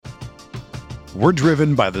We're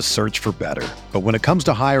driven by the search for better. But when it comes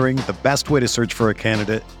to hiring, the best way to search for a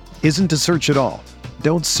candidate isn't to search at all.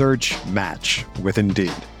 Don't search, match with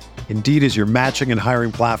Indeed. Indeed is your matching and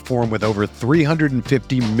hiring platform with over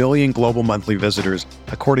 350 million global monthly visitors,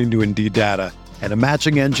 according to Indeed data, and a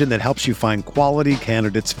matching engine that helps you find quality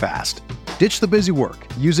candidates fast. Ditch the busy work.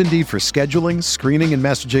 Use Indeed for scheduling, screening, and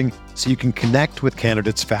messaging so you can connect with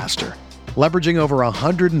candidates faster. Leveraging over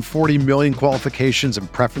 140 million qualifications and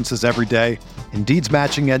preferences every day, Indeed's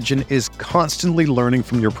matching engine is constantly learning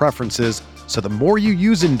from your preferences, so the more you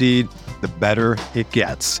use Indeed, the better it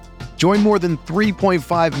gets. Join more than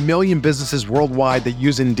 3.5 million businesses worldwide that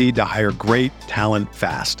use Indeed to hire great talent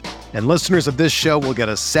fast. And listeners of this show will get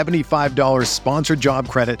a $75 sponsored job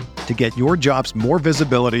credit to get your jobs more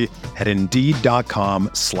visibility at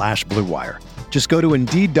Indeed.com/Blue Wire. Just go to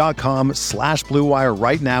Indeed.com/Blue Wire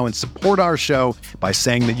right now and support our show by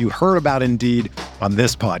saying that you heard about Indeed on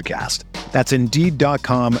this podcast. That's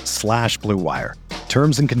Indeed.com/Blue Wire.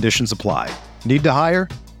 Terms and conditions apply. Need to hire?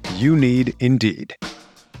 You need Indeed.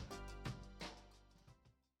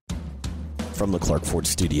 From the Clark Ford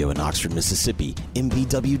Studio in Oxford, Mississippi,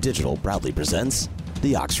 MVW Digital proudly presents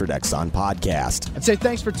the Oxford Exxon Podcast. I'd say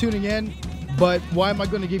thanks for tuning in, but why am I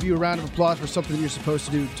going to give you a round of applause for something that you're supposed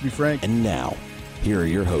to do, to be frank? And now, here are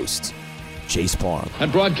your hosts, Chase Parham.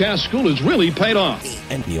 And broadcast school has really paid off.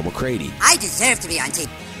 And Neil McCready. I deserve to be on TV.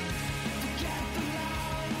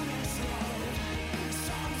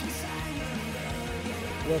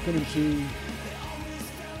 Welcome into...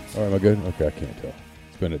 All right, am I good? Okay, I can't tell.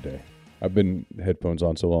 It's been a day. I've been headphones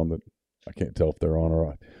on so long that I can't tell if they're on or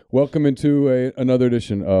off. Welcome into another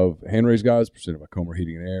edition of Hand Raised Guys, presented by Comer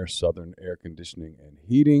Heating and Air, Southern Air Conditioning and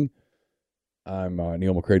Heating. I'm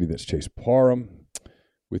Neil McCready. That's Chase Parham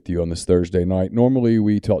with you on this Thursday night. Normally,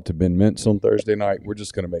 we talk to Ben Mintz on Thursday night. We're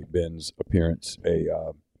just going to make Ben's appearance a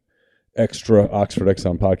extra Oxford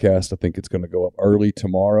Exxon podcast. I think it's going to go up early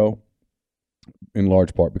tomorrow, in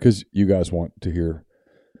large part because you guys want to hear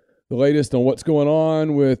the latest on what's going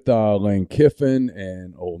on with Lane Kiffin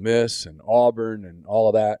and Ole Miss and Auburn and all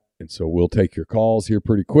of that. And so we'll take your calls here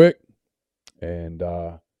pretty quick and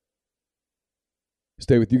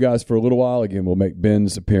stay with you guys for a little while. Again, we'll make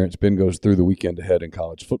Ben's appearance. Ben goes through the weekend ahead in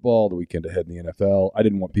college football, the weekend ahead in the NFL. I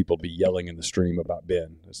didn't want people to be yelling in the stream about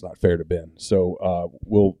Ben. It's not fair to Ben. So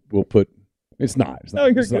we'll put – it's not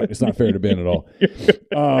fair to Ben at all.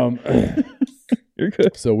 You're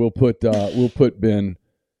good. So we'll put Ben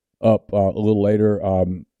up a little later.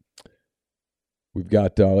 We've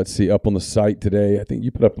got let's see, up on the site today. I think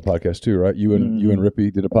you put up a podcast too, right? You and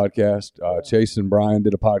Rippy did a podcast. Chase and Brian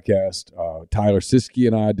did a podcast. Tyler Siskey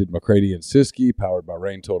and I did McCready and Siskey, powered by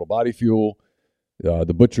Rain Total Body Fuel.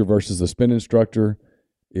 The Butcher versus the Spin Instructor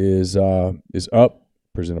is up,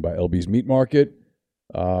 presented by LB's Meat Market.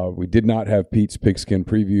 We did not have Pete's Pigskin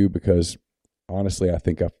preview because honestly, I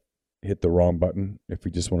think I hit the wrong button. If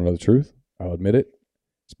we just want to know the truth, I'll admit it.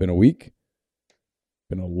 It's been a week.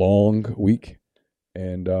 Been a long week.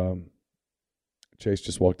 And Chase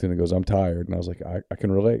just walked in and goes, I'm tired. And I was like, I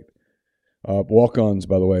can relate. Walk-ons,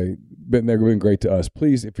 by the way, they've been great to us.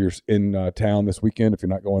 Please, if you're in town this weekend, if you're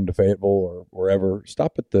not going to Fayetteville or wherever,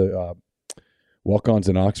 stop at the walk-ons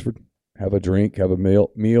in Oxford. Have a drink, have a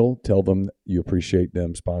meal. Tell them you appreciate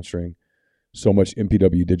them sponsoring so much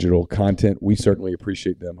MPW digital content. We certainly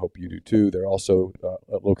appreciate them. Hope you do too. They're also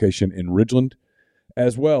a location in Ridgeland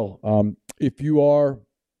as well. If you are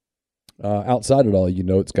outside at all, you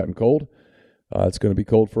know it's gotten cold. It's going to be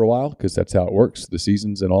cold for a while because that's how it works, the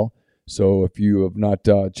seasons and all. So if you have not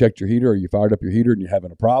checked your heater or you fired up your heater and you're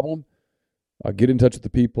having a problem, get in touch with the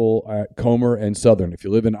people at Comer and Southern. If you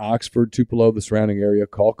live in Oxford, Tupelo, the surrounding area,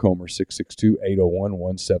 call Comer,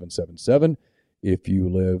 662-801-1777. If you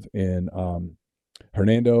live in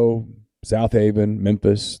Hernando, South Haven,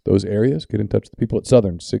 Memphis, those areas, get in touch with the people at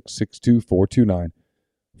Southern,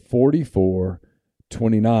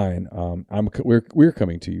 662-429-4429. We're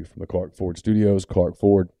coming to you from the Clark Ford Studios. Clark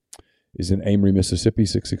Ford is in Amory, Mississippi,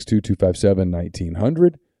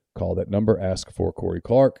 662-257-1900. Call that number, ask for Corey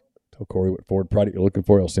Clark. Tell Corey what Ford product you're looking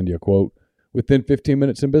for. He'll send you a quote within 15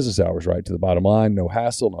 minutes in business hours, right to the bottom line. No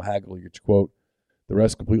hassle, no haggle. You get your quote. The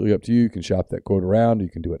rest completely up to you. You can shop that quote around. You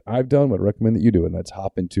can do what I've done, what I recommend that you do, and that's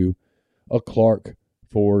hop into a Clark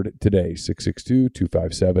Ford today,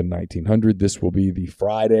 662-257-1900. This will be the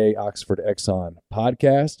Friday Oxford Exxon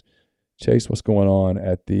podcast. Chase, what's going on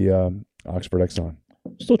at the Oxford Exxon?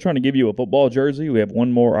 Still trying to give you a football jersey. We have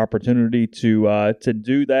one more opportunity to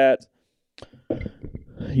do that.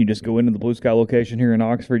 You just go into the Blue Sky location here in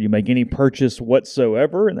Oxford. You make any purchase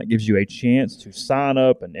whatsoever, and that gives you a chance to sign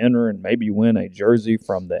up and enter and maybe win a jersey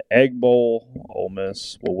from the Egg Bowl. Ole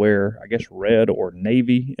Miss will wear, I guess, red or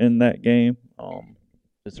navy in that game.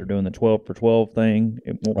 Since they're doing the 12 for 12 thing.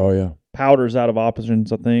 Powders out of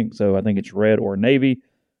options, I think. So I think it's red or navy.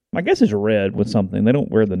 My guess is red with something. They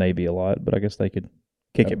don't wear the navy a lot, but I guess they could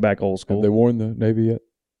kick it back old school. Have they worn the navy yet?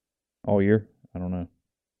 All year? I don't know.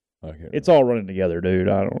 Okay. It's all running together, dude.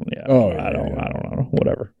 I don't know.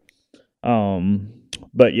 Whatever.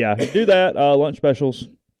 But yeah, do that. Lunch specials.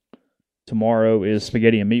 Tomorrow is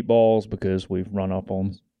spaghetti and meatballs because we've run up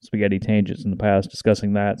on spaghetti tangents in the past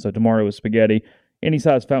discussing that. So tomorrow is spaghetti, any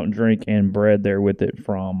size fountain drink, and bread there with it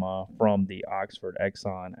from the Oxford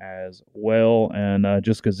Exxon as well. And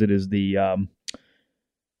just because it is the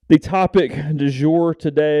topic du jour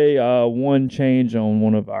today, one change on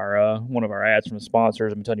one of our ads from the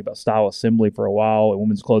sponsors. I've been telling you about Style Assembly for a while, a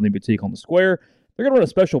women's clothing boutique on the Square. They're going to run a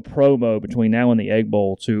special promo between now and the Egg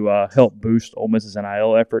Bowl to help boost Ole Miss's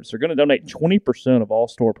NIL efforts. They're going to donate 20% of all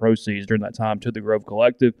store proceeds during that time to the Grove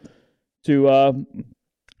Collective to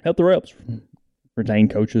help the reps, retain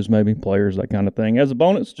coaches, maybe players, that kind of thing. As a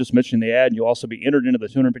bonus, just mentioning the ad, and you'll also be entered into the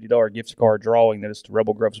 $250 gift card drawing that is to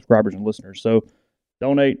Rebel Grove subscribers and listeners. So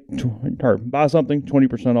donate or buy something,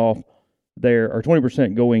 20% off there, or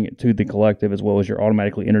 20% going to the collective, as well as you're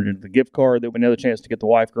automatically entered into the gift card. There'll be another chance to get the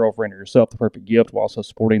wife, girlfriend, or yourself the perfect gift while also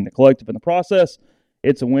supporting the collective in the process.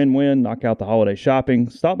 It's a win-win. Knock out the holiday shopping.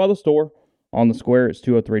 Stop by the store on the Square. It's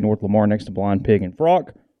 203 North Lamar next to Blind Pig and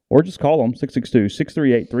Frock, or just call them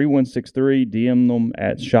 662-638-3163. DM them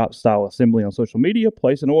at Shop Style Assembly on social media.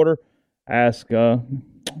 Place an order. Ask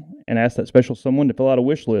that special someone to fill out a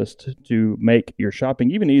wish list to make your shopping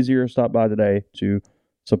even easier. Stop by today to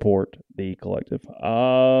support the collective.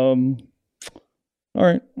 All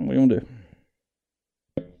right, what are you gonna do?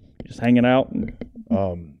 Just hanging out?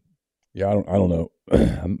 Yeah, I don't know.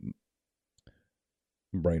 I'm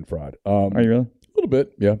brain fried. Are you really? A little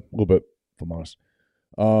bit, yeah, a little bit, if I'm honest.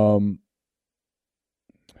 Dabo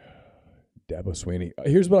Swinney.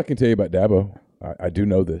 Here's what I can tell you about Dabo. I do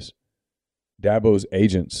know this. Dabo's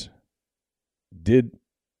agents did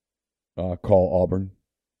call Auburn,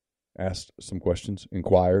 asked some questions,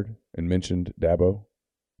 inquired, and mentioned Dabo.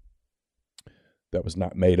 That was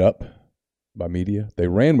not made up by media. They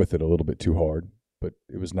ran with it a little bit too hard, but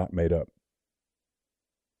it was not made up.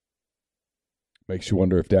 Makes you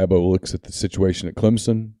wonder if Dabo looks at the situation at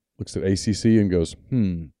Clemson, looks at ACC, and goes,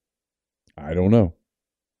 I don't know.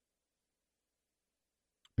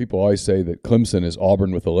 People always say that Clemson is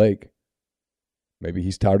Auburn with a lake. Maybe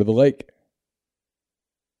he's tired of the lake.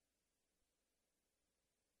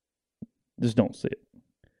 Just don't see it.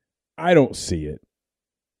 I don't see it.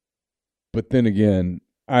 But then again,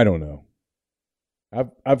 I don't know.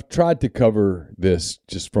 I've tried to cover this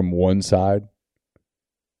just from one side.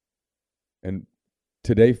 And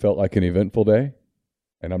today felt like an eventful day.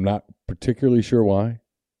 And I'm not particularly sure why.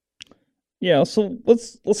 Yeah, so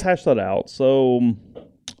let's hash that out. So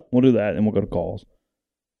we'll do that and we'll go to calls.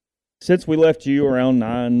 Since we left you around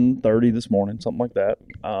 9:30 this morning, something like that,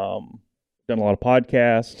 done a lot of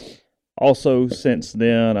podcasts. Also, since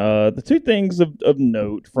then, the two things of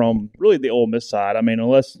note from really the Ole Miss side, I mean,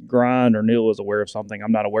 unless Grind or Neal is aware of something,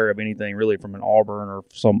 I'm not aware of anything really from an Auburn or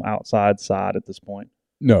some outside side at this point.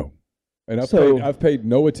 No. And I've paid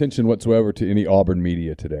no attention whatsoever to any Auburn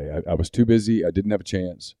media today. I was too busy. I didn't have a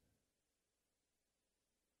chance.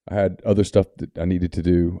 I had other stuff that I needed to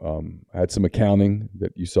do. I had some accounting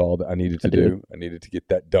that you saw that I needed to do. I needed to get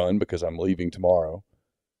that done because I'm leaving tomorrow.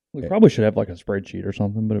 We probably should have like a spreadsheet or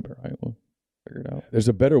something, but all right, we'll figure it out. There's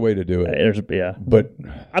a better way to do it. But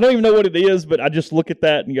I don't even know what it is, but I just look at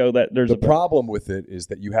that and go, that there's the problem with it is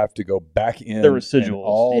that you have to go back in the residuals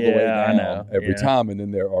all the way down every time, and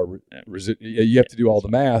then there are you have to do all the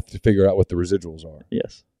math to figure out what the residuals are.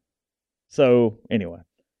 Yes. So anyway,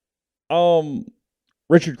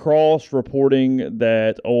 Richard Cross reporting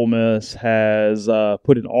that Ole Miss has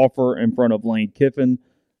put an offer in front of Lane Kiffin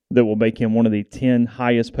that will make him one of the 10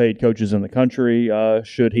 highest paid coaches in the country.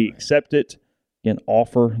 Should he accept it? Again,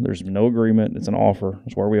 offer. There's no agreement. It's an offer.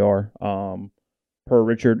 That's where we are. Per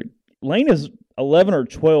Richard, Lane is 11 or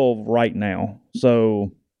 12 right now.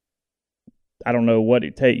 So I don't know what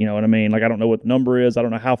it takes. You know what I mean? Like, I don't know what the number is. I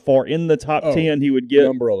don't know how far in the top 10 he would get.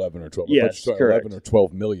 Number 11 or 12. Yes, correct. 11 or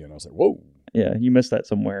 12 million. I was like, whoa. Yeah, you missed that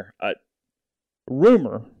somewhere.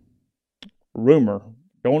 Rumor.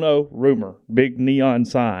 Don't know, rumor. Big neon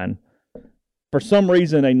sign. For some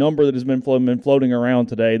reason, a number that has been floating around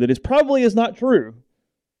today that is probably not true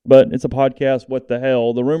But it's a podcast. What the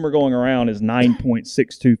hell? The rumor going around is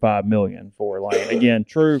 $9.625 million for Lane. Again,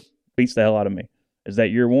 true. Beats the hell out of me. Is that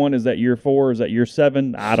year 1? Is that year 4? Is that year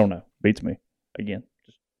 7? I don't know. Beats me. Again,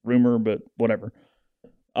 just rumor, but whatever.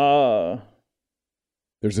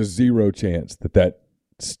 There's a 0 chance that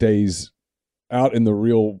stays out in the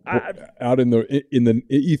real, out in the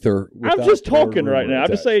ether. I'm just talking right now. I'm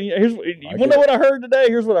just saying. You want to know what I heard today?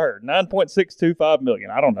 Here's what I heard: $9.625 million.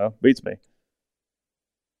 I don't know. Beats me.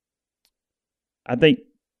 I think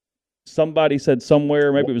somebody said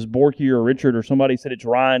somewhere, maybe it was Borky or Richard or somebody said it's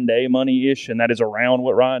Ryan Day money-ish, and that is around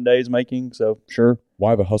what Ryan Day is making. So sure.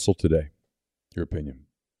 Why the hustle today? Your opinion?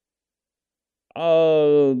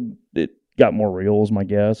 It got more real, is my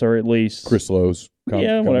guess, or at least Chris Lowe's.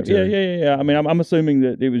 Whatever. Yeah. I mean, I'm assuming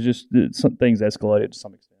that it was just that some things escalated to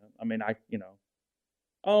some extent. I mean,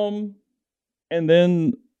 and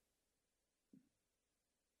then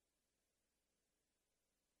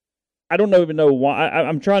I don't even know why.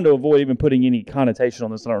 I'm trying to avoid even putting any connotation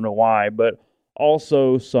on this. I don't know why, but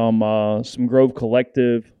also some Grove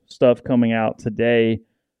Collective stuff coming out today.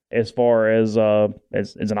 As far as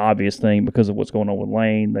an obvious thing, because of what's going on with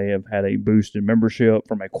Lane, they have had a boost in membership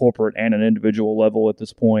from a corporate and an individual level at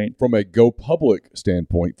this point. From a go public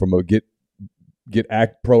standpoint, from a get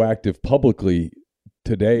proactive publicly,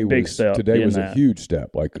 today was a huge step.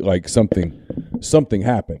 Like something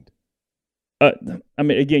happened. I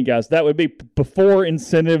mean, again, guys, that would be before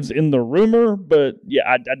incentives in the rumor, but yeah,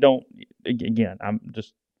 I don't. Again, I'm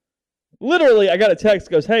just. Literally, I got a text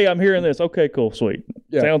that goes, "Hey, I'm hearing this." Okay, cool, sweet.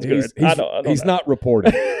 Yeah, sounds good. He's not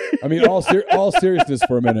reporting. I mean, all seriousness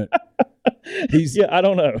for a minute. I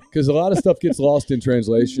don't know, because a lot of stuff gets lost in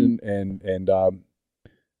translation, and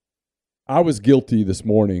I was guilty this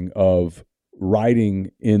morning of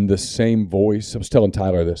writing in the same voice. I was telling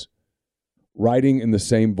Tyler this, writing in the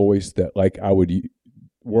same voice that I would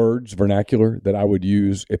words vernacular that I would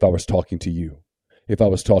use if I was talking to you, if I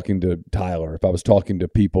was talking to Tyler, if I was talking to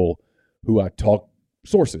people who I talk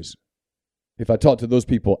sources. If I talk to those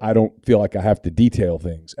people, I don't feel like I have to detail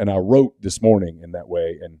things. And I wrote this morning in that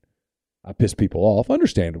way, and I pissed people off,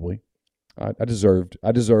 understandably. I deserved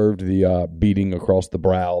the beating across the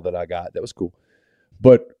brow that I got. That was cool.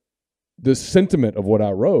 But the sentiment of what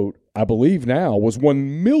I wrote, I believe now, was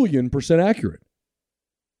 1,000,000% accurate.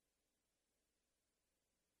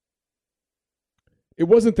 It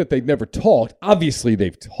wasn't that they'd never talked. Obviously,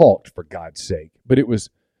 they've talked, for God's sake. But it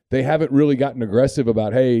was, they haven't really gotten aggressive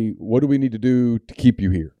about, hey, what do we need to do to keep you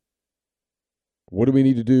here? What do we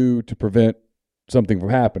need to do to prevent something from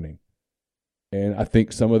happening? And I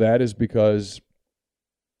think some of that is because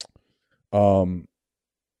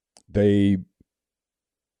they,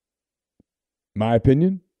 my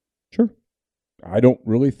opinion, sure, I don't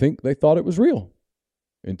really think they thought it was real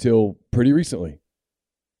until pretty recently.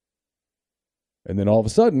 And then all of a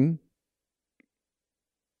sudden,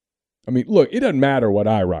 I mean, look, it doesn't matter what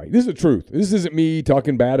I write. This is the truth. This isn't me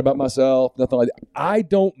talking bad about myself, nothing like that. I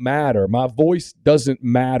don't matter. My voice doesn't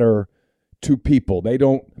matter to people. They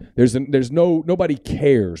don't, nobody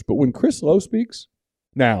cares. But when Chris Lowe speaks,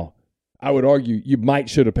 now, I would argue you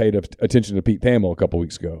should have paid attention to Pete Thamel a couple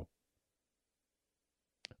weeks ago.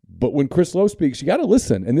 But when Chris Lowe speaks, you got to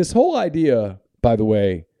listen. And this whole idea, by the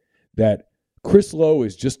way, that Chris Lowe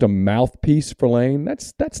is just a mouthpiece for Lane,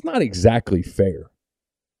 that's not exactly fair.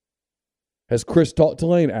 Has Chris talked to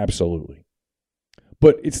Lane? Absolutely.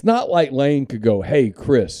 But it's not like Lane could go, hey,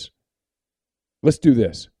 Chris, let's do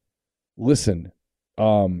this. Listen,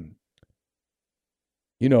 that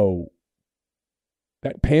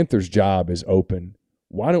Panthers job is open.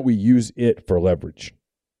 Why don't we use it for leverage?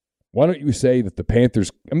 Why don't you say that the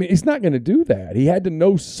Panthers, he's not going to do that. He had to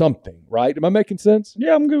know something, right? Am I making sense?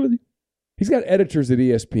 Yeah, I'm good with you. He's got editors at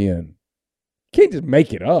ESPN. Can't just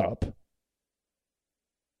make it up.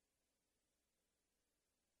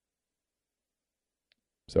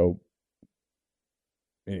 So,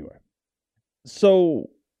 anyway. So,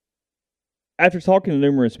 after talking to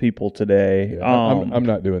numerous people today, I'm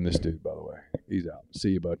not doing this dude, by the way. He's out.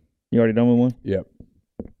 See you, bud. You already done with one? Yep.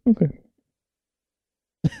 Okay.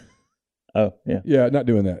 Oh, yeah. Yeah, not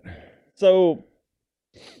doing that. So,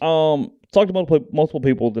 talked to multiple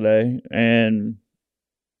people today, and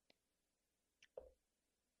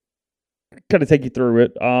kind of take you through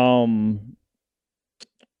it. I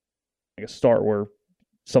guess start where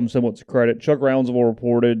some semblance of credit. Chuck Rounsaville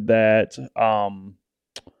reported that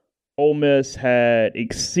Ole Miss had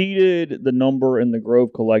exceeded the number in the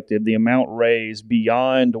Grove Collective, the amount raised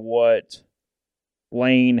beyond what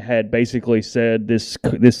Lane had basically said this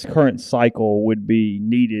current cycle would be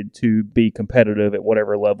needed to be competitive at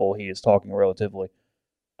whatever level he is talking relatively.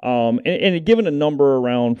 And given a number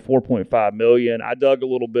around $4.5 million, I dug a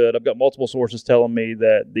little bit. I've got multiple sources telling me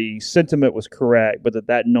that the sentiment was correct, but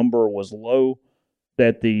that number was low,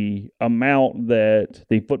 that the amount that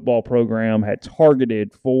the football program had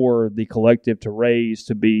targeted for the collective to raise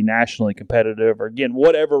to be nationally competitive, or again,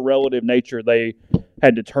 whatever relative nature they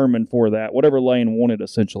had determined for that, whatever Lane wanted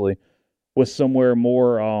essentially, was somewhere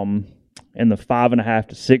more in the 5.5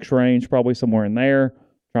 to 6 range, probably somewhere in there.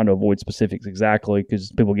 Trying to avoid specifics exactly because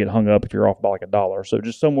people get hung up if you're off by like $1. So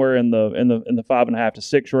just somewhere in the 5.5 to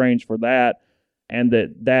 6 range for that, and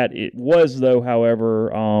that it was though, however,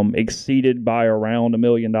 exceeded by around $1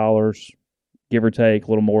 million, give or take, a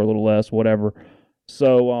little more, a little less, whatever.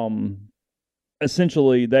 So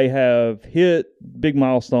essentially, they have hit big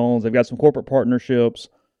milestones. They've got some corporate partnerships.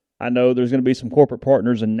 I know there's going to be some corporate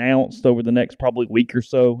partners announced over the next probably week or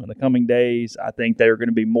so in the coming days. I think they're going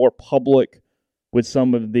to be more public with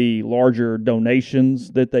some of the larger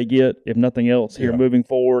donations that they get, if nothing else, here moving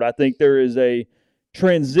forward. I think there is a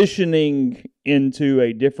transitioning into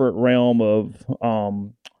a different realm of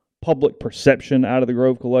public perception out of the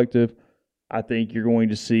Grove Collective. I think you're going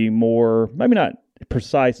to see more, maybe not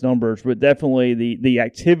precise numbers, but definitely the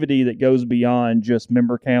activity that goes beyond just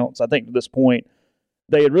member counts. I think to this point,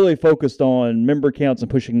 they had really focused on member counts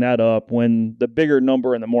and pushing that up when the bigger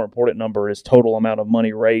number and the more important number is total amount of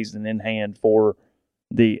money raised and in hand for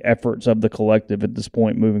the efforts of the collective at this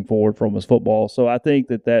point moving forward from his football. So I think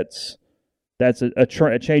that's a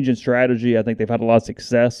change in strategy. I think they've had a lot of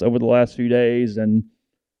success over the last few days. And,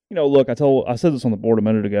 look, I said this on the board a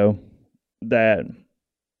minute ago, that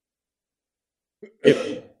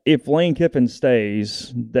if Lane Kiffin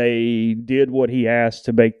stays, they did what he asked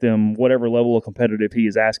to make them whatever level of competitive he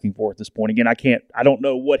is asking for at this point. Again, I don't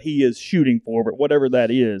know what he is shooting for, but whatever that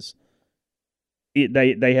is,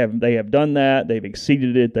 they have done that. They've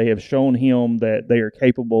exceeded it. They have shown him that they are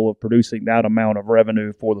capable of producing that amount of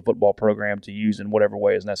revenue for the football program to use in whatever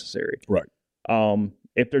way is necessary. Right.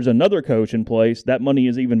 If there's another coach in place, that money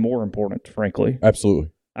is even more important, frankly. Absolutely.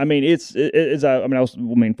 I mean,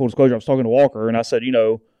 full disclosure, I was talking to Walker, and I said,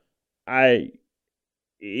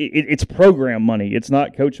 it's program money. It's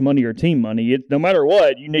not coach money or team money. No matter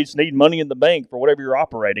what, you need money in the bank for whatever you're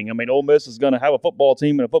operating. I mean, Ole Miss is going to have a football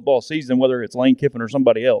team and a football season, whether it's Lane Kiffin or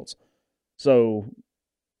somebody else. So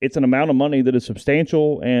it's an amount of money that is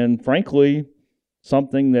substantial and, frankly,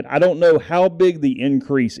 something that I don't know how big the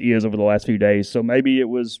increase is over the last few days. So maybe it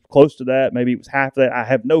was close to that. Maybe it was half that. I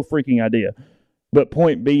have no freaking idea. But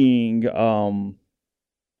point being,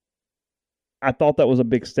 I thought that was a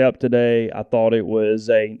big step today. I thought it was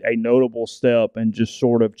a notable step in just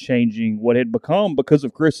sort of changing what had become, because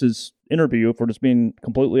of Chris's interview, if we're just being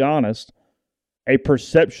completely honest, a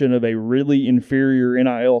perception of a really inferior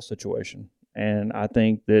NIL situation. And I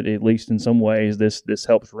think that at least in some ways this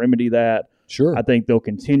helps remedy that. Sure. I think they'll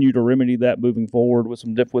continue to remedy that moving forward with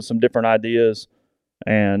some different ideas.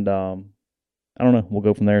 And I don't know. We'll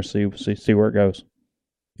go from there, see where it goes.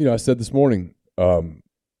 I said this morning,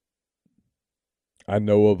 I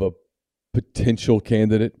know of a potential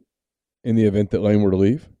candidate in the event that Lane were to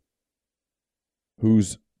leave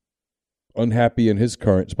who's unhappy in his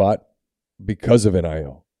current spot because of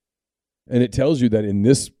NIL. And it tells you that in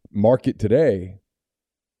this market today,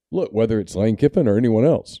 look, whether it's Lane Kiffin or anyone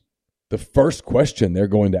else, the first question they're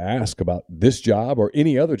going to ask about this job or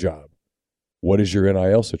any other job, what is your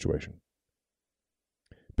NIL situation?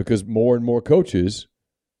 Because more and more coaches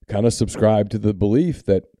kind of subscribe to the belief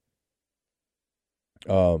that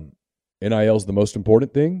NIL is the most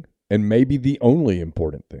important thing and maybe the only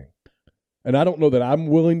important thing. And I don't know that I'm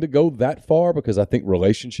willing to go that far because I think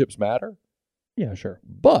relationships matter. Yeah, sure.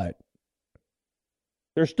 But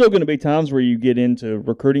there's still going to be times where you get into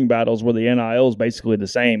recruiting battles where the NIL is basically the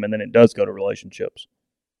same and then it does go to relationships.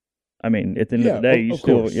 I mean, at the end of the day, you're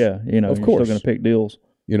still going to pick deals.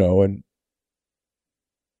 And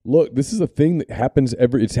look, this is a thing that happens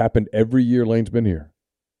it's happened every year Lane's been here.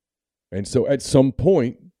 And so at some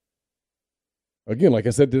point, again, like I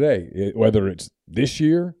said today, whether it's this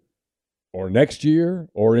year or next year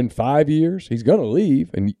or in 5 years, he's going to leave,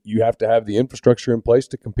 and you have to have the infrastructure in place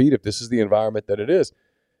to compete if this is the environment that it is.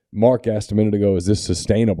 Mark asked a minute ago, is this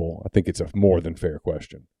sustainable? I think it's a more than fair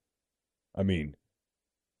question. I mean,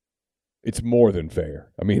 it's more than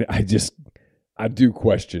fair. I mean, I do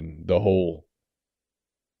question the whole.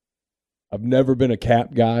 I've never been a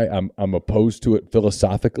cap guy. I'm opposed to it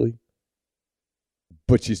philosophically.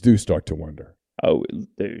 But you do start to wonder. Oh,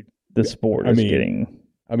 dude, the sport is getting...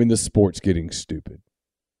 the sport's getting stupid.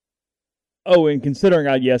 Oh, and considering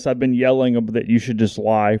I've been yelling that you should just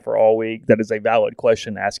lie for all week. That is a valid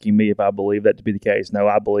question asking me if I believe that to be the case. No,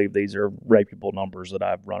 I believe these are reputable numbers that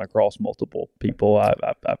I've run across multiple people.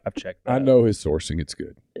 I've checked that. I know his sourcing. It's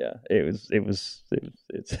good. Yeah, it's it's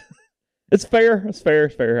fair. It's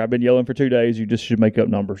fair. I've been yelling for 2 days. You just should make up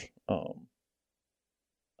numbers.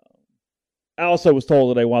 I also was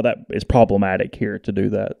told today why that is problematic here to do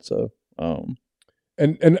that. So, and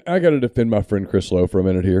I got to defend my friend Chris Lowe for a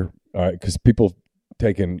minute here, all right? Because people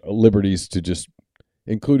taking liberties to just,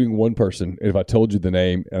 including one person. If I told you the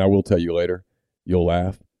name, and I will tell you later, you'll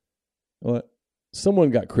laugh. What?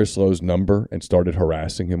 Someone got Chris Lowe's number and started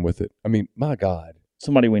harassing him with it. I mean, my God.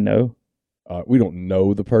 Somebody we know. We don't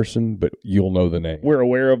know the person, but you'll know the name. We're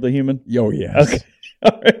aware of the human. Oh yes. Okay.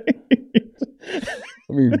 All right.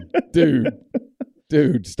 I mean,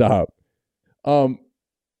 dude, stop.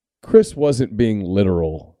 Chris wasn't being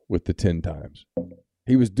literal with the 10 times.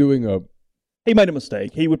 He was doing He made a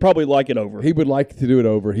mistake. He would probably like it over. He would like to do it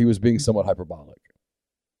over. He was being somewhat hyperbolic.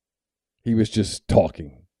 He was just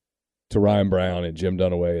talking to Ryan Brown and Jim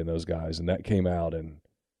Dunaway and those guys, and that came out, and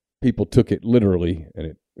people took it literally,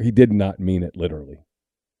 and he did not mean it literally.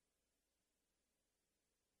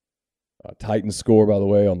 Titans score, by the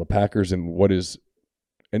way, on the Packers in what is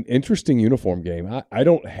an interesting uniform game. I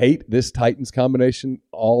don't hate this Titans combination,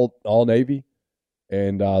 all Navy,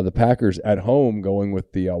 and the Packers at home going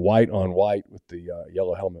with the white on white with the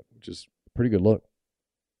yellow helmet, which is a pretty good look.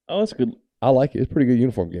 Oh, that's good. I like it. It's a pretty good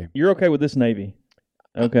uniform game. You're okay with this Navy?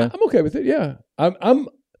 Okay. I'm okay with it, yeah. I'm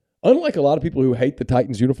unlike a lot of people who hate the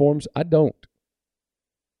Titans uniforms, I don't.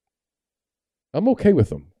 I'm okay with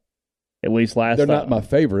them. At least they're not my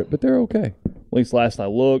favorite, but they're okay. At least last I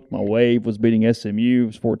looked, my Wave was beating SMU. It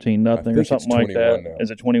was 14-0 or something like that. Now.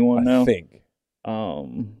 Is it 21 now? I think.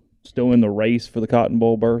 Still in the race for the Cotton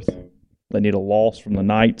Bowl berth. They need a loss from the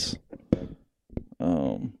Knights.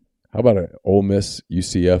 How about an Ole Miss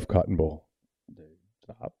UCF Cotton Bowl?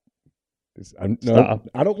 Stop. Stop.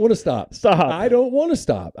 I don't want to stop. Stop. I don't want to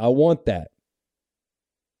stop. I want that.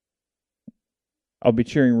 I'll be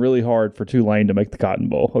cheering really hard for Tulane to make the Cotton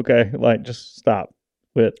Bowl. Okay, like just stop.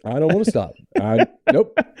 Quit. I don't want to stop.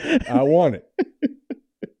 Nope. I want it.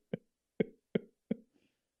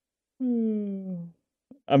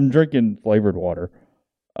 I'm drinking flavored water.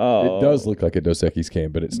 It does look like a Dos Equis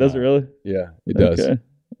can, but it's does not. It really? Yeah, it does. Okay.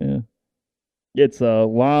 Yeah. It's a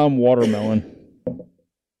lime watermelon.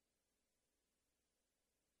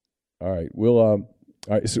 All right. All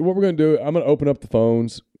right. So what we're going to do, I'm going to open up the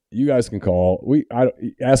phones. You guys can call.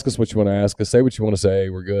 Ask us what you want to ask us. Say what you want to say.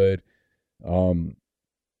 We're good. I'm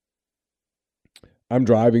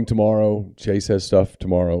driving tomorrow. Chase has stuff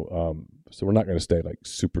tomorrow. So we're not going to stay like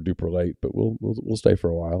super duper late, but we'll stay for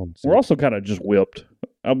a while. We're also kind of just whipped.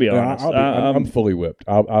 I'll be honest. I'm fully whipped.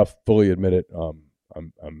 I'll fully admit it.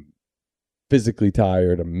 I'm physically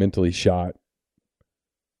tired. I'm mentally shot.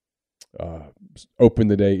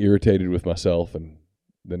 Opened the day irritated with myself, and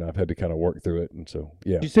then I've had to kind of work through it. And so,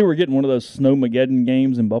 yeah. Did you see we're getting one of those Snowmageddon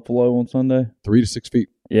games in Buffalo on Sunday? 3 to 6 feet.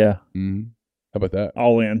 Yeah. Mm-hmm. How about that?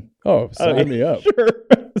 All in. Oh, sign me up. Sure.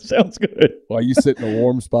 Sounds good. While you sit in a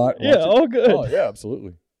warm spot. Yeah, all good. Oh, yeah,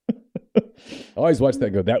 absolutely. I always watch that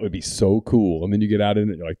and go, that would be so cool. And then you get out in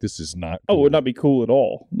it and you're like, this is not cool. Oh, it would not be cool at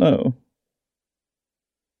all. No.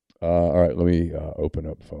 All right, let me open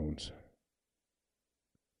up phones.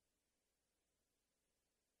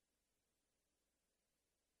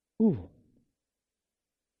 Ooh.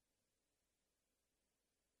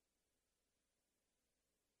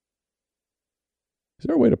 Is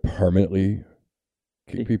there a way to permanently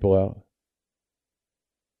kick people out?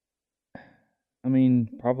 I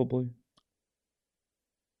mean, probably.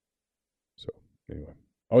 So, anyway.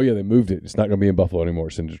 Oh, yeah, they moved it. It's not going to be in Buffalo anymore.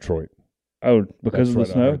 It's in Detroit. Oh, because of the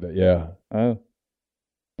snow? Yeah. Oh.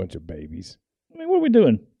 Bunch of babies. I mean, what are we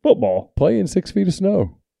doing? Football. Playing 6 feet of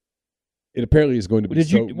snow. It apparently is going to be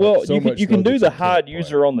you can do the hide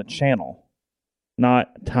user on the channel,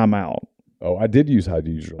 not timeout. Oh, I did use hide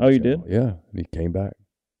user. Oh, you did? Yeah, and he came back.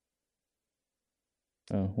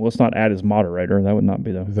 Oh, well, let's not add as moderator. That would not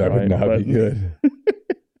be That would not be good.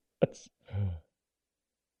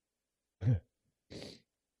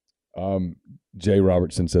 Jay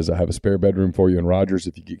Robertson says, I have a spare bedroom for you in Rogers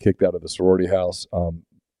if you get kicked out of the sorority house. I'm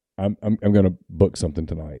going to book something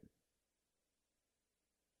tonight.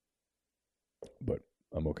 But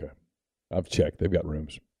I'm okay. I've checked. They've got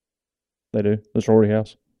rooms. They do? The sorority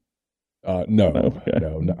house? No. Okay.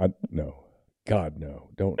 No. God, no.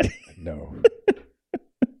 Don't. No.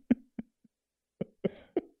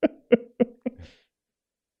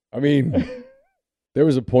 I mean, there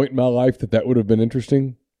was a point in my life that would have been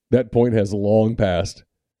interesting. That point has long passed.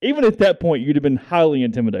 Even at that point, you'd have been highly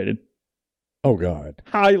intimidated. Oh, God.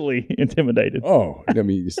 Highly intimidated. Oh, I mean, I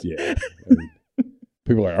mean,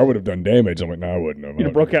 people are like, I would have done damage. I'm like, no, I wouldn't have. You'd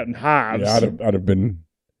have broke out in hives. Yeah, I'd have been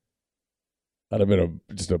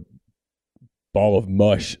just a ball of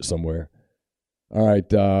mush somewhere. All right,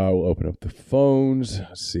 we'll open up the phones.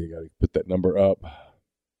 Let's see, I got to put that number up.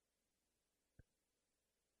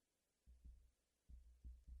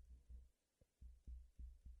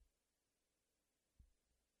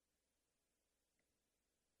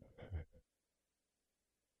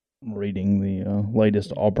 I'm reading the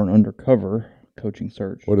latest Auburn Undercover coaching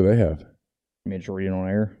search. What do they have? I mean, just read it on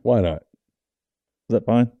air. Why not? Is that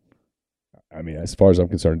fine? I mean, as far as I'm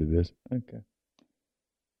concerned, it is. Okay.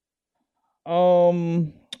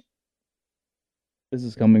 This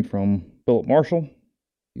is coming from Philip Marshall.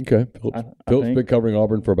 Okay. Philip's been covering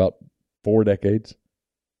Auburn for about 4 decades.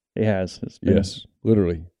 He has. Yes,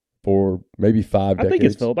 literally. For maybe 5 decades. I think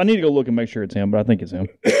it's Philip. I need to go look and make sure it's him, but I think it's him.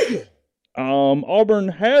 Auburn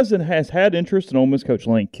has had interest in Ole Miss coach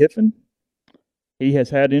Lane Kiffin. He has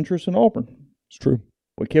had interest in Auburn. It's true.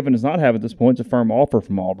 What Kiffin does not have at this point is a firm offer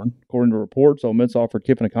from Auburn. According to reports, Ole Miss offered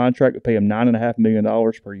Kiffin a contract to pay him $9.5 million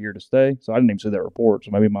per year to stay. So I didn't even see that report,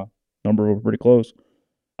 so maybe my number was pretty close.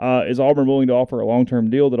 Is Auburn willing to offer a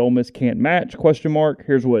long-term deal that Ole Miss can't match? ?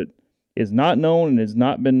 Here's what is not known and has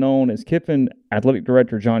not been known. Is Kiffin athletic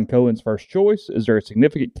director John Cohen's first choice? Is there a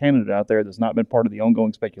significant candidate out there that's not been part of the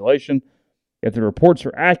ongoing speculation? If the reports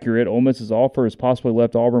are accurate, Ole Miss's offer has possibly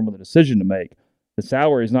left Auburn with a decision to make. The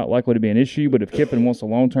salary is not likely to be an issue, but if Kiffin wants a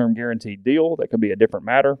long-term guaranteed deal, that could be a different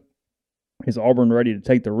matter. Is Auburn ready to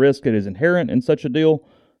take the risk that is inherent in such a deal?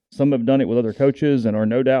 Some have done it with other coaches and are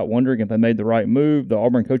no doubt wondering if they made the right move. The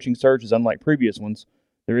Auburn coaching search is unlike previous ones.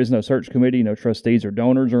 There is no search committee, no trustees or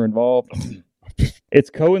donors are involved. It's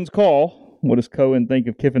Cohen's call. What does Cohen think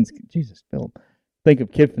of Kiffin's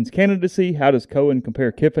candidacy? How does Cohen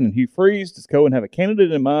compare Kiffin and Hugh Freeze? Does Cohen have a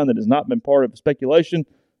candidate in mind that has not been part of the speculation?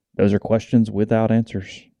 Those are questions without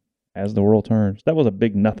answers as the world turns. That was a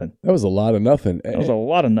big nothing. That was a lot of nothing. That was a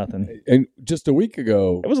lot of nothing. And just a week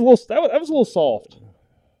ago, that was a little soft.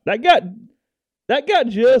 That got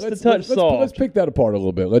just a touch soft. Let's pick that apart a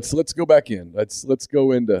little bit. Let's go back in. Let's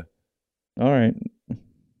go into. All right.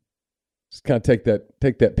 Just kind of take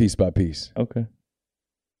that piece by piece. Okay.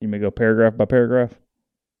 You may go paragraph by paragraph.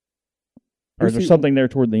 Or is there something there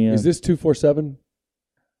toward the end? Is this 247?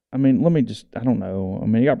 I mean, I don't know. I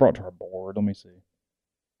mean, he got brought to our board. Let me see.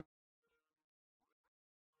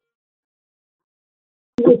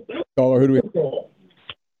 Caller, who do we?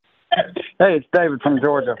 Hey, it's David from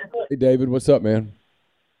Georgia. Hey, David, what's up, man?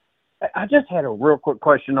 I just had a real quick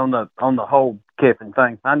question on the whole Kiffin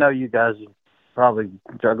thing. I know you guys are probably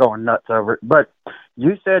going nuts over it, but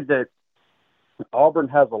you said that Auburn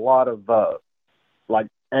has a lot of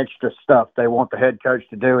extra stuff they want the head coach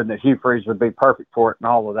to do, and that Hugh Freeze would be perfect for it, and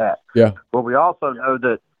all of that. Yeah. But we also know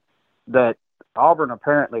that Auburn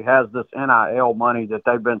apparently has this NIL money that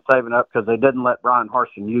they've been saving up because they didn't let Brian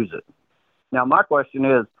Harsin use it. Now, my question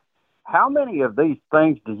is, how many of these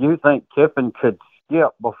things do you think Kiffin could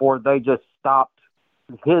skip before they just stopped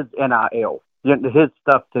his NIL, his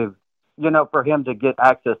stuff for him to get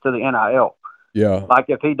access to the NIL? Yeah. Like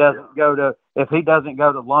if he doesn't go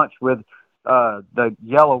to lunch with the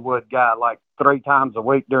Yellowwood guy like 3 times a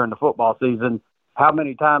week during the football season, how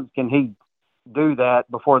many times can he do that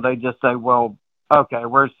before they just say, well, okay,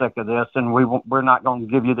 we're sick of this, and we're not going to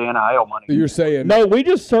give you the NIL money? So you're saying... No, we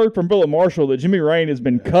just heard from Philip Marshall that Jimmy Rain has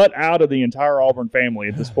been cut out of the entire Auburn family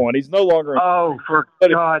at this point. He's no longer... Oh, for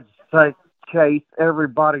God's sake, Chase,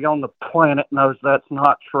 everybody on the planet knows that's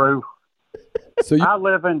not true. So I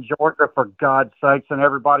live in Georgia, for God's sakes, and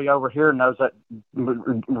everybody over here knows that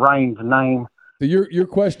Rain's name. So your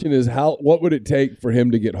question is, what would it take for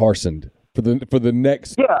him to get Harsined for the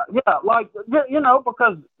next? Yeah,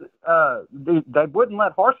 because they wouldn't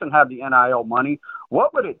let Harsin have the NIL money.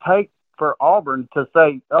 What would it take for Auburn to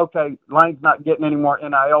say, okay, Lane's not getting any more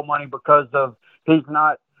NIL money because of he's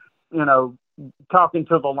not, talking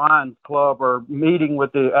to the Lions Club or meeting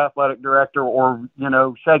with the athletic director or,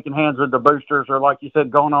 shaking hands with the boosters or, like you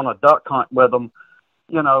said, going on a duck hunt with them?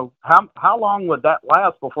 How long would that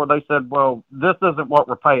last before they said, well, this isn't what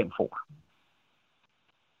we're paying for?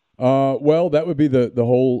 Well, that would be the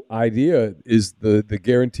whole idea is the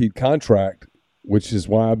guaranteed contract, which is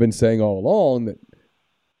why I've been saying all along that,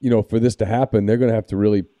 for this to happen, they're going to have to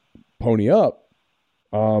really pony up.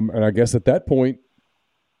 And I guess at that point,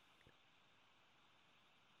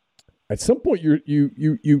 at some point,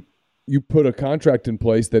 you put a contract in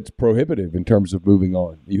place that's prohibitive in terms of moving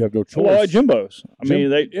on. You have no choice. Well, like Jimbo's.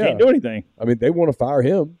 They can't do anything. I mean, they want to fire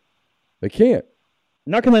him. They can't.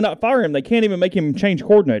 Not can they not fire him? They can't even make him change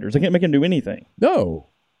coordinators. They can't make him do anything. No.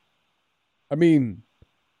 I mean,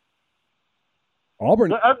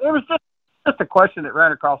 Auburn. It was just a question that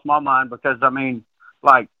ran across my mind because, I mean,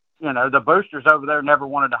 like, you know, the boosters over there never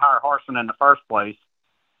wanted to hire Harsin in the first place.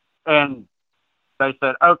 And they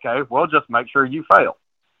said, okay, we'll just make sure you fail.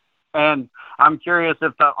 And I'm curious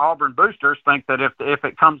if the Auburn boosters think that if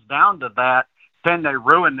it comes down to that, then they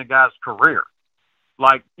ruin the guy's career.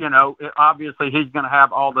 Like, you know, obviously he's going to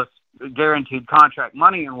have all this guaranteed contract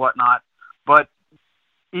money and whatnot, but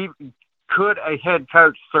could a head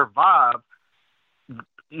coach survive,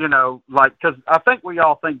 you know, like, because I think we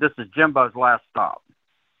all think this is Jimbo's last stop.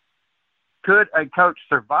 Could a coach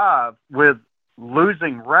survive with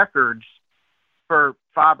losing records for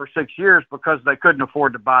 5 or 6 years because they couldn't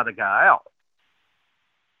afford to buy the guy out?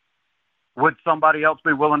 Would somebody else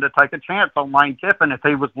be willing to take a chance on Lane Kiffin if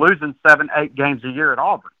he was losing 7-8 games a year at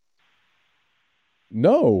Auburn?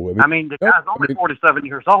 No. I mean the guy's only 47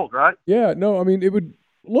 years old, right? Yeah, no, I mean, it would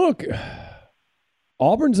 – look,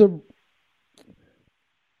 Auburn's a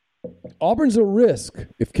risk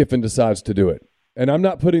if Kiffin decides to do it. And I'm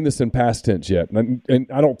not putting this in past tense yet, and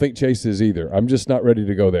I don't think Chase is either. I'm just not ready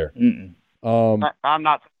to go there. I'm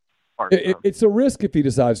not. It's a risk if he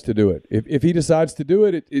decides to do it. If he decides to do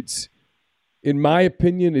it, it's in my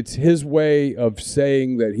opinion, it's his way of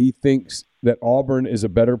saying that he thinks that Auburn is a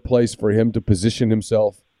better place for him to position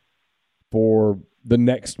himself for the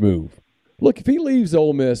next move. Look, if he leaves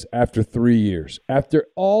Ole Miss after 3 years, after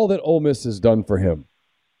all that Ole Miss has done for him,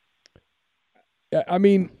 I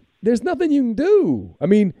mean, there's nothing you can do. I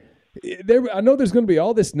mean, I know there's going to be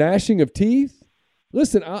all this gnashing of teeth.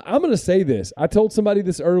 Listen, I'm going to say this. I told somebody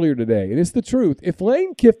this earlier today, and it's the truth. If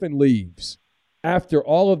Lane Kiffin leaves after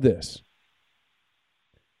all of this,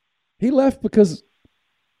 he left because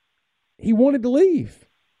he wanted to leave.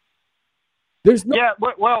 There's no. Yeah,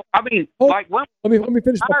 well, I mean, like, when let me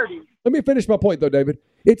finish. Let me finish my point, though, David.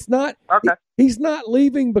 It's not. Okay. He's not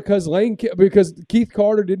leaving because Keith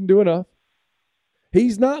Carter didn't do enough.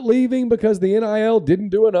 He's not leaving because the NIL didn't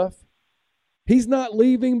do enough. He's not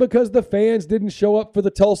leaving because the fans didn't show up for the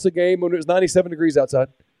Tulsa game when it was 97 degrees outside.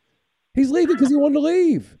 He's leaving because he wanted to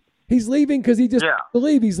leave. He's leaving because he just wanted to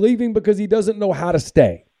leave. He's leaving because he doesn't know how to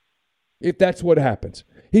stay, if that's what happens.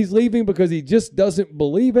 He's leaving because he just doesn't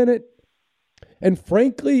believe in it. And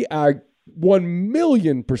frankly, I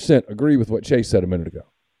 1,000,000% agree with what Chase said a minute ago.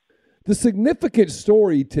 The significant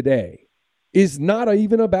story today is not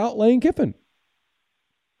even about Lane Kiffin.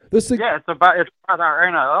 It's about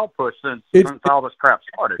our NIL push since all this crap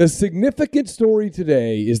started. The significant story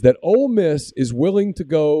today is that Ole Miss is willing to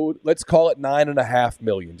go, let's call it $9.5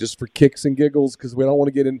 million, just for kicks and giggles, because we don't want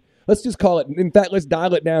to get in. Let's just call it, in fact, let's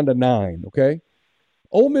dial it down to 9, okay?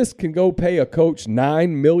 Ole Miss can go pay a coach $9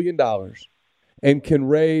 million and can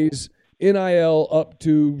raise NIL up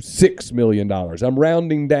to $6 million. I'm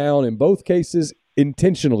rounding down in both cases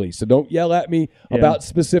intentionally, so don't yell at me about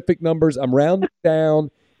specific numbers. I'm rounding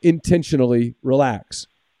down intentionally. Relax.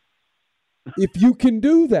 If you can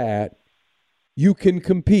do that, you can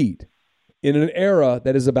compete in an era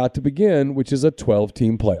that is about to begin, which is a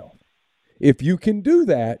 12-team playoff. If you can do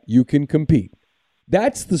that, you can compete.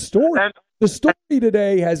 That's the story. The story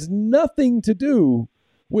today has nothing to do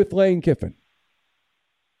with Lane Kiffin.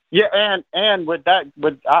 Yeah, and with that,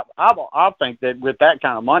 I think that with that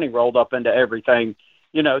kind of money rolled up into everything,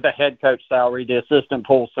 you know, the head coach salary, the assistant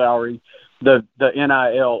pool salary, the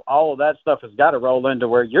NIL, all of that stuff has got to roll into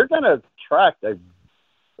where you're going to attract a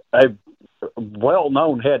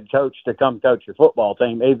well-known head coach to come coach your football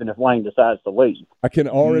team, even if Lane decides to leave. I can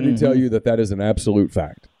already tell you that is an absolute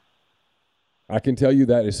fact. I can tell you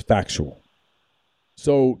that is factual.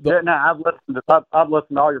 So I've listened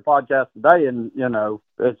to all your podcasts today, and you know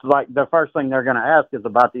it's like the first thing they're going to ask is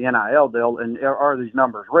about the NIL deal, and are these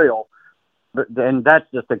numbers real? And that's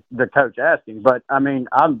just the coach asking. But I mean,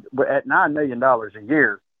 I'm at $9 million a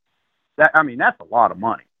year. That's a lot of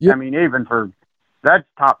money. Yep. I mean, even for that's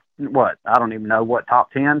top what? I don't even know what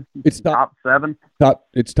top 10. It's top 7.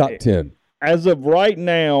 It's top 10 as of right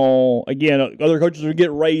now. Again, other coaches will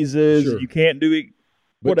get raises. Sure. You can't do it.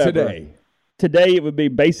 Whatever. But today it would be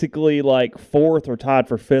basically like 4th or tied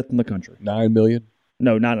for 5th in the country. $9 million?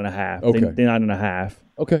 No, 9.5. Okay, the 9.5.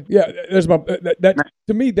 Okay, yeah, there's my that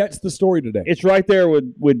to me that's the story today. It's right there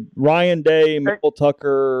with Ryan Day, Mel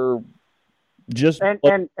Tucker. And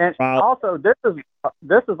also this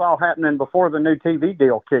is all happening before the new TV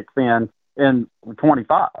deal kicks in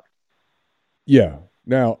 25. Yeah.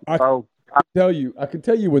 Now I can tell you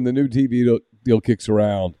when the new TV deal kicks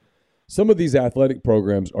around, some of these athletic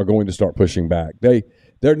programs are going to start pushing back.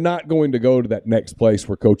 They're not going to go to that next place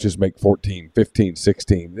where coaches make 14, 15,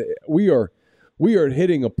 16. We are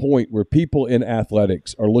hitting a point where people in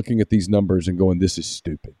athletics are looking at these numbers and going, "This is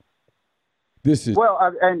stupid." This is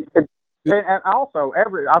and also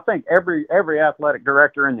I think every athletic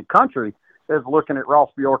director in the country is looking at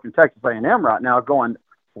Ross Bjork and Texas A&M right now, going,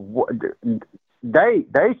 they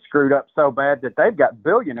screwed up so bad that they've got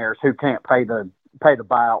billionaires who can't pay the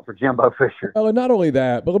buyout for Jimbo Fisher. Well, and not only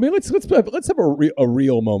that, but I mean, let's have a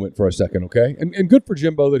real moment for a second, okay? And good for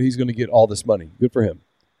Jimbo that he's going to get all this money. Good for him.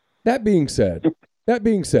 That being said,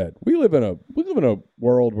 we live in a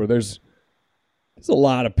world where there's a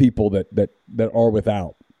lot of people that are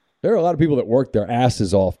without. There are a lot of people that work their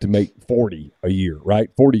asses off to make 40 a year,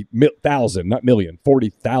 right? 40,000, not million,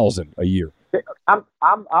 40,000 a year. I'm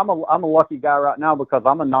a lucky guy right now because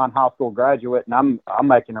I'm a non-high school graduate and I'm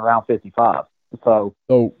making around 55. So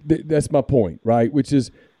that's my point, right? Which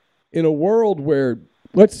is in a world where,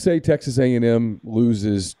 let's say Texas A&M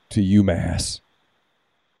loses to UMass.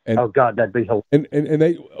 And, oh God, that'd be hilarious. And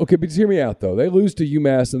they but just hear me out though. They lose to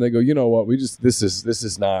UMass and they go, you know what? This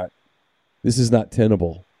is not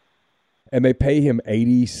tenable. And they pay him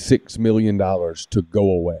 $86 million to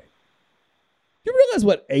go away. You realize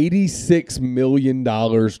what $86 million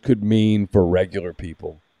could mean for regular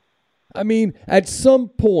people? I mean, at some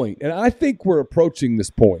point, and I think we're approaching this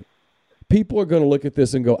point, people are going to look at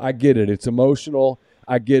this and go, I get it. It's emotional.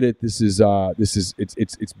 I get it.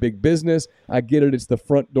 It's big business. I get it. It's the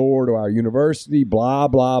front door to our university, blah,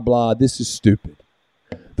 blah, blah. This is stupid.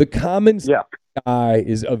 The common guy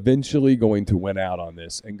is eventually going to win out on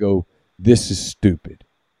this and go, this is stupid.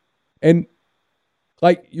 And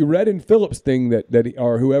like you read in Phillips' thing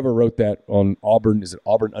or whoever wrote that on Auburn, is it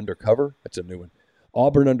Auburn Undercover? That's a new one.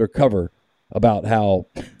 Auburn Undercover, about how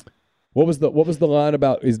what was the line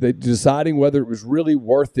about, is they deciding whether it was really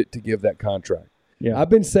worth it to give that contract. Yeah. I've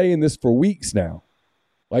been saying this for weeks now.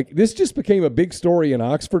 Like, this just became a big story in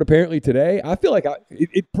Oxford apparently today. I feel like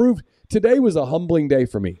it proved today was a humbling day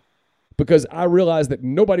for me because I realized that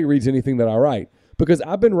nobody reads anything that I write because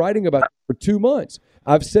I've been writing about it for 2 months.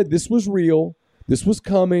 I've said this was real. This was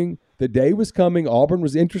coming. The day was coming. Auburn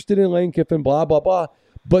was interested in Lane Kiffin, blah, blah, blah.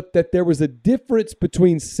 But that there was a difference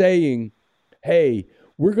between saying, hey,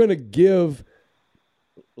 we're going to give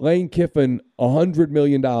Lane Kiffin $100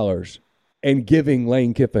 million and giving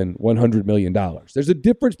Lane Kiffin $100 million. There's a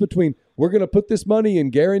difference between we're going to put this money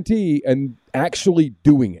in guarantee and actually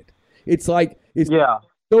doing it. It's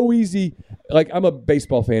so easy. Like, I'm a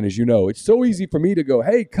baseball fan, as you know. It's so easy for me to go,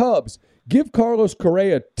 hey, Cubs, give Carlos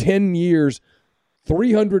Correa 10 years,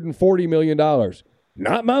 $340 million.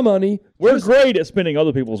 Not my money. We're great at spending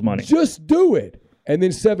other people's money. Just do it. And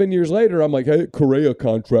then 7 years later, I'm like, hey, Correa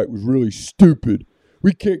contract was really stupid.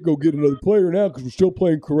 We can't go get another player now because we're still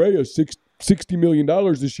playing Correa $60 million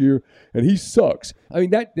this year, and he sucks. I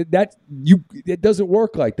mean, it doesn't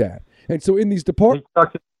work like that. And so in these departments,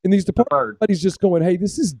 everybody's just going, hey,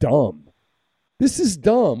 this is dumb. This is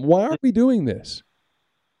dumb. Why are we doing this?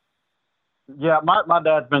 Yeah, my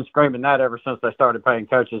dad's been screaming that ever since they started paying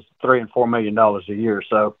coaches $3 and $4 million a year.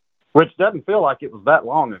 So, which doesn't feel like it was that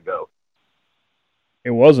long ago. It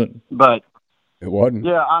wasn't, but it wasn't.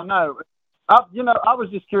 Yeah, I know. I was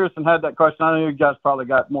just curious and had that question. I know you guys probably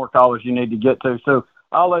got more callers you need to get to, so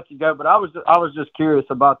I'll let you go. But I was just curious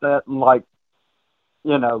about that, and like,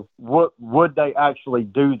 would they actually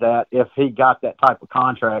do that if he got that type of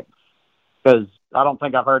contract? Because I don't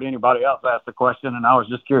think I've heard anybody else ask the question, and I was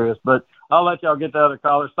just curious. But I'll let y'all get to other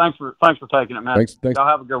callers. Thanks for taking it, man. Thanks. Y'all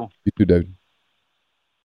have a good one. You too, David.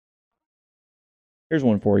 Here's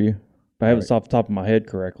one for you. If I have this off the top of my head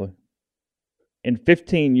correctly. In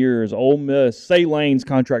 15 years, Ole Miss, say Lane's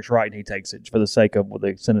contract's right and he takes it for the sake of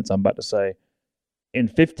the sentence I'm about to say. In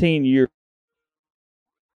 15 years,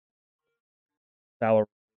 salary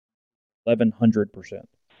 1,100%.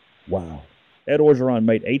 Wow. Ed Orgeron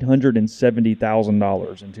made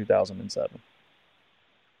 $870,000 in 2007.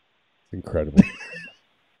 Incredible.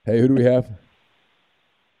 Hey, who do we have?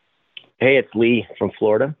 Hey, it's Lee from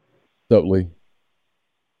Florida. What's up, Lee?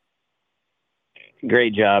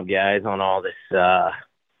 Great job, guys, on all this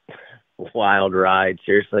wild ride.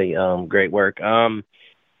 Seriously, great work.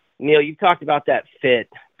 Neil, you talked about that fit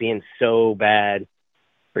being so bad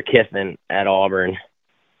for Kiffin at Auburn.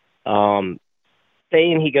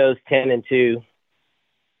 Saying he goes 10-2,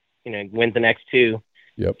 wins the next two.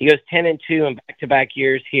 Yep. He goes 10-2 in back-to-back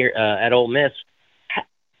years here at Ole Miss.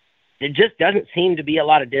 It just doesn't seem to be a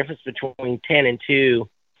lot of difference between 10-2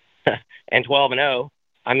 and 12-0.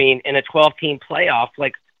 I mean, in a 12-team playoff,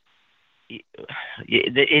 like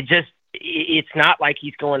it's not like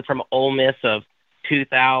he's going from Ole Miss of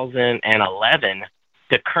 2011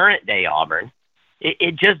 to current day Auburn,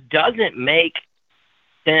 it just doesn't make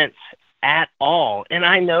sense at all. And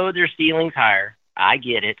I know their ceiling's higher. I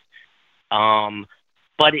get it.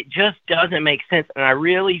 But it just doesn't make sense. And I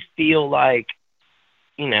really feel like,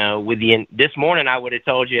 this morning I would have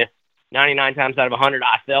told you 99 times out of 100,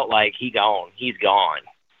 I felt like he's gone.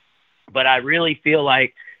 But I really feel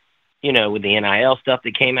like, with the NIL stuff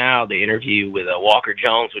that came out, the interview with Walker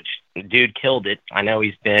Jones, which the dude killed it. I know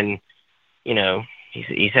he's been,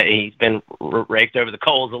 he's been raked over the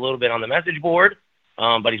coals a little bit on the message board,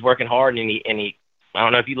 but he's working hard, and he I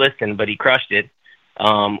don't know if you listened, but he crushed it.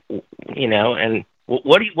 And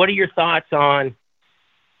what are your thoughts on,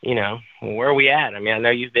 where are we at? I mean, I know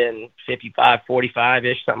you've been 55,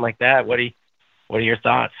 45-ish, something like that. What are your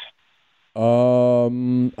thoughts?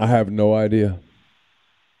 I have no idea.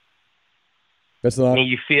 That's not. I mean,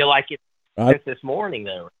 you feel like it's since this morning,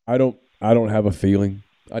 though. I don't have a feeling.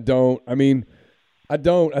 I don't. I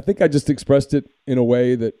think I just expressed it in a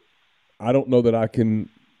way that I don't know that I can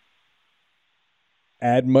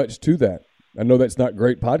add much to that. I know that's not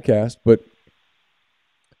great podcast, but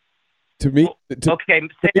to me,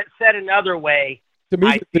 said another way, to me,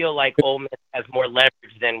 I feel like Ole Miss has more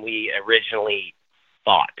leverage than we originally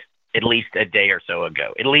thought. At least a day or so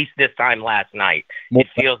ago. At least this time last night, it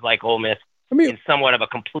feels like Ole Miss in somewhat of a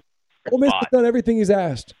complete Ole Miss has done everything he's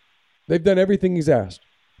asked. They've done everything he's asked.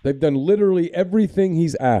 They've done literally everything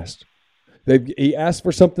he's asked. He asked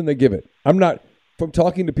for something, they give it. From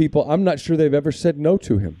talking to people, I'm not sure they've ever said no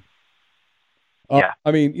to him. Yeah.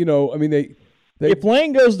 If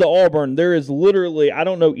Lane goes to Auburn, there is literally, I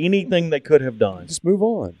don't know anything they could have done. Just move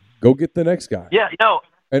on. Go get the next guy. Yeah, no.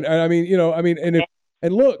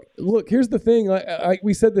 And look, here's the thing. Like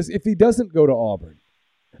we said this, if he doesn't go to Auburn,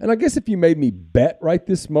 and I guess if you made me bet right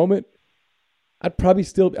this moment, I'm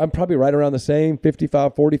probably right around the same,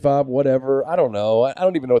 55, 45, whatever. I don't know. I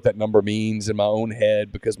don't even know what that number means in my own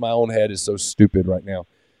head because my own head is so stupid right now.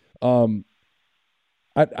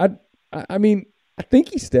 I think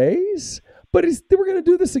he stays, but we're going to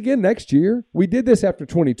do this again next year. We did this after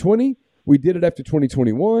 2020. We did it after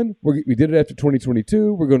 2021. We did it after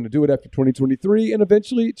 2022. We're going to do it after 2023, and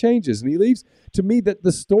eventually it changes, and he leaves. To me, that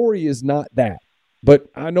the story is not that. But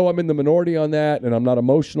I know I'm in the minority on that, and I'm not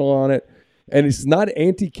emotional on it. And it's not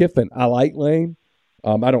anti-Kiffin. I like Lane.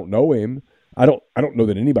 I don't know him. I don't know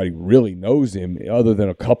that anybody really knows him other than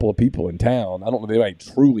a couple of people in town. I don't know that anybody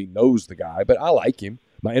truly knows the guy, but I like him.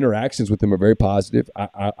 My interactions with him are very positive.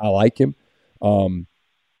 I like him.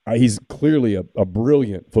 He's clearly a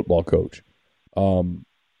brilliant football coach.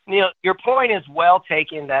 Neil, your point is well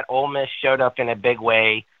taken that Ole Miss showed up in a big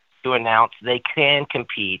way to announce they can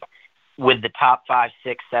compete with the top 5,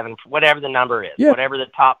 6, 7, whatever the number is, whatever the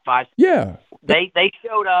top 5. Yeah. They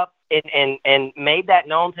showed up and made that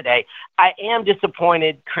known today. I am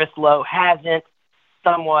disappointed Chris Lowe hasn't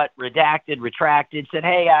somewhat retracted, said,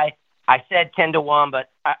 hey, I said 10-1, but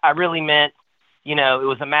I really meant, it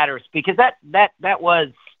was a matter of speed. Because that was,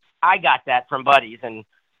 I got that from buddies, and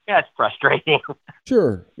it's frustrating.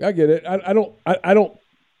 Sure, I get it. I don't.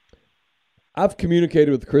 I've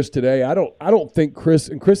communicated with Chris today. I don't think Chris,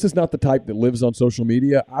 and Chris is not the type that lives on social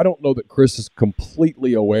media. I don't know that Chris is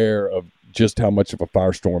completely aware of just how much of a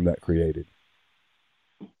firestorm that created.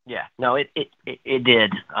 Yeah, no, it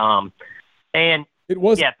did. And it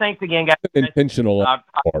was. Yeah, thanks again, guys. Intentional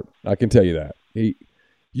part. I can tell you that.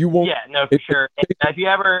 You won't. Yeah, no, for sure. If you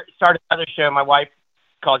ever start another show, my wife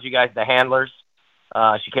calls you guys the Handlers.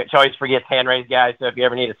 She always forgets hand raised guys. So if you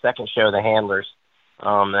ever need a second show, the Handlers.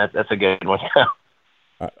 That's a good one.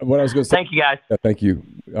 What I was going to say. Thank you, guys. Yeah, thank you.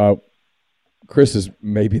 Chris is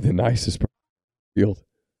maybe the nicest person in the field.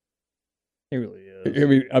 He really is. I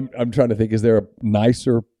mean, I'm trying to think. Is there a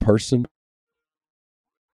nicer person?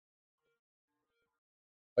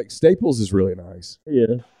 Like Staples is really nice.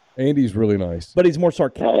 Yeah. Andy's really nice, but he's more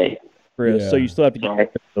sarcastic, Chris. Yeah. So you still have to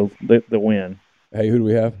get the win. Hey, who do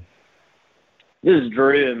we have? This is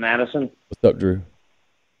Drew in Madison. What's up, Drew?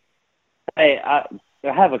 Hey, I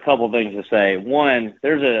have a couple things to say. One,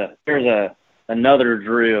 there's another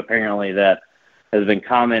Drew apparently that has been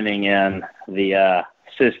commenting in the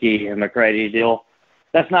Siskey and McCready deal.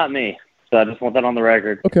 That's not me, so I just want that on the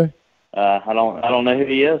record. Okay. I don't know who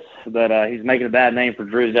he is, but he's making a bad name for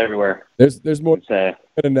Drews everywhere. There's more. So,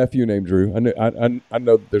 a nephew named Drew. I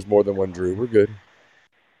know that there's more than one Drew. We're good.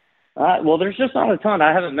 Well, there's just not a ton.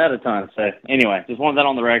 I haven't met a ton. So anyway, just wanted that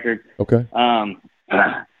on the record. Okay.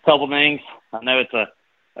 Couple things. I know it's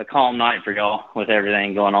a calm night for y'all with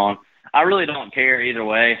everything going on. I really don't care either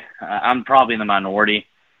way. I'm probably in the minority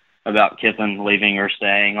about Kiffin leaving or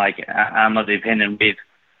staying. Like, I'm of the opinion we've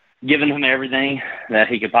given him everything that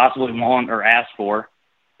he could possibly want or ask for.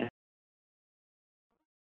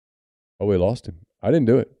 Oh, we lost him. I didn't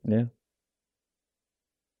do it. Yeah.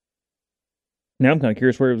 Now I'm kind of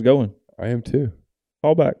curious where he was going. I am too.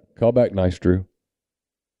 Call back. Call back, nice Drew.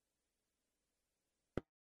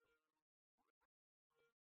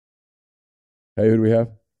 Hey, who do we have?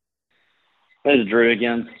 This is Drew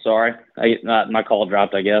again. Sorry. My call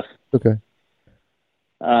dropped, I guess. Okay.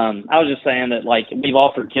 I was just saying that, like, we've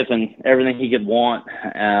offered Kiffin everything he could want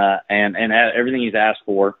and everything he's asked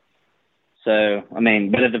for. So, I mean,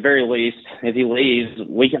 but at the very least, if he leaves,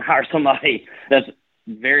 we can hire somebody that's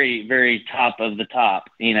very, very top of the top.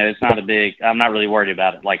 You know, it's not I'm not really worried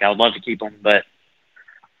about it. Like, I would love to keep him, but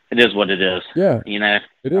it is what it is. Yeah. You know?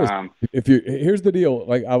 It is. Here's the deal.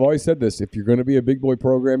 Like, I've always said this. If you're going to be a big boy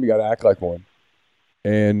program, you got to act like one.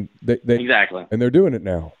 And they exactly. And they're doing it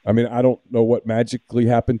now. I mean, I don't know what magically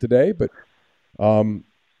happened today, but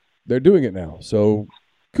they're doing it now. So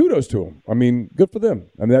kudos to them. I mean, good for them.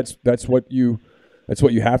 I mean, that's what you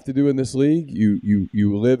have to do in this league.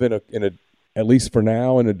 You live in a at least for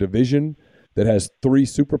now in a division that has 3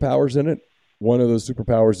 superpowers in it. One of those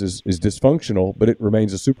superpowers is dysfunctional, but it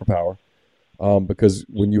remains a superpower because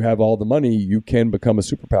when you have all the money, you can become a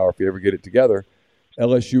superpower if you ever get it together.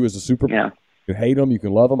 LSU is a superpower. Yeah. You can hate them, you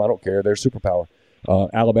can love them. I don't care. They're superpower.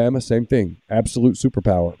 Alabama, same thing. Absolute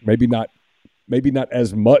superpower. Maybe not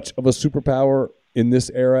as much of a superpower in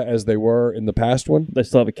this era as they were in the past one. They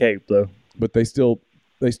still have a cape though, but they still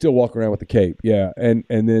walk around with the cape. Yeah, and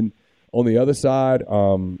then on the other side,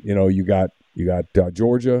 you got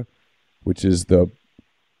Georgia, which is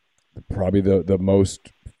probably the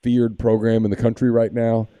most feared program in the country right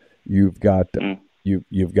now. You've got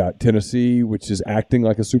you've got Tennessee, which is acting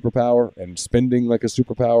like a superpower and spending like a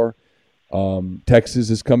superpower.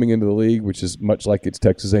 Texas is coming into the league, which is much like its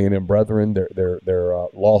Texas A&M brethren. They're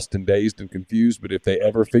lost and dazed and confused, but if they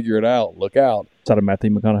ever figure it out, look out. Is that a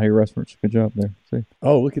Matthew McConaughey reference? Good job there. See?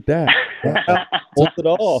 Oh, look at that. Pulled it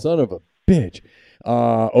off. Son of a bitch.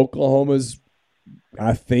 Oklahoma's,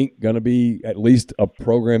 I think, going to be at least a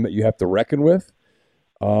program that you have to reckon with.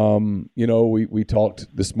 We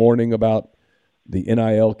talked this morning about the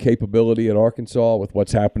NIL capability at Arkansas with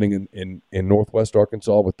what's happening in Northwest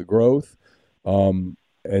Arkansas with the growth. And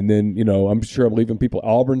then, I'm sure I'm leaving people.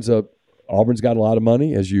 Auburn's got a lot of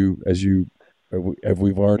money as we've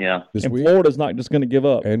learned this week. Florida's not just going to give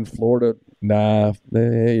up. And Florida,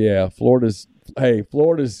 Florida's,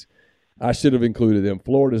 I should have included them.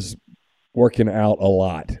 Florida's working out a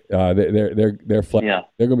lot. They're going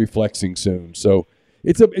to be flexing soon. So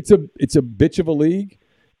it's a bitch of a league.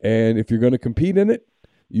 And if you're going to compete in it,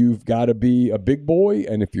 you've got to be a big boy.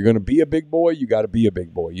 And if you're going to be a big boy, you got to be a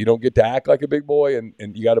big boy. You don't get to act like a big boy, and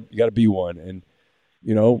you got to be one. And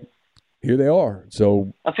here they are.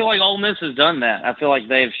 So I feel like Ole Miss has done that. I feel like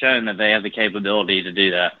they've shown that they have the capability to do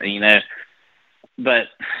that. But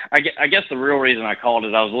I guess the real reason I called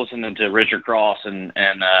is I was listening to Richard Cross and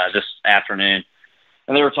this afternoon.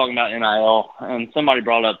 And they were talking about NIL, and somebody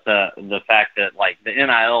brought up the fact that, like, the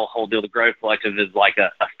NIL whole deal, the Grove Collective, is like a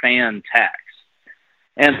fan tax.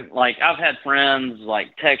 And, like, I've had friends,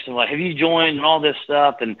 like, text and, like, have you joined and all this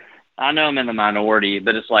stuff? And I know I'm in the minority,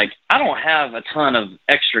 but it's like I don't have a ton of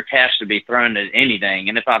extra cash to be thrown at anything.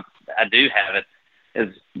 And if I do have it,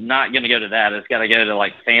 it's not going to go to that. It's got to go to,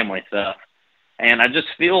 like, family stuff. And I just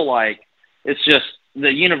feel like it's just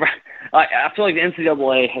I feel like the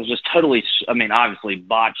NCAA has just totally, obviously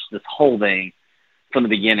botched this whole thing from the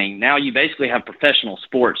beginning. Now you basically have professional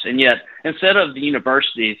sports, and yet instead of the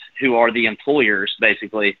universities, who are the employers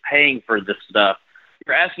basically paying for this stuff,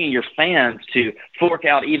 you're asking your fans to fork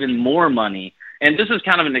out even more money. And this is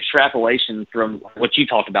kind of an extrapolation from what you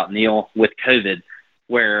talked about, Neil, with COVID,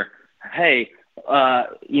 where, hey,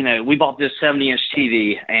 we bought this 70-inch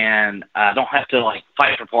TV, and I don't have to, like,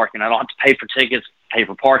 fight for parking. I don't have to pay for tickets, pay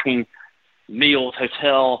for parking, meals,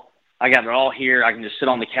 hotel. I got it all here. I can just sit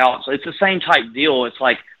on the couch. So it's the same type deal. It's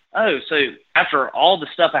like, oh, so after all the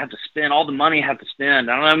stuff I have to spend, all the money I have to spend,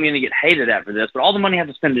 I don't know I'm going to get hated at for this, but all the money I have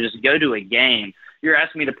to spend to just go to a game, you're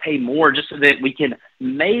asking me to pay more just so that we can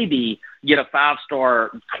maybe get a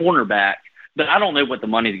 5-star cornerback. But I don't know what the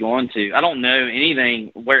money's going to. I don't know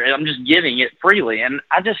anything where I'm just giving it freely. And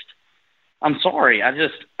I'm sorry. At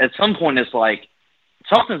some point it's like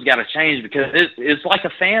something's got to change because it's like a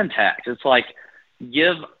fan tax. It's like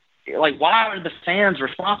why are the fans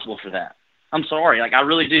responsible for that? I'm sorry. Like, I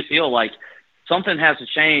really do feel like something has to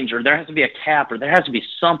change, or there has to be a cap, or there has to be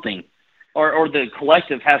something, or the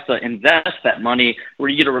collective has to invest that money where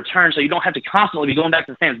you get a return so you don't have to constantly be going back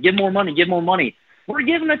to the fans. Give more money, give more money. We're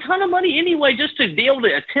giving a ton of money anyway just to be able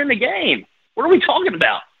to attend a game. What are we talking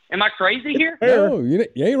about? Am I crazy here? No, you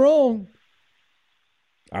ain't wrong.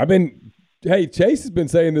 I've been Hey, Chase has been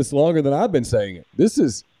saying this longer than I've been saying it. This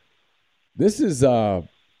is. I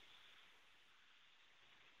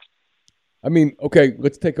mean, okay,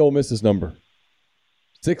 let's take Ole Miss's number.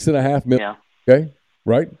 6.5 million. Yeah. Okay,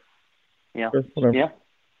 right? Yeah. Sure, whatever. Yeah.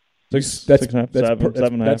 That's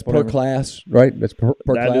per class, right? That's per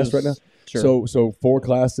class right now. Sure. So 4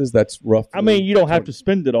 classes. That's roughly. I mean, you don't have to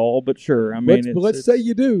spend it all, but sure. I mean, let's say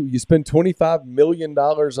you do. You spend $25 million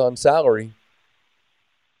on salary.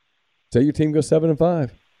 Say your team goes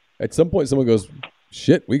 7-5. At some point, someone goes,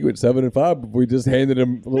 "Shit, we went 7-5, but we just handed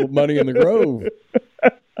them a little money in the Grove."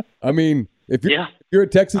 I mean, if you're a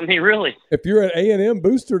Texas, I mean, really, if you're an A&M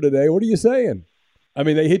booster today, what are you saying? I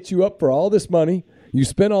mean, they hit you up for all this money. You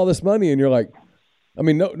spend all this money, and you're like, I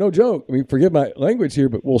mean, no joke. I mean, forgive my language here,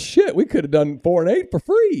 but well, shit, we could have done 4 and 8 for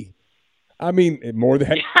free. I mean, more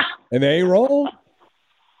than and they ain't wrong.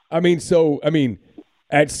 I mean,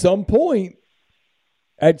 at some point,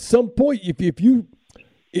 if you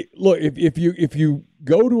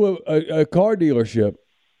go to a car dealership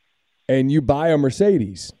and you buy a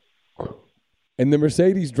Mercedes, and the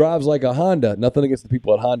Mercedes drives like a Honda. Nothing against the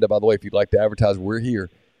people at Honda, by the way. If you'd like to advertise, we're here.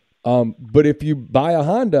 But if you buy a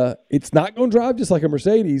Honda, it's not going to drive just like a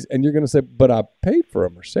Mercedes, and you're going to say, "But I paid for a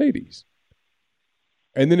Mercedes."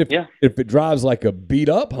 And then if it drives like a beat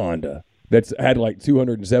up Honda that's had like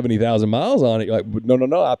 270,000 miles on it, you're like,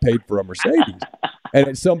 "No, I paid for a Mercedes." And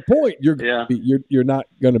at some point, you're not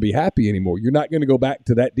going to be happy anymore. You're not going to go back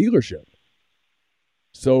to that dealership.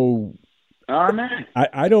 So,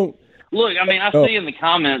 I don't. Look, I mean, I see in the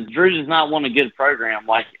comments, Drew does not want a good program,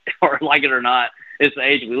 like it or not. It's the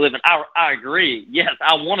age we live in. I agree. Yes,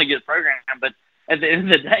 I want a good program, but at the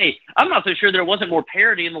end of the day, I'm not so sure there wasn't more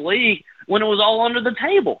parity in the league when it was all under the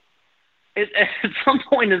table. At some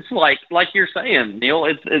point, it's like you're saying, Neil.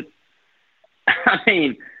 It's. I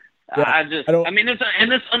mean,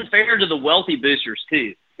 it's unfair to the wealthy boosters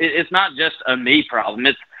too. It's not just a me problem.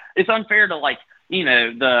 It's unfair to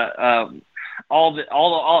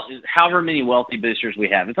all however many wealthy boosters we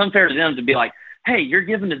have. It's unfair to them to be like, hey, you're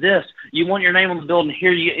giving to this. You want your name on the building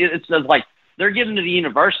here. It's like they're giving to the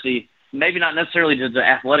university, maybe not necessarily to the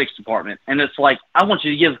athletics department. And it's like, I want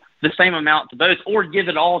you to give the same amount to both or give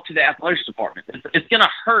it all to the athletics department. It's going to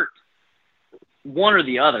hurt one or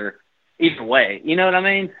the other either way. You know what I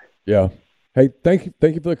mean? Yeah. Hey, thank you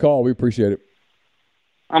for the call. We appreciate it.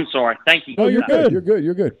 I'm sorry. Thank you. Oh, you're good.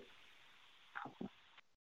 You're good.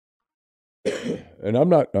 And I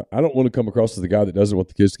don't want to come across as the guy that doesn't want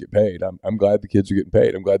the kids to get paid. I'm glad the kids are getting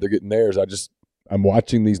paid. I'm glad they're getting theirs. I'm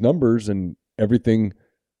watching these numbers and everything.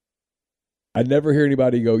 I never hear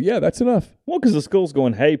anybody go, yeah, that's enough. Well, because the school's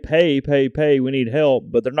going, hey, pay, we need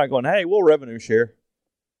help. But they're not going, hey, we'll revenue share.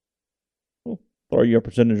 We'll throw you a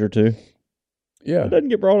percentage or two. Yeah. It doesn't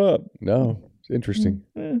get brought up. No, it's interesting.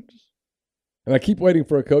 And I keep waiting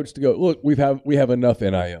for a coach to go, look, we have enough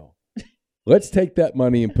NIL. Let's take that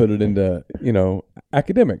money and put it into,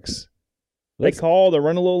 academics. They're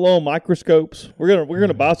running a little low on microscopes. We're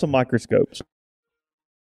gonna buy some microscopes.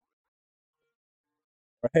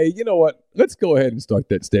 Hey, you know what? Let's go ahead and start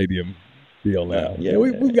that stadium deal now. Yeah,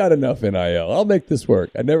 we've got enough NIL. I'll make this work.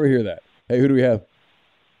 I never hear that. Hey, who do we have?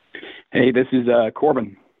 Hey, this is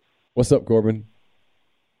Corbin. What's up, Corbin?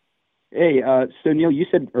 Hey, so Neil, you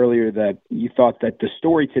said earlier that you thought that the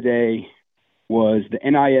story today was the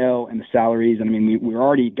NIL and the salaries. And I mean, we've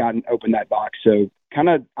already opened that box. So kind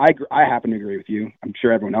of, I happen to agree with you. I'm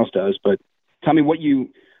sure everyone else does, but tell me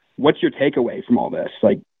what's your takeaway from all this?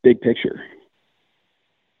 Like big picture.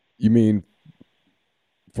 You mean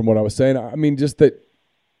from what I was saying? I mean, just that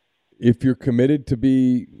if you're committed to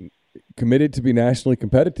be nationally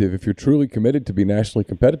competitive, if you're truly committed to be nationally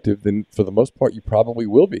competitive, then for the most part, you probably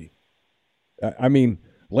will be. I mean,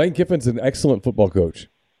 Lane Kiffin's an excellent football coach.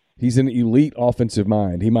 He's an elite offensive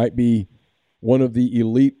mind. He might be one of the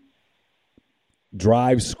elite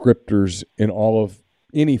drive scripters in all of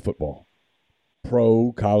any football,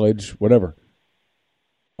 pro, college, whatever.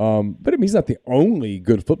 But I mean, he's not the only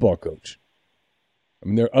good football coach. I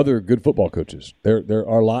mean, there are other good football coaches. There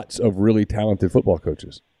are lots of really talented football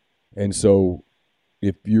coaches. And so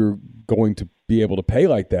if you're going to be able to pay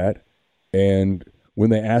like that, and when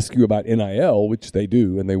they ask you about NIL, which they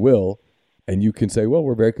do and they will, and you can say, well,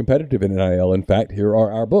 we're very competitive in NIL. In fact, here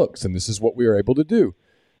are our books, and this is what we are able to do.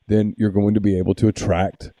 Then you're going to be able to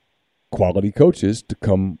attract quality coaches to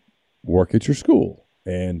come work at your school.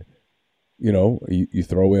 And, you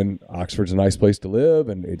throw in Oxford's a nice place to live,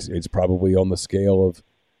 and it's probably on the scale of,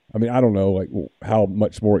 I mean, I don't know, like how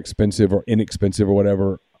much more expensive or inexpensive or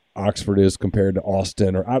whatever Oxford is compared to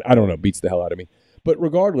Austin, or I don't know, beats the hell out of me. But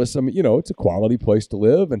regardless, I mean, it's a quality place to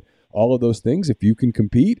live, and all of those things. If you can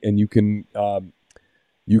compete and you can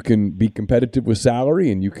be competitive with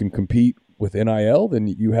salary and you can compete with NIL, then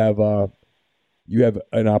you have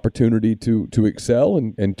an opportunity to excel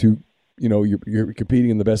and to, you're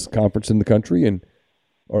competing in the best conference in the country,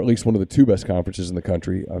 or at least one of the two best conferences in the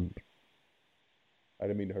country. I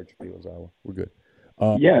didn't mean to hurt your feelings, Iowa. We're good.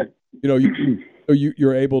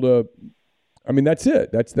 You're able to. I mean, that's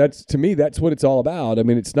it. That's to me, that's what it's all about. I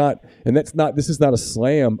mean, this is not a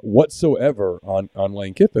slam whatsoever on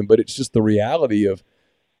Lane Kiffin, but it's just the reality of,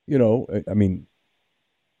 I mean,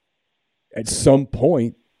 at some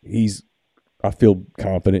point I feel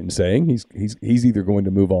confident in saying he's either going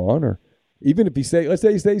to move on, or even if let's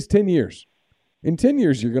say he stays 10 years. In 10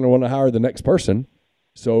 years, you're going to want to hire the next person.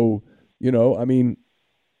 So, I mean,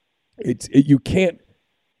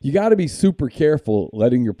 you got to be super careful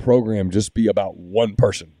letting your program just be about one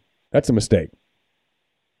person. That's a mistake.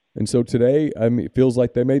 And so today, I mean, it feels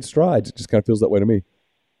like they made strides. It just kind of feels that way to me.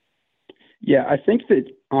 Yeah, I think that,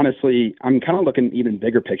 honestly, I'm kind of looking even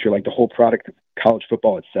bigger picture, like the whole product of college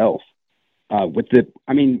football itself. How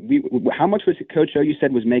much was it, Coach O, you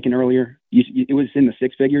said was making earlier? It was in the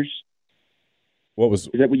six figures? Is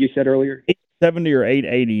that what you said earlier? 870 or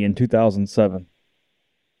 880 in 2007.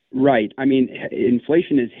 Right. I mean,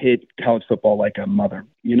 inflation has hit college football like a mother.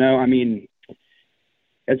 I mean,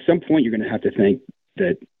 at some point you're going to have to think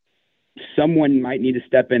that someone might need to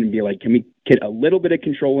step in and be like, can we get a little bit of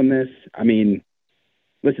control in this? I mean,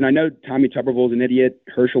 listen, I know Tommy Tuberville is an idiot.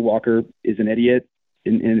 Herschel Walker is an idiot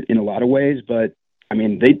in a lot of ways, but I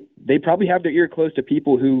mean, they probably have their ear close to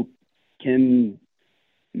people who can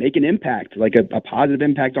make an impact, like a positive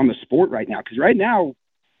impact on the sport right now. Because right now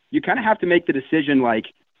you kind of have to make the decision, like,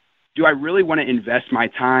 do I really want to invest my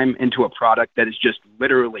time into a product that is just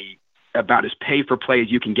literally about as pay for play as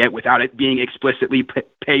you can get without it being explicitly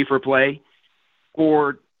pay for play?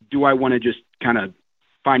 Or do I want to just kind of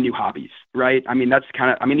find new hobbies, right? I mean, the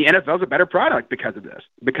NFL is a better product because of this,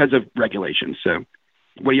 because of regulations. So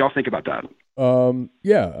what do y'all think about that?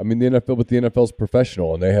 Yeah, I mean, the NFL is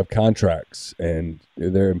professional and they have contracts and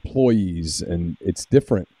they're employees and it's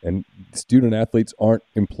different. And student athletes aren't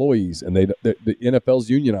employees and the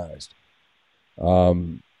NFL's unionized.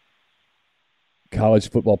 College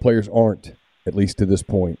football players aren't, at least to this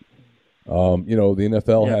point. The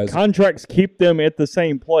NFL has contracts keep them at the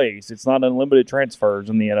same place. It's not unlimited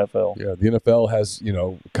transfers in the NFL. Yeah, the NFL has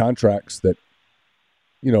contracts that.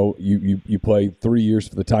 You play 3 years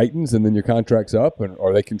for the Titans and then your contract's up,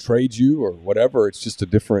 or they can trade you or whatever. It's just a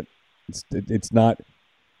different. It's not.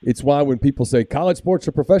 It's why when people say college sports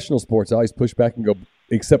are professional sports, I always push back and go,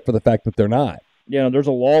 except for the fact that they're not. Yeah, there's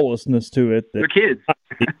a lawlessness to it. They're kids.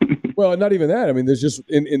 Well, not even that. I mean, there's just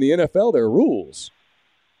in the NFL there are rules.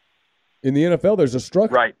 In the NFL, there's a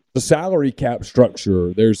structure, right? The salary cap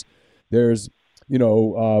structure. There's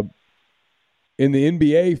in the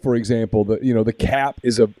NBA, for example, the cap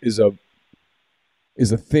is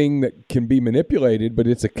a thing that can be manipulated, but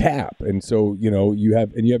it's a cap, and so you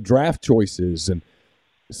have draft choices, and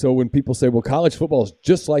so when people say, "Well, college football is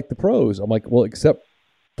just like the pros," I'm like, "Well, except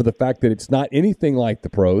for the fact that it's not anything like the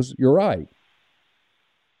pros." You're right,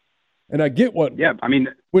 and I get what. Yeah, I mean,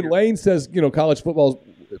 when Lane says college football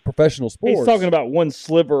is professional sports, he's talking about one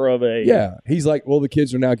sliver of a. Yeah, he's like, "Well, the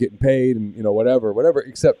kids are now getting paid, and whatever,"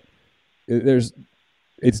 except.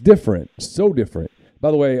 It's different, so different.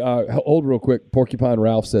 By the way, hold real quick. Porcupine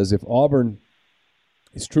Ralph says, if Auburn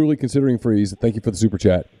is truly considering Freeze, thank you for the super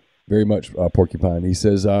chat, very much, Porcupine. He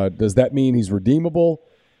says, does that mean he's redeemable?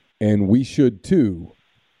 And we should too,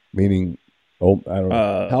 meaning, I don't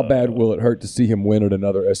know. How bad will it hurt to see him win at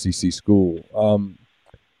another SEC school?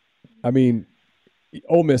 I mean,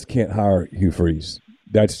 Ole Miss can't hire Hugh Freeze.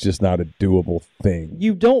 That's just not a doable thing.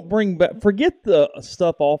 You don't bring back – forget the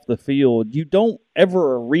stuff off the field. You don't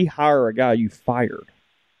ever rehire a guy you fired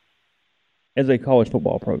as a college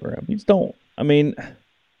football program. You just don't. I mean, I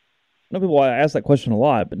know people ask that question a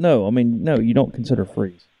lot, but no, you don't consider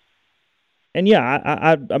Freeze. And, yeah,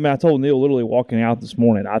 I told Neil literally walking out this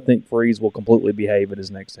morning, I think Freeze will completely behave at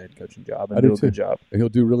his next head coaching job and do a good job. He'll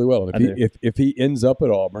do really well. And if he ends up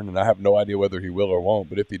at Auburn, and I have no idea whether he will or won't,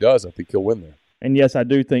 but if he does, I think he'll win there. And, yes, I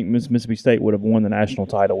do think Mississippi State would have won the national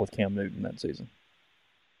title with Cam Newton that season.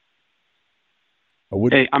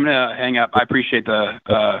 Hey, I'm going to hang up. I appreciate the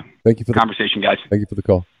Thank you for conversation, guys. Thank you for the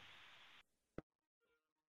call.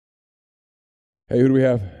 Hey, who do we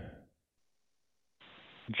have?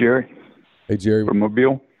 Jerry. Hey, Jerry. From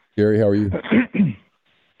Mobile. Jerry, how are you?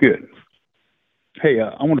 Good. Hey,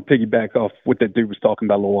 I want to piggyback off what that dude was talking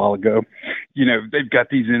about a little while ago. They've got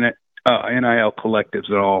these NIL collectives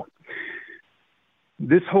and all.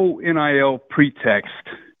 This whole NIL pretext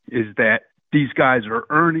is that these guys are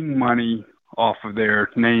earning money off of their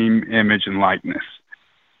name, image, and likeness.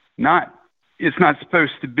 It's not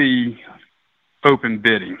supposed to be open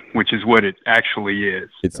bidding, which is what it actually is.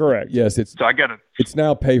 It's correct. Yes, it's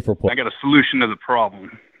now pay for play. I got a solution to the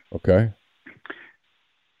problem. Okay.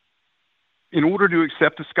 In order to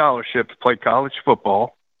accept a scholarship to play college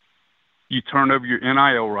football, you turn over your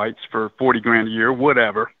NIL rights for $40,000 a year,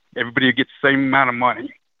 whatever. Everybody gets the same amount of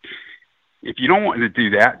money. If you don't want to do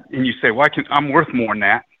that, and you say, "Well, I'm worth more than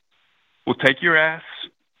that," we'll take your ass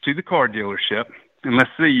to the car dealership and let's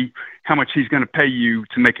see how much he's going to pay you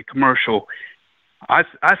to make a commercial. I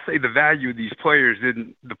say the value of these players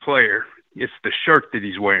isn't the player; it's the shirt that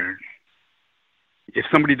he's wearing. If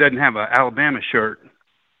somebody doesn't have an Alabama shirt,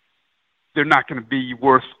 they're not going to be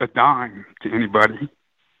worth a dime to anybody.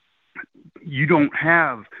 You don't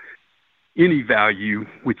have any value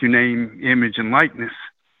with your name, image, and likeness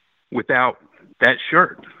without that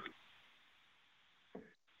shirt.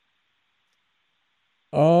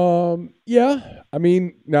 Yeah. I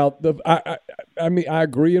mean, now I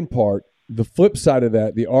agree in part. The flip side of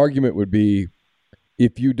that, the argument would be,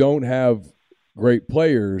 if you don't have great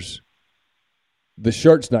players, the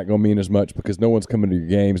shirt's not going to mean as much because no one's coming to your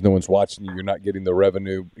games, no one's watching you, you're not getting the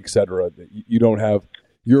revenue, et cetera. You don't have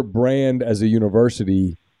your brand as a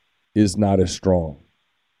university is not as strong.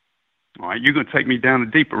 All right, you're going to take me down a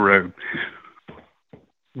deeper road.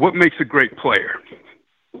 What makes a great player?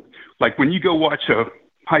 Like when you go watch a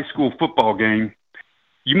high school football game,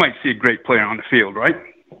 you might see a great player on the field, right?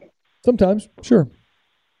 Sometimes, sure.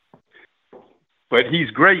 But he's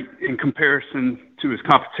great in comparison to his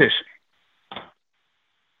competition.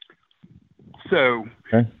 So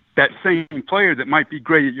that same player that might be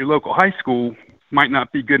great at your local high school might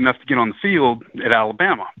not be good enough to get on the field at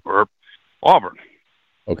Alabama or Auburn.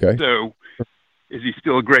 Okay. So is he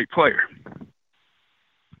still a great player?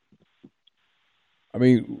 I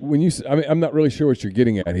mean, I'm not really sure what you're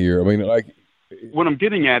getting at here. I mean, like, what I'm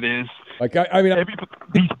getting at is, like,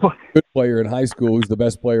 good player in high school who's the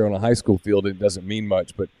best player on a high school field, it doesn't mean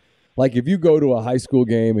much. But like, if you go to a high school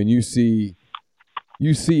game and you see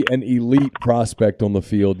an elite prospect on the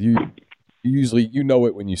field, you usually know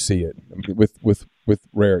it when you see it, with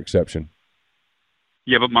rare exception.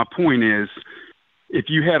 Yeah, but my point is, if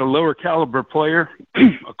you had a lower caliber player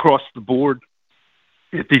across the board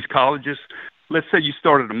at these colleges, let's say you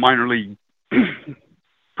started a minor league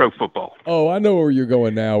pro football. Oh, I know where you're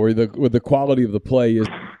going now, where the quality of the play is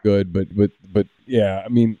good, but yeah, I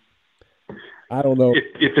mean, I don't know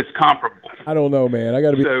if it's comparable. I don't know, man.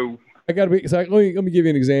 So let me give you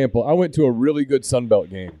an example. I went to a really good Sun Belt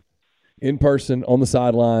game in person on the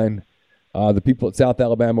sideline. The people at South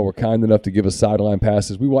Alabama were kind enough to give us sideline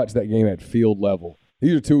passes. We watched that game at field level.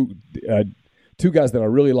 These are two guys that I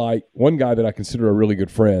really like. One guy that I consider a really good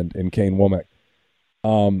friend in Kane Womack.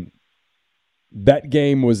 That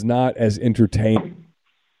game was not as entertaining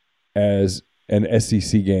as an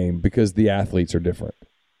SEC game because the athletes are different.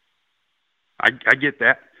 I get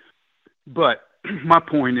that. But my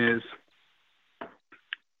point is,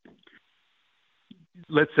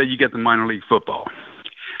 let's say you get the minor league football.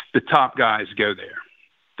 The top guys go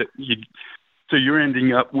there. So you're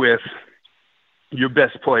ending up with your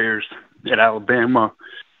best players at Alabama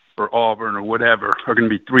or Auburn or whatever are going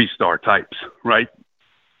to be 3-star types, right?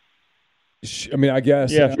 I mean, I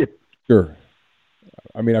guess. Yeah. Sure.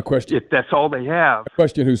 I mean, I question if that's all they have. I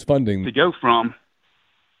question who's funding to go from.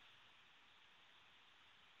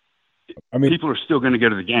 I mean, people are still going to go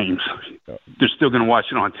to the games. They're still going to watch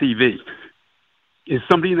it on TV. Is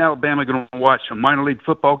somebody in Alabama going to watch a minor league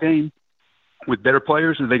football game with better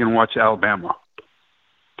players, or are they going to watch Alabama?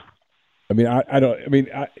 I mean,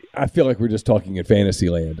 I feel like we're just talking in fantasy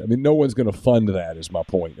land. I mean, no one's going to fund that. Is my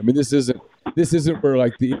point. I mean, this isn't where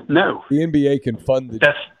like the NBA can fund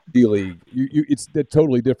the D League. It's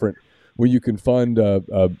totally different where you can fund a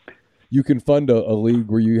league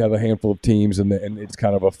where you have a handful of teams and it's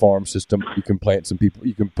kind of a farm system. You can plant some people,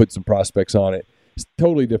 you can put some prospects on it. It's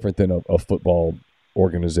totally different than a football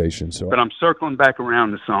organization. So, but I'm circling back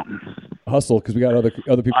around to something. Hustle, because we got other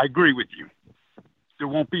people. I agree with you. There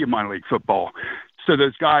won't be a minor league football, so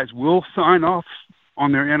those guys will sign off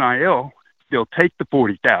on their NIL. They'll take the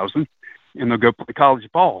 $40,000 and they'll go play college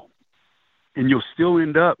ball, and you'll still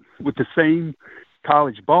end up with the same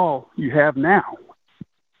college ball you have now.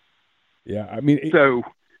 Yeah, I mean, so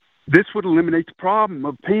this would eliminate the problem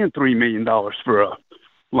of paying $3 million for a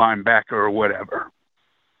linebacker or whatever.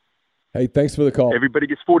 Hey, thanks for the call. Everybody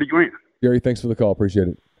gets $40,000. Gary, thanks for the call. Appreciate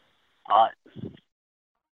it. All right.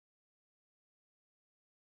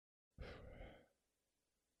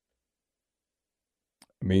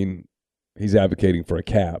 I mean, He's advocating for a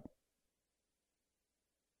cap.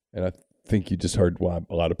 And I think you just heard why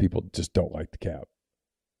a lot of people just don't like the cap.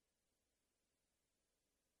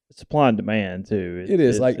 Supply and demand, too. It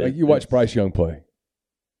is. Like you watch Bryce Young play.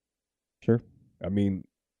 Sure. I mean,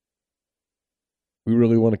 we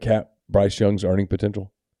really want to cap Bryce Young's earning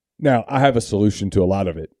potential. Now, I have a solution to a lot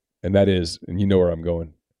of it, and that is, and you know where I'm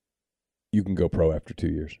going, you can go pro after 2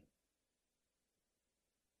 years.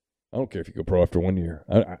 I don't care if you go pro after 1 year.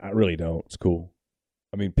 I really don't. It's cool.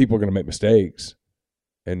 I mean, people are going to make mistakes,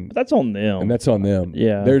 and but that's on them. And that's on them.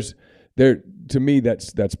 Yeah. To me,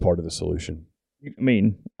 that's part of the solution. I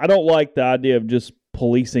mean, I don't like the idea of just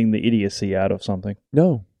policing the idiocy out of something.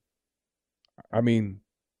 No. I mean,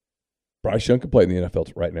 Bryce Young can play in the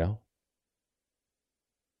NFL right now.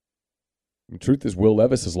 The truth is, Will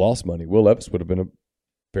Levis has lost money. Will Levis would have been a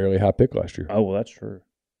fairly high pick last year. Oh, well, that's true.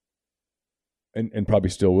 And probably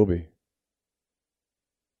still will be.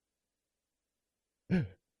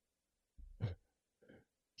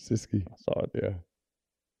 Siski. I saw it. Yeah.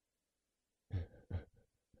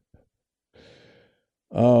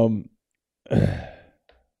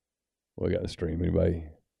 We got the stream. Anybody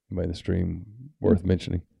in the stream worth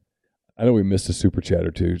mentioning? I know we missed a super chat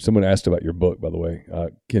or two. Someone asked about your book, by the way.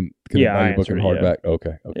 Can they buy your book in hardback? Yeah.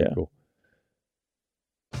 Okay, cool.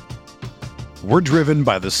 We're driven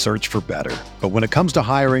by the search for better. But when it comes to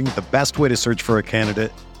hiring, the best way to search for a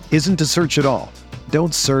candidate isn't to search at all.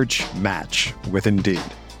 Don't search, match with Indeed.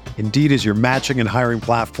 Indeed is your matching and hiring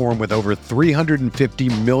platform with over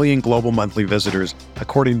 350 million global monthly visitors,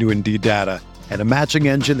 according to Indeed data, and a matching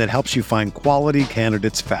engine that helps you find quality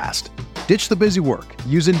candidates fast. Ditch the busy work.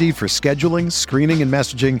 Use Indeed for scheduling, screening, and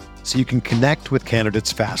messaging so you can connect with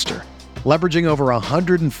candidates faster. Leveraging over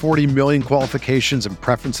 140 million qualifications and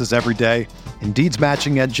preferences every day, Indeed's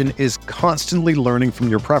matching engine is constantly learning from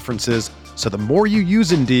your preferences, so the more you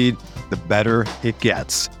use Indeed, the better it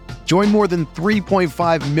gets. Join more than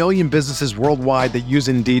 3.5 million businesses worldwide that use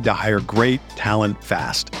Indeed to hire great talent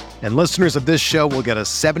fast. And listeners of this show will get a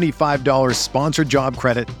 $75 sponsored job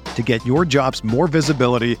credit to get your jobs more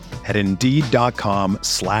visibility at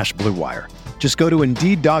Indeed.com/Blue Wire. Just go to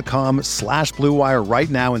Indeed.com/Blue Wire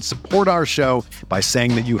right now and support our show by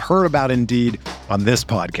saying that you heard about Indeed on this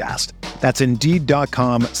podcast. That's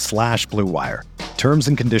Indeed.com/Blue Wire. Terms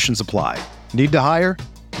and conditions apply. Need to hire?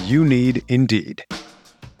 You need Indeed.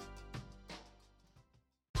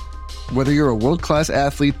 Whether you're a world-class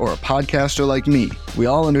athlete or a podcaster like me, we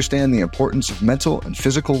all understand the importance of mental and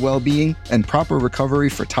physical well-being and proper recovery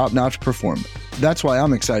for top-notch performance. That's why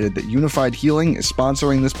I'm excited that Unified Healing is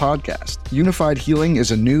sponsoring this podcast. Unified Healing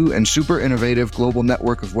is a new and super innovative global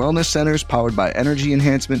network of wellness centers powered by Energy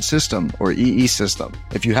Enhancement System, or EE System.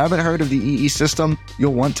 If you haven't heard of the EE System,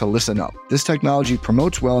 you'll want to listen up. This technology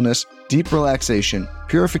promotes wellness, deep relaxation,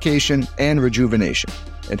 purification, and rejuvenation.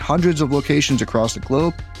 At hundreds of locations across the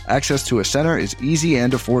globe, access to a center is easy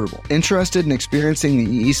and affordable. Interested in experiencing the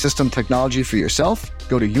EE System technology for yourself?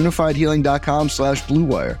 Go to unifiedhealing.com/Blue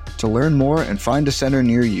Wire to learn more and find a center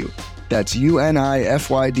near you. That's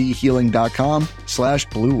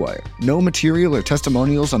UNIFYDhealing.com/Blue Wire. No material or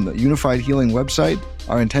testimonials on the Unified Healing website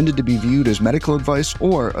are intended to be viewed as medical advice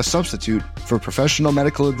or a substitute for professional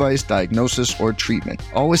medical advice, diagnosis, or treatment.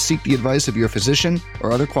 Always seek the advice of your physician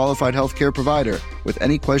or other qualified healthcare provider with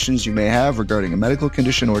any questions you may have regarding a medical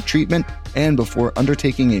condition or treatment and before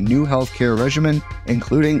undertaking a new healthcare regimen,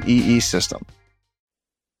 including EE System.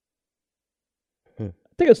 I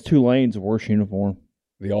think it's Tulane's worst uniform.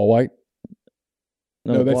 The all-white?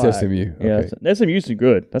 No, that's black. SMU. Yeah, Okay. SMU's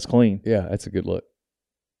good. That's clean. Yeah, that's a good look.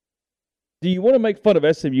 Do you want to make fun of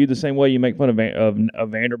SMU the same way you make fun of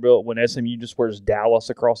Vanderbilt when SMU just wears Dallas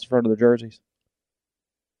across the front of the jerseys?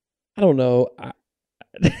 I don't know.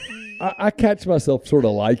 I catch myself sort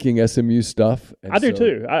of liking SMU stuff. I do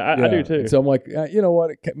too. I do too. And so I'm like, you know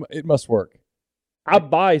what? It must work. I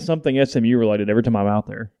buy something SMU related every time I'm out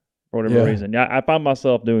there for whatever reason. Yeah, I find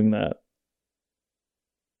myself doing that.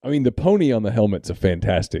 I mean, the pony on the helmet's a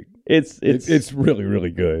fantastic. It's really, really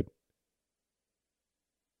good.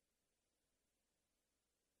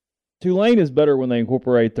 Tulane is better when they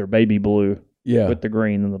incorporate their baby blue with the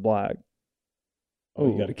green and the black.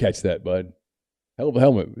 Oh, you got to catch that, bud. Hell of a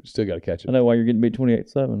helmet, but you still got to catch it. I know why you're getting beat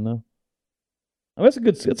 28-7, though. I mean,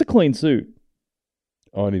 it's a clean suit.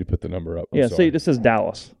 Oh, I need to put the number up. I'm sorry. See, this is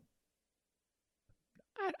Dallas.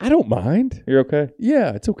 I don't mind. You're okay?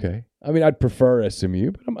 Yeah, it's okay. I mean, I'd prefer SMU,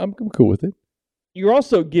 but I'm cool with it. You're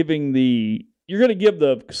also giving you're going to give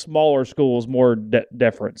the smaller schools more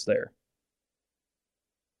deference there.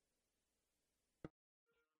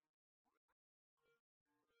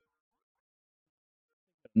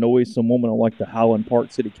 annoys some woman on like the Highland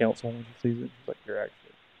Park City Council when she sees it. It's like you're actually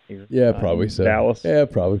here. Yeah, probably so. Dallas. Yeah,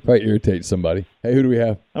 probably irritates somebody. Hey, who do we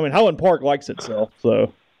have? I mean, Highland Park likes itself,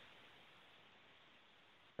 so.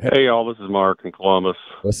 Hey, y'all. This is Mark in Columbus.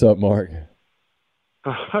 What's up, Mark?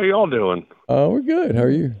 How y'all doing? We're good. How are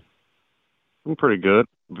you? I'm pretty good.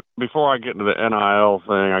 Before I get into the NIL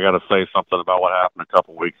thing, I got to say something about what happened a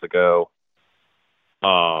couple weeks ago.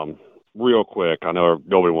 Real quick. I know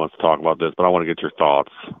nobody wants to talk about this, but I want to get your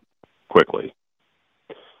thoughts quickly.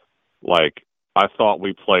 Like, I thought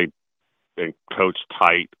we played and coached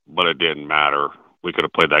tight, but it didn't matter. We could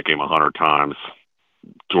have played that game 100 times.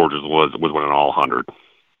 Georgia's was winning all 100.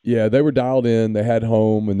 Yeah, they were dialed in. They had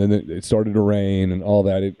home, and then it started to rain and all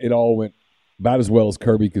that. It all went about as well as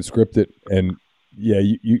Kirby could script it. And, yeah,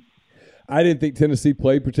 I didn't think Tennessee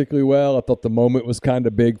played particularly well. I thought the moment was kind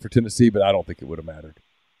of big for Tennessee, but I don't think it would have mattered.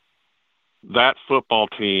 That football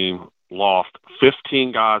team lost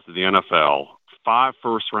 15 guys to the NFL, 5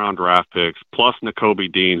 first-round draft picks, plus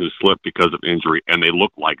Nakobe Dean, who slipped because of injury, and they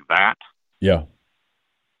looked like that? Yeah.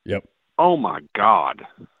 Yep. Oh, my God.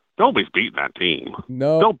 Nobody's beating that team.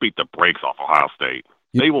 No. They'll beat the brakes off Ohio State.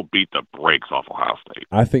 They will beat the brakes off Ohio State.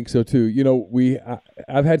 I think so, too. You know,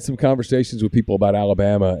 I've had some conversations with people about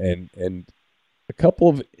Alabama, and a couple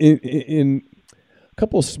of a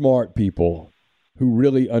couple of smart people who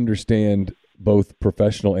really understand both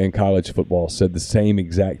professional and college football said the same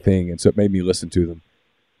exact thing, and so it made me listen to them.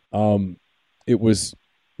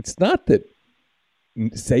 It's not that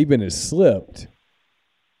Saban has slipped.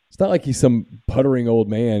 It's not like he's some puttering old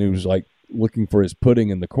man who's like looking for his pudding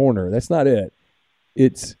in the corner. That's not it.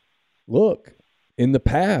 It's, look, in the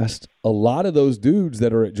past, a lot of those dudes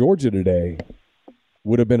that are at Georgia today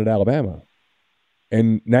would have been at Alabama.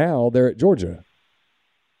 And now they're at Georgia.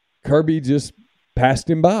 Kirby just passed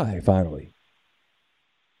him by finally.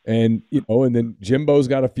 And, and then Jimbo's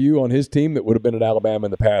got a few on his team that would have been at Alabama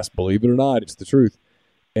in the past. Believe it or not, it's the truth.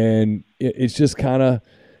 And it's just kind of,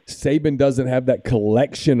 Saban doesn't have that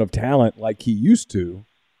collection of talent like he used to.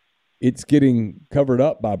 It's getting covered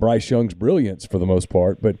up by Bryce Young's brilliance for the most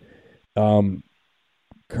part. But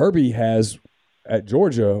Kirby has at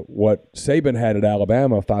Georgia what Saban had at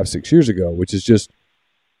Alabama 5-6 years ago, which is just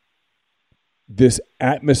this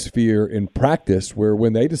atmosphere in practice where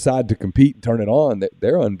when they decide to compete and turn it on,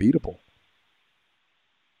 they're unbeatable.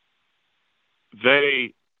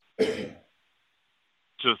 They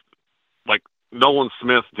just, like, Nolan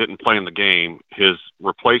Smith didn't play in the game. His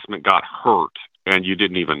replacement got hurt, and you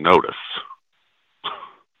didn't even notice.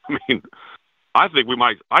 I mean, I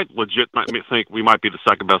legit think we might be the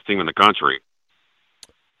second best team in the country.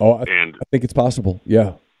 Oh, I think it's possible.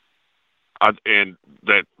 Yeah. And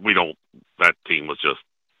that team was just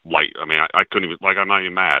light. I mean, I couldn't even, like, I'm not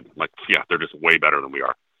even mad. Like, yeah, they're just way better than we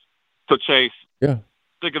are. So, Chase,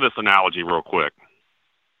 think of this analogy real quick.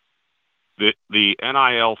 The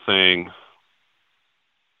NIL thing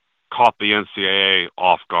caught the NCAA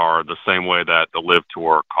off guard the same way that the LIV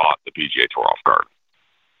Tour caught the PGA Tour off guard.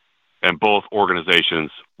 And both organizations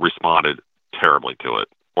responded terribly to it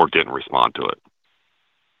or didn't respond to it.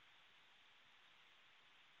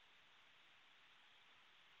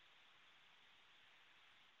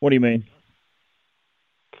 What do you mean?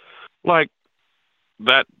 Like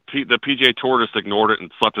that, the PGA Tour just ignored it and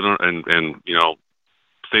slept it and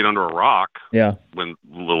stayed under a rock. Yeah. When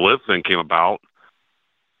the LIV thing came about,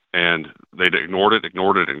 and they ignored it, and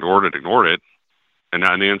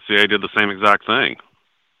now the NCAA did the same exact thing.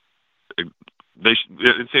 The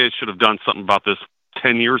NCAA should have done something about this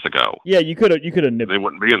 10 years ago. Yeah, you could have. They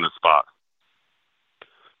wouldn't be in this spot.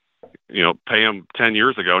 Pay them 10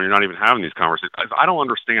 years ago, and you're not even having these conversations. I don't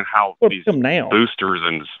understand how these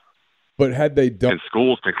boosters but had they done and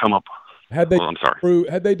schools can come up. Had they I'm sorry.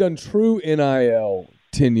 Had they done true NIL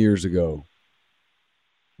 10 years ago,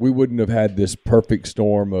 we wouldn't have had this perfect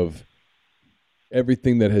storm of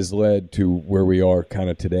everything that has led to where we are kind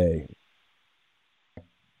of today.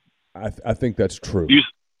 I think that's true.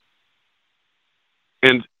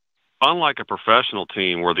 And unlike a professional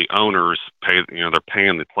team where the owners they're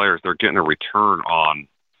paying the players, they're getting a return on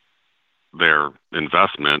their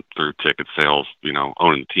investment through ticket sales,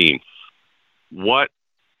 owning the team. What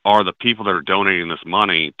are the people that are donating this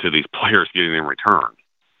money to these players getting in return?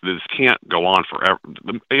 This can't go on forever.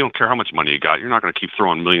 They don't care how much money you got. You're not going to keep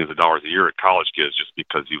throwing millions of dollars a year at college kids just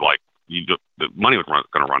because the money was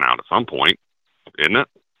going to run out at some point, isn't it?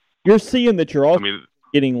 You're seeing that you're also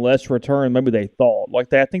getting less return. Maybe they thought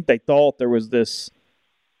I think they thought there was this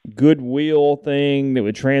goodwill thing that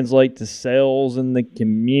would translate to sales in the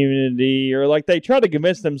community, or like they tried to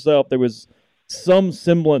convince themselves there was some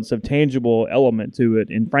semblance of tangible element to it,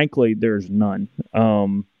 and frankly, there's none.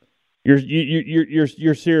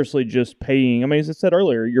 You're seriously just paying. I mean, as I said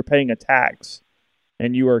earlier, you're paying a tax,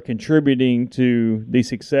 and you are contributing to the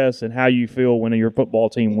success and how you feel when your football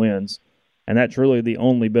team wins, and that's really the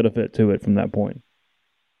only benefit to it from that point.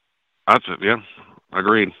 That's it. Yeah,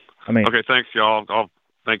 agreed. I mean, okay, thanks, y'all.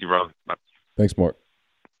 Thank you, brother. Bye. Thanks, Mark.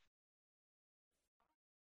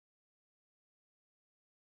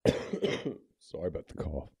 Sorry about the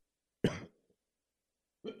cough.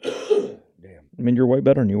 Damn. I mean, you're way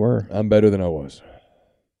better than you were. I'm better than I was.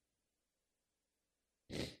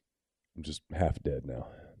 I'm just half dead now.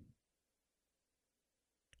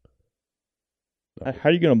 How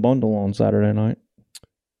are you going to bundle on Saturday night?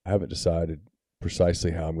 I haven't decided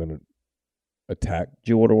precisely how I'm going to attack. Did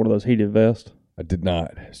you order one of those heated vests? I did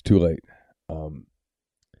not. It's too late.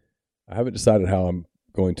 I haven't decided how I'm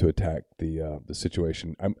going to attack the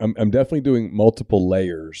situation. I'm definitely doing multiple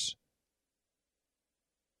layers.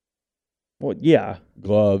 Well, yeah.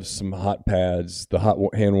 Gloves, some hot pads, the hot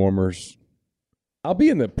hand warmers. I'll be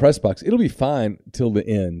in the press box. It'll be fine till the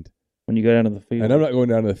end. When you go down to the field. And I'm not going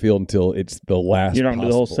down to the field until it's the last. You're not going to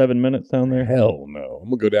do the whole 7 minutes down there? Hell no. I'm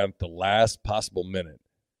going to go down at the last possible minute.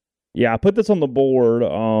 Yeah, I put this on the board.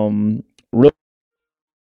 Really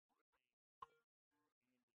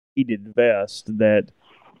heated vest that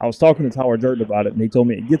I was talking to Tyler Durden about it, and he told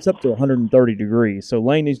me it gets up to 130 degrees. So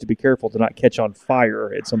Lane needs to be careful to not catch on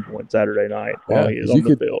fire at some point Saturday night while he is on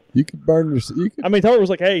the field. You could burn your. I mean, Tyler was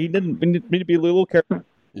like, "Hey, he didn't need to be a little careful,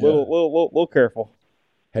 little careful."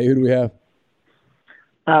 Hey, who do we have?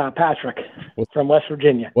 Patrick from West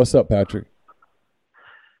Virginia. What's up, Patrick?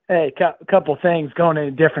 Hey, a couple things going in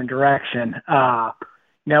a different direction.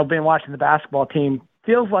 Been watching the basketball team.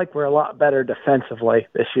 Feels like we're a lot better defensively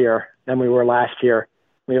this year than we were last year.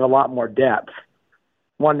 We have a lot more depth.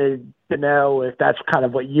 Wanted to know if that's kind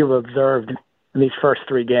of what you've observed in these first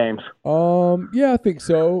 3 games. Yeah, I think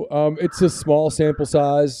so. It's a small sample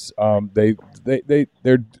size. They're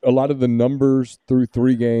a lot of the numbers through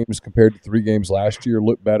 3 games compared to 3 games last year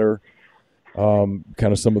look better. Kind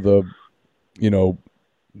of some of the,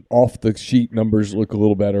 off the sheet numbers look a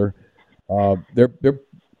little better.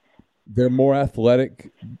 They're more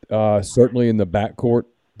athletic, certainly in the backcourt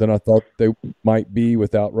than I thought they might be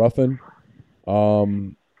without Ruffin.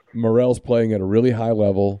 Morel's playing at a really high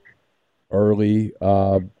level early.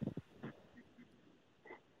 The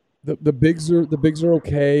bigs are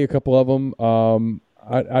okay. A couple of them.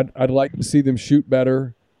 I'd like to see them shoot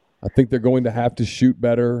better. I think they're going to have to shoot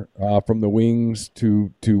better from the wings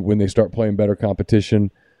to when they start playing better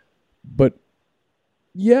competition. But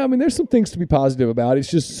yeah, I mean, there's some things to be positive about. It's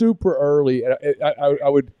just super early. I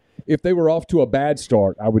would, if they were off to a bad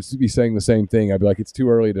start, I would be saying the same thing. I'd be like, it's too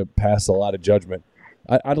early to pass a lot of judgment.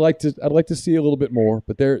 I'd like to see a little bit more,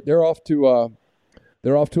 but they're off to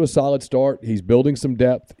a solid start. He's building some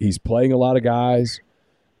depth. He's playing a lot of guys.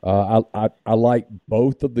 I like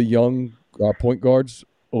both of the young point guards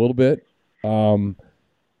a little bit.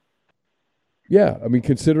 Yeah, I mean,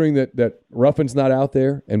 considering that Ruffin's not out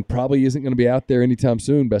there and probably isn't going to be out there anytime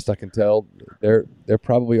soon, best I can tell, they're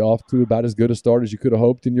probably off to about as good a start as you could have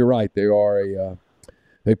hoped. And you're right,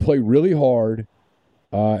 they play really hard,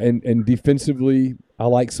 and defensively, I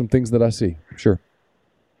like some things that I see. Sure.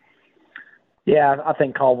 Yeah, I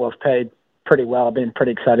think Caldwell's played pretty well. I've been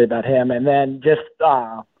pretty excited about him. And then just,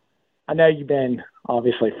 I know you've been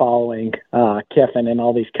obviously following Kiffin and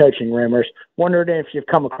all these coaching rumors. Wondered if you've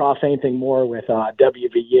come across anything more with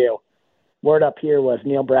WVU. Word up here was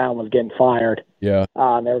Neil Brown was getting fired. Yeah.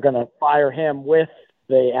 They were going to fire him with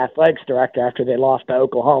the athletics director after they lost to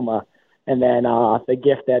Oklahoma. And then the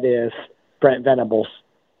gift that is Brent Venables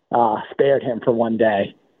spared him for one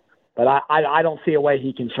day. But I don't see a way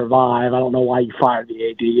he can survive. I don't know why you fired the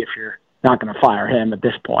AD if you're not going to fire him at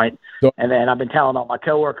this point. And then I've been telling all my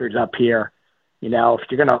coworkers up here, if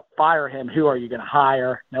you're going to fire him, who are you going to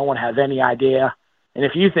hire? No one has any idea. And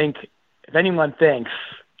if anyone thinks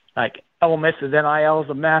like Ole Miss's NIL is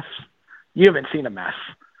a mess, you haven't seen a mess.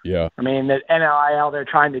 Yeah. I mean, the NIL they're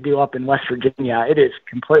trying to do up in West Virginia, it is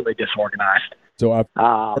completely disorganized. So I've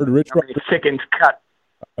heard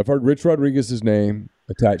I've heard Rich Rodriguez's name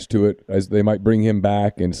attached to it, as they might bring him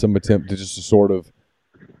back in some attempt to just to sort of,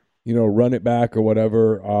 run it back or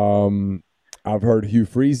whatever. I've heard Hugh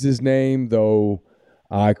Freeze's name, though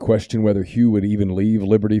I question whether Hugh would even leave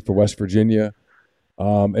Liberty for West Virginia.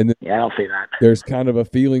 And then I don't see that. There's kind of a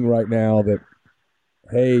feeling right now that,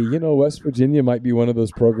 hey, West Virginia might be one of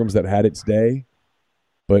those programs that had its day,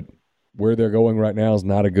 but where they're going right now is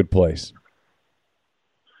not a good place.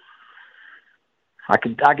 I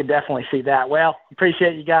could definitely see that. Well,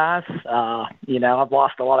 appreciate you guys. I've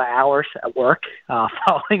lost a lot of hours at work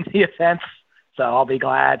following the events, So I'll be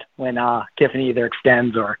glad when Kiffin either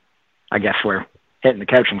extends or I guess we're hitting the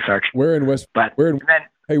coaching search. Where in West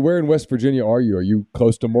Virginia are you? Are you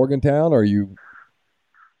close to Morgantown? Or are you?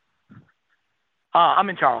 I'm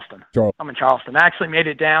in Charleston. I'm in Charleston. I actually made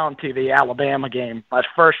it down to the Alabama game, my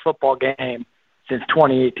first football game since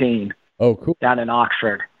 2018. Oh, cool. Down in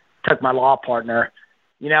Oxford. Took my law partner.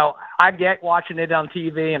 You know, I get watching it on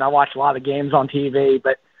TV, and I watch a lot of games on TV,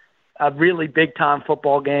 but a really big-time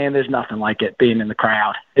football game, there's nothing like it being in the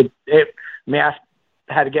crowd. I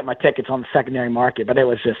had to get my tickets on the secondary market, but it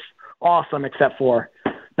was just awesome except for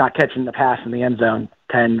not catching the pass in the end zone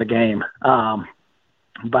to end the game.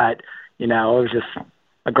 But, you know, it was just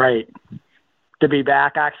a great to be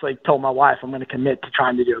back. I actually told my wife I'm going to commit to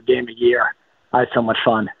trying to do a game a year. I had so much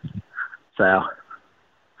fun. So.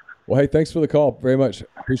 Well, hey, thanks for the call very much.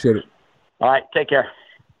 Appreciate it. All right. Take care.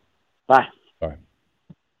 Bye. Bye.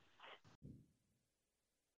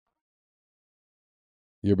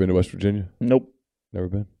 You ever been to West Virginia? Nope. Never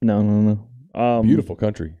been? No. Beautiful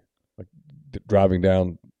country. Like driving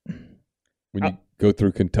down when you go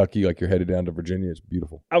through Kentucky, like you're headed down to Virginia, it's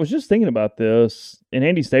beautiful. I was just thinking about this, and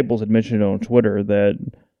Andy Staples had mentioned it on Twitter that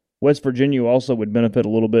West Virginia also would benefit a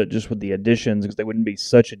little bit just with the additions because they wouldn't be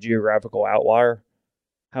such a geographical outlier.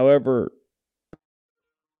 However,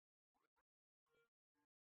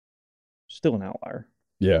 still an outlier.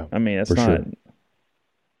 Yeah. I mean, it's not. Sure.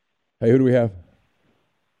 Hey, who do we have?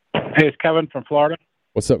 Hey, it's Kevin from Florida.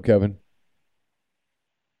 What's up, Kevin?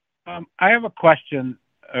 I have a question,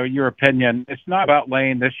 your opinion. It's not about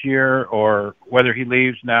Lane this year or whether he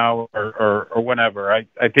leaves now or whenever. I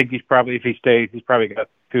think he's probably, if he stays, he's probably got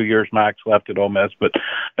 2 years max left at Ole Miss. But,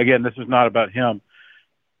 again, this is not about him.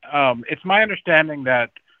 It's my understanding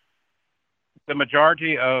that the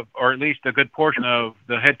majority of, or at least a good portion of,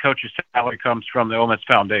 the head coach's salary comes from the Ole Miss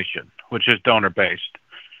Foundation, which is donor-based.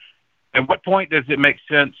 At what point does it make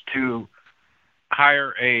sense to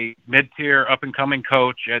hire a mid-tier up-and-coming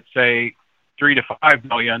coach at, say, $3 to $5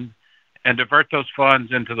 million and divert those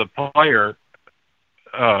funds into the player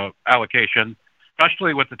allocation,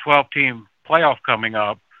 especially with the 12-team playoff coming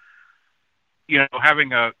up? You know,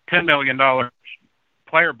 having a $10 million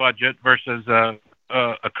player budget versus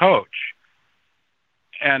a coach.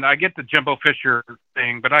 And I get the Jimbo Fisher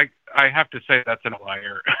thing, but I have to say that's an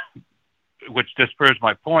outlier, which disproves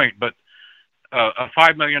my point. But a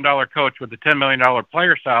 $5 million coach with a $10 million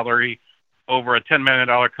player salary over a $10 million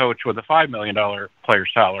coach with a $5 million player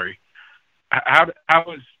salary. How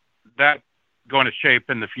is that going to shape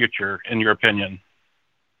in the future, in your opinion?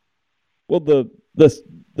 Well,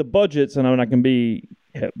 the budgets, and I can be,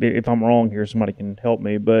 if I'm wrong here, somebody can help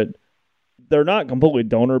me, but they're not completely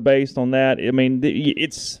donor-based on that. I mean,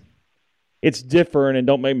 it's different, and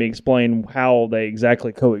don't make me explain how they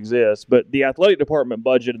exactly coexist, but the athletic department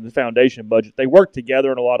budget and the foundation budget, they work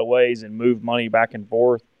together in a lot of ways and move money back and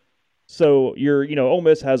forth. So Ole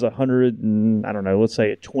Miss has let's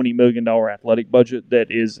say a $20 million athletic budget that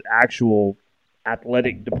is actual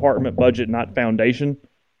athletic department budget, not foundation.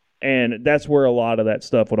 And that's where a lot of that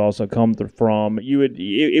stuff would also come from. You would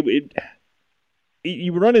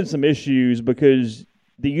run into some issues because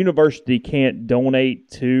the university can't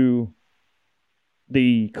donate to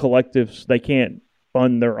the collectives. They can't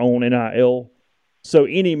fund their own NIL. So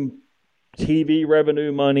any TV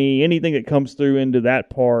revenue money, anything that comes through into that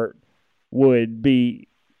part would be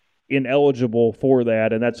ineligible for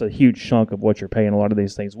that, and that's a huge chunk of what you're paying a lot of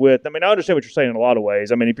these things with. I mean, I understand what you're saying in a lot of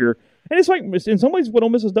ways. I mean, and it's like in some ways what Ole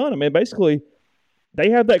Miss has done. I mean, basically,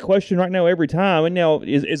 they have that question right now every time. And now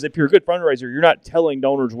is if you're a good fundraiser, you're not telling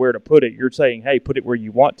donors where to put it. You're saying, hey, put it where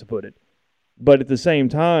you want to put it. But at the same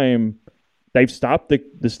time, they've stopped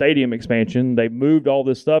the stadium expansion. They've moved all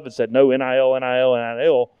this stuff and said, no,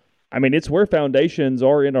 NIL. I mean, it's where foundations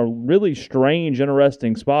are in a really strange,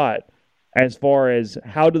 interesting spot as far as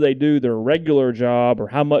how do they do their regular job or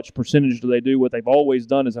how much percentage do they do what they've always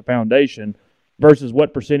done as a foundation versus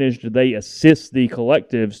what percentage do they assist the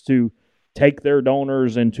collectives to take their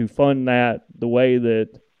donors and to fund that the way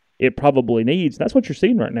that it probably needs. That's what you're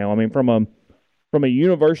seeing right now. I mean, from a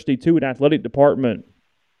university to an athletic department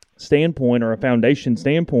standpoint or a foundation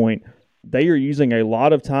standpoint, they are using a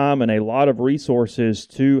lot of time and a lot of resources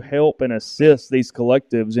to help and assist these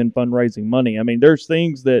collectives in fundraising money. I mean, there's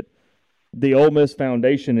things that the Ole Miss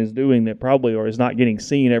Foundation is doing that probably or is not getting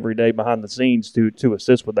seen every day behind the scenes to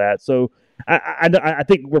assist with that. So I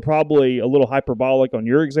think we're probably a little hyperbolic on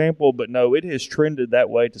your example, but no, it has trended that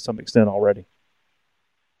way to some extent already.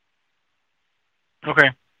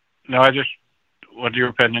 Okay. No, I just wanted your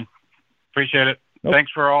opinion. Appreciate it. Nope.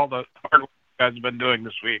 Thanks for all the hard work you guys have been doing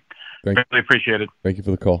this week. Really appreciate it. Thank you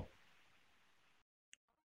for the call.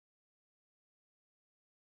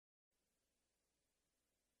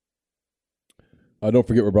 Don't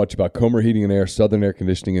forget, we're brought to you by Comer Heating and Air, Southern Air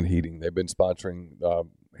Conditioning and Heating. They've been sponsoring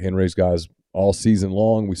hand-raised guys all season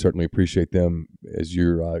long. We certainly appreciate them as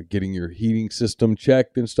you're getting your heating system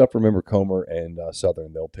checked and stuff. Remember Comer and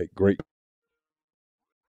Southern. They'll take great.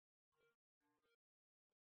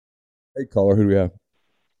 Hey, caller, who do we have?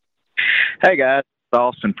 Hey, guys. It's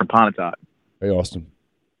Austin from Pontotoc. Hey, Austin.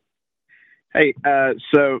 Hey,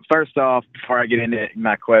 so first off, before I get into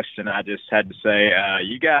my question, I just had to say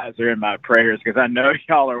you guys are in my prayers because I know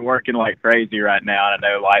y'all are working like crazy right now, and I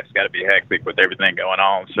know life's got to be hectic with everything going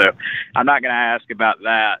on. So I'm not going to ask about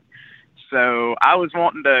that. So I was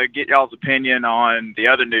wanting to get y'all's opinion on the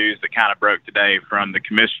other news that kind of broke today from the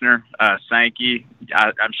commissioner, Sankey.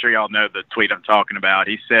 I'm sure y'all know the tweet I'm talking about.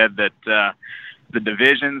 He said that the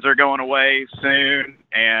divisions are going away soon,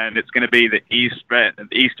 and it's going to be the East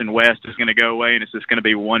and West is going to go away, and it's just going to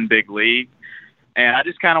be one big league. And I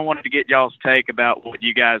just kind of wanted to get y'all's take about what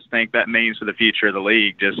you guys think that means for the future of the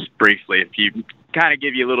league, just briefly, if you kind of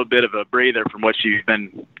give you a little bit of a breather from what you've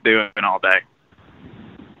been doing all day.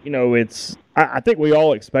 You know, I think we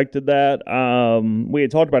all expected that. We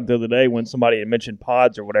had talked about it the other day when somebody had mentioned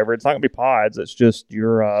pods or whatever. It's not going to be pods. It's just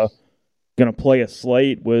you're going to play a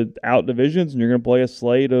slate without divisions, and you're going to play a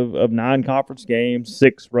slate of 9 conference games,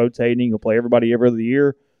 6 rotating. You'll play everybody every other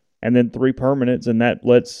year, and then 3 permanents, and that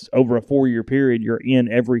lets, over a 4-year period, you're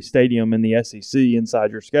in every stadium in the SEC inside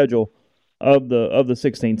your schedule of the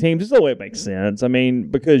 16 teams. It's the way it makes sense. I mean,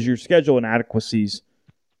 because your schedule inadequacies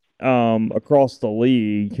across the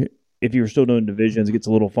league, if you're still doing divisions, it gets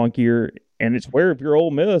a little funkier, and it's where if you're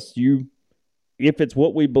Ole Miss, if it's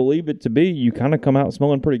what we believe it to be, you kind of come out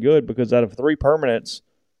smelling pretty good because out of 3 permanents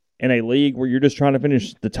in a league where you're just trying to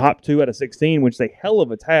finish the top 2 out of 16, which is a hell of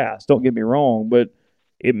a task, don't get me wrong, but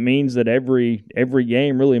it means that every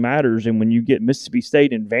game really matters. And when you get Mississippi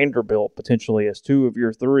State and Vanderbilt potentially as 2 of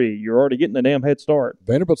your 3, you're already getting a damn head start.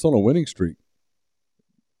 Vanderbilt's on a winning streak.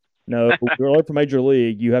 No, you're only for Major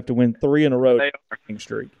League. You have to win 3 in a row winning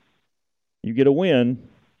streak. You get a win,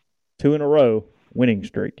 2 in a row, winning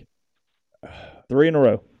streak. 3 in a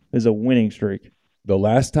row is a winning streak. The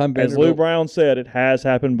last time as Lou Brown said, it has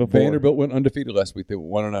happened before. Vanderbilt went undefeated last week. They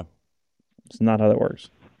went 1-0. It's not how that works.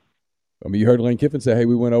 I mean, you heard Lane Kiffin say, hey,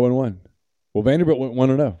 we went 0-1. Well, Vanderbilt went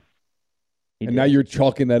 1-0. And now you're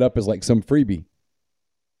chalking that up as like some freebie.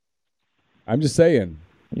 I'm just saying.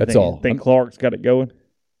 That's all. You think Clark's got it going?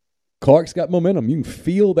 Clark's got momentum. You can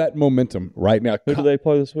feel that momentum right now. Who do they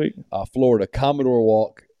play this week? Florida. Commodore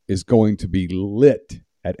Walk is going to be lit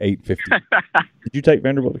at 8:50. Did you take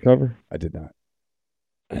Vanderbilt to cover? I did not.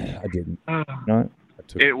 I didn't. Not?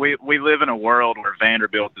 We live in a world where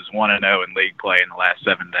Vanderbilt is 1-0 in league play in the last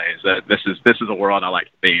 7 days. This is a world I like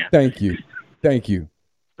to be in. Thank you. They're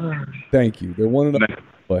 1-0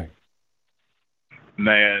 play.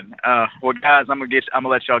 Man, well, guys, I'm gonna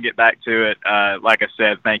let y'all get back to it. Like I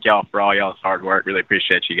said, thank y'all for all y'all's hard work. Really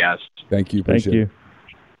appreciate you guys. Thank you. Thank you.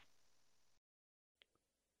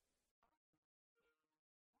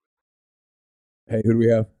 Hey, who do we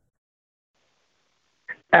have?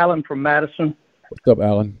 Alan from Madison. What's up,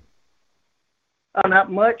 Alan?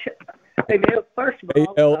 Not much. Hey, Neil, first of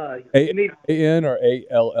all, A-L-A-N or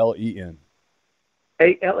A-L-L-E-N?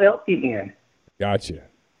 A-L-L-E-N. Gotcha.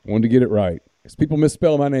 Wanted to get it right. Because people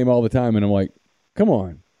misspell my name all the time, and I'm like, come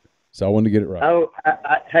on. So I wanted to get it right. Oh,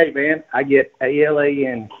 hey, man, I get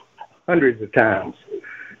A-L-A-N hundreds of times.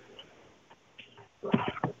 So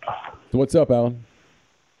what's up, Alan?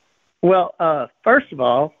 Well, first of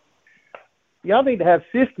all, y'all need to have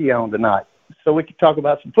Siski on tonight so we can talk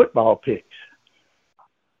about some football picks.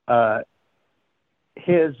 What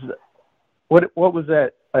was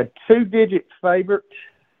that? A 2-digit favorite.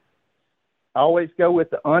 I always go with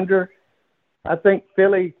the under. I think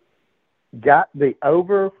Philly got the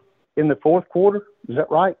over in the fourth quarter. Is that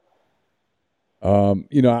right?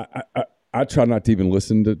 You know, I try not to even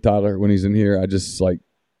listen to Tyler when he's in here. I just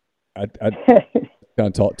I kind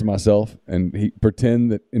of talk to myself and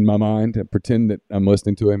pretend that in my mind, pretend that I'm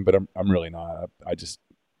listening to him, but I'm really not. I just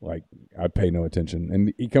I pay no attention.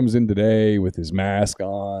 And he comes in today with his mask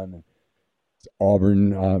on, his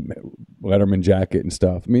Auburn Letterman jacket and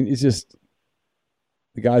stuff. I mean, it's just.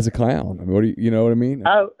 The guy's a clown. I mean, you know what I mean?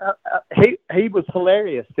 He was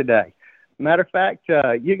hilarious today. Matter of fact,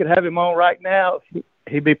 you could have him on right now.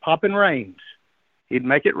 He'd be popping rains. He'd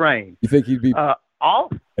make it rain. You think he'd be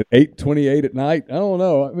off at 8:28 at night? I don't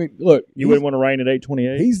know. I mean, look, you wouldn't want to rain at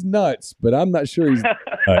 8:28. He's nuts, but I'm not sure he's.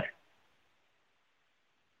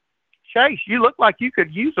 Chase, you look like you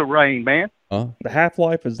could use a rain, man. The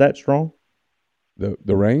half-life is that strong? The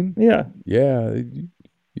rain? Yeah. Yeah.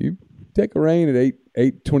 You take a rain at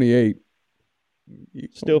 8:28,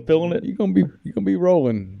 Still feeling it? You're gonna be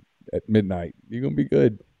rolling at midnight. You're gonna be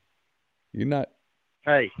good. You're not.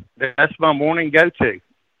 Hey, that's my morning go-to.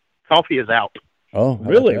 Coffee is out. Oh,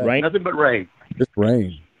 really? Rain? Nothing but rain. Just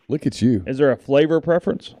rain. Look at you. Is there a flavor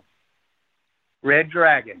preference? Red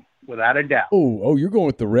Dragon, without a doubt. Oh, you're going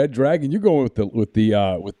with the Red Dragon. You're going with the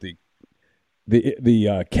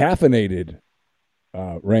caffeinated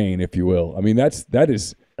rain, if you will. I mean, that's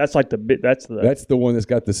the one that's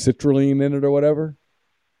got the citrulline in it or whatever.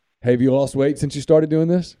 Have you lost weight since you started doing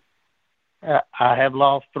this? I have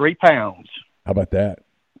lost 3 pounds. How about that?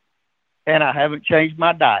 And I haven't changed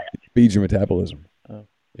my diet. Feeds your metabolism. Oh.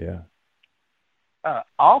 Yeah.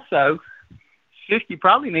 Also, Siski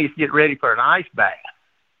probably needs to get ready for an ice bath.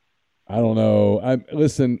 I don't know.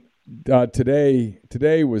 Listen.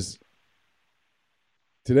 Today was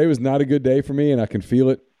not a good day for me, and I can feel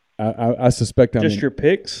it. I suspect I'm your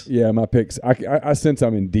picks. Yeah, my picks. I sense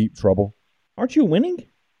I'm in deep trouble. Aren't you winning?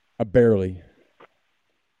 Barely.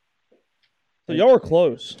 So y'all are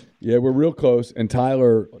close. Yeah, we're real close. And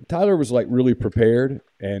Tyler was like really prepared,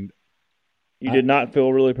 and you did not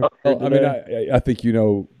feel really prepared. I mean, I think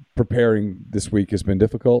preparing this week has been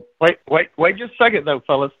difficult. Wait just a second though,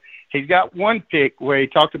 fellas. He's got one pick where he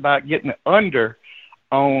talked about getting the under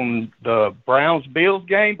on the Browns-Bills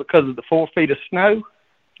game because of the 4 feet of snow.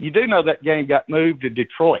 You do know that game got moved to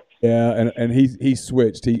Detroit. Yeah, and he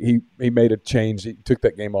switched. He made a change. He took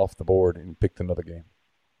that game off the board and picked another game.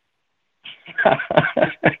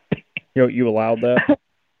 You allowed that?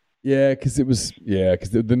 Yeah, because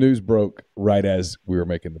the news broke right as we were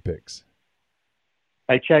making the picks.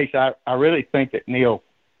 Hey, Chase, I really think that Neil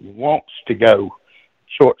wants to go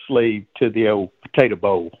short sleeve to the old Potato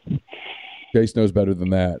Bowl. Chase knows better than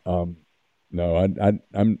that. No,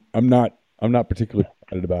 I'm not particularly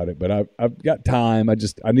excited about it, but I've got time. I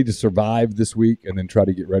need to survive this week and then try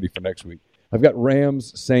to get ready for next week. I've got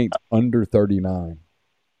Rams Saints under 39.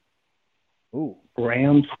 Ooh,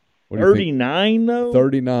 Rams 39 though.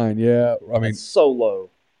 39, yeah. I mean, that's so low.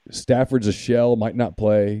 Stafford's a shell, might not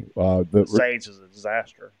play. The Saints is a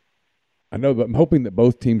disaster. I know, but I'm hoping that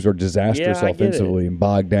both teams are disastrous offensively and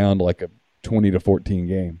bogged down to like a 20-14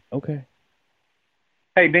 game. Okay.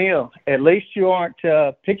 Hey, Neil, at least you aren't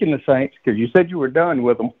picking the Saints because you said you were done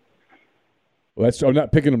with them. Well, I'm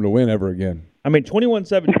not picking them to win ever again. I mean,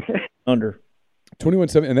 21-7 under.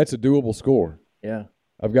 21-7, and that's a doable score. Yeah.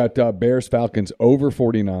 I've got Bears-Falcons over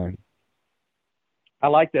 49. I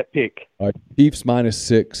like that pick. Chiefs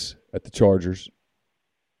 -6 at the Chargers.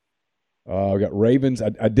 I've got Ravens.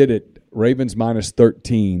 I did it. Ravens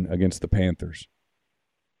 -13 against the Panthers.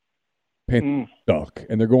 Panthers suck,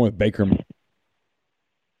 and they're going with Baker.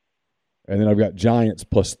 And then I've got Giants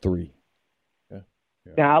 +3.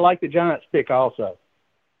 Yeah, I like the Giants pick also.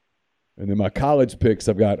 And then my college picks,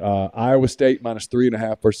 I've got Iowa State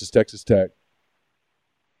 -3.5 versus Texas Tech.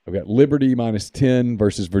 I've got Liberty -10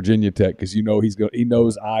 versus Virginia Tech because he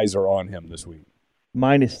knows eyes are on him this week.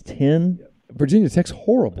 -10. Virginia Tech's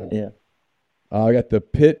horrible. Yeah. I got the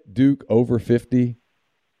Pitt Duke over 50.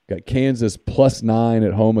 Got Kansas +9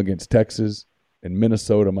 at home against Texas, and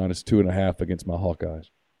Minnesota -2.5 against my Hawkeyes.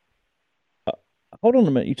 Hold on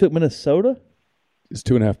a minute. You took Minnesota? It's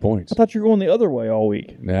 2.5 points. I thought you were going the other way all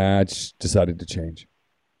week. Nah, I just decided to change.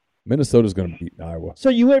 Minnesota's going to beat Iowa. So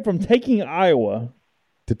you went from taking Iowa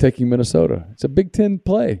to taking Minnesota. It's a Big Ten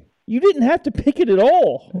play. You didn't have to pick it at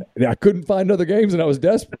all. I couldn't find other games, and I was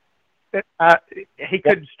desperate. He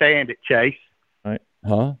couldn't stand it, Chase. All right.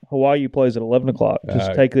 Huh? Hawaii plays at 11 o'clock.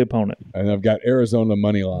 Just take the opponent. And I've got Arizona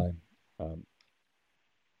money line.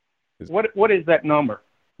 What is that number?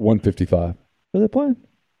 155. Who are they playing?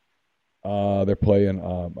 They're playing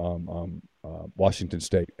Washington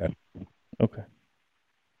State. Okay.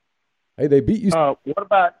 Hey, they beat you. What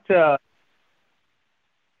about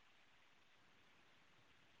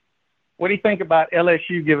what do you think about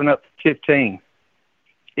LSU giving up 15?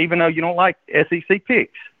 Even though you don't like SEC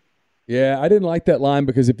picks. Yeah, I didn't like that line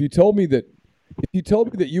because if you told me that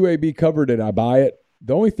UAB covered it, I buy it.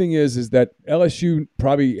 The only thing is that LSU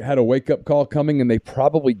probably had a wake-up call coming, and they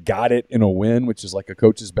probably got it in a win, which is like a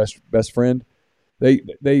coach's best friend. They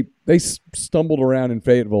stumbled around in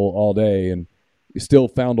Fayetteville all day and still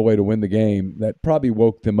found a way to win the game. That probably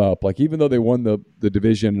woke them up. Like even though they won the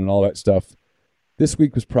division and all that stuff, this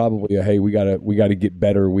week was probably a hey, we gotta get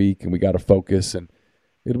better week and we gotta focus, and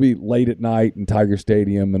it'll be late at night in Tiger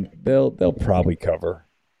Stadium, and they'll probably cover.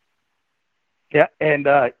 Yeah, and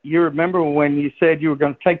you remember when you said you were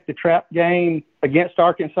going to take the trap game against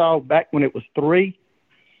Arkansas back when it was 3?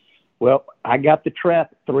 Well, I got the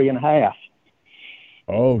trap at 3.5.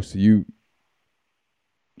 Oh, so you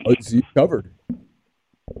covered.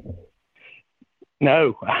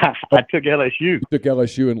 No, I took LSU. You took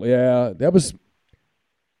LSU, and yeah, that was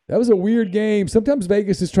a weird game. Sometimes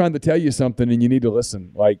Vegas is trying to tell you something, and you need to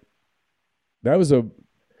listen. Like that was a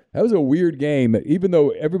weird game. Even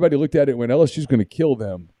though everybody looked at it when LSU's going to kill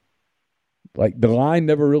them, like the line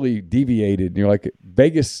never really deviated. And you're like,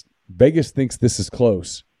 Vegas thinks this is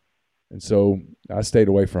close, and so I stayed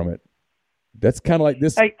away from it. That's kind of like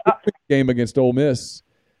this game against Ole Miss.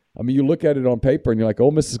 I mean, you look at it on paper and you're like,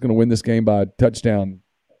 Ole Miss is going to win this game by a touchdown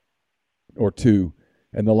or two.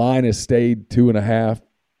 And the line has stayed 2.5,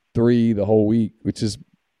 3 the whole week, which is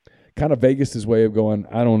kind of Vegas' way of going,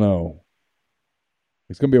 I don't know.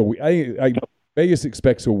 It's going to be Vegas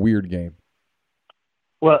expects a weird game.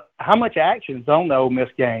 Well, how much action is on the Ole Miss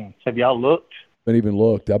games? Have y'all looked? I haven't even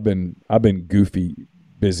looked. I've been goofy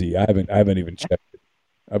busy. I haven't even checked it.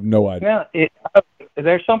 I have no idea. Now, is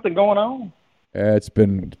there something going on? It's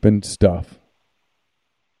been stuff.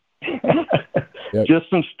 Yeah. Just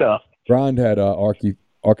some stuff. Brian had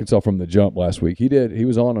Arkansas from the jump last week. He did. He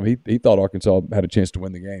was on them. He thought Arkansas had a chance to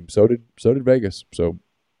win the game. So did Vegas. So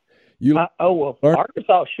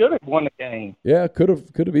Arkansas should have won the game. Yeah, could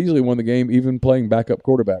have easily won the game, even playing backup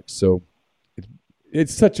quarterbacks. So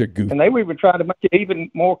it's such a goof. And they were even trying to make it even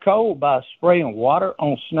more cold by spraying water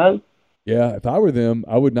on snow. Yeah, if I were them,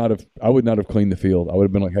 I would not have cleaned the field. I would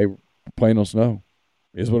have been like, hey, we're playing on snow.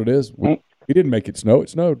 It is what it is. We didn't make it snow. It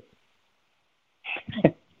snowed.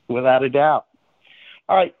 Without a doubt.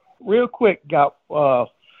 All right, real quick, got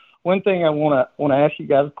one thing I want to ask you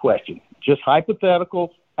guys a question. Just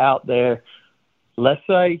hypothetical out there. Let's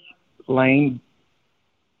say Lane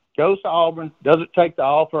goes to Auburn, doesn't take the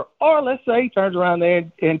offer, or let's say he turns around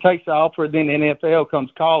there and takes the offer, then the NFL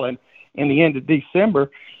comes calling in the end of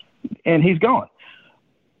December, and he's gone.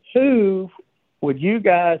 Who would you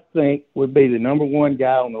guys think would be the number one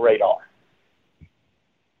guy on the radar?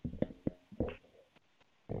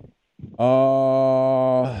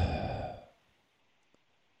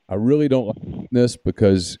 I really don't like this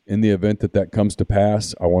because in the event that comes to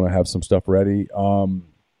pass, I want to have some stuff ready.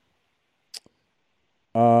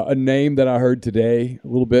 A name that I heard today a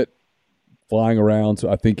little bit flying around, so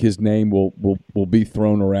I think his name will be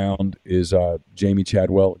thrown around, is Jamie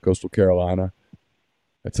Chadwell at Coastal Carolina.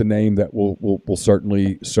 That's a name that will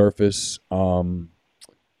certainly surface.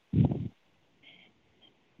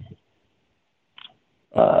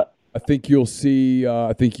 I think you'll see.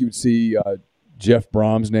 I think you would see Jeff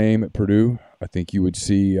Brom's name at Purdue. I think you would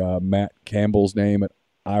see Matt Campbell's name at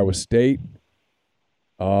Iowa State.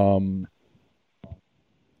 Who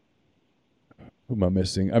am I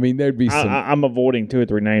missing? I mean, there'd be some. I'm avoiding 2 or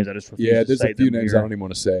 3 names. I just refuse to there's say a few them names here. I don't even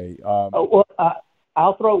want to say.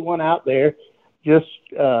 I'll throw one out there, just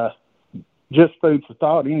food for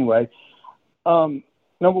thought anyway. Number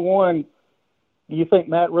one, do you think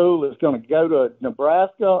Matt Rule is going to go to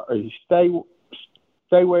Nebraska, or you stay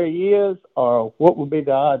where he is, or what would be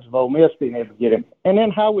the odds of Ole Miss being able to get him? And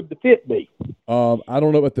then how would the fit be? I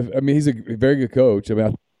don't know about he's a very good coach. I mean, I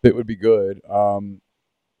think the fit would be good.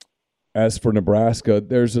 As for Nebraska,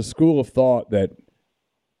 there's a school of thought that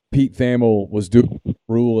Pete Thamel was doing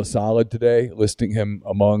Rule a solid today, listing him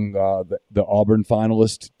among the Auburn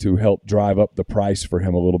finalists to help drive up the price for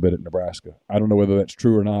him a little bit at Nebraska. I don't know whether that's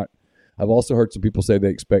true or not. I've also heard some people say they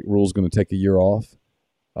expect Rule's going to take a year off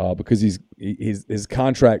because his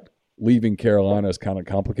contract leaving Carolina is kind of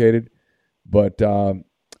complicated. But I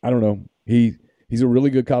don't know. He's a really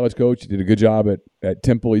good college coach. He did a good job at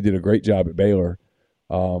Temple. He did a great job at Baylor.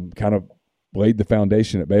 Kind of laid the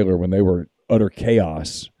foundation at Baylor when they were utter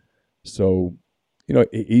chaos. So,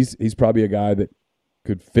 he's probably a guy that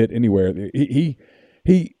could fit anywhere.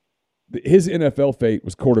 His NFL fate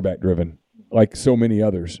was quarterback driven, like so many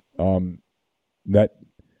others.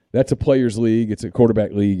 That's a players' league. It's a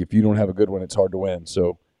quarterback league. If you don't have a good one, it's hard to win.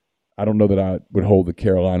 So, I don't know that I would hold the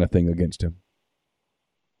Carolina thing against him.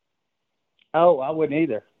 Oh, I wouldn't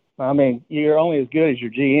either. I mean, you're only as good as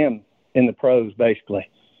your GM in the pros, basically.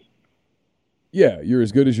 Yeah, you're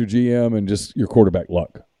as good as your GM and just your quarterback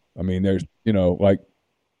luck. I mean, there's,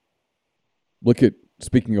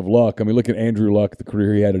 speaking of luck, look at Andrew Luck, the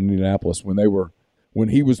career he had in Indianapolis. When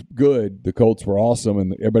he was good, the Colts were awesome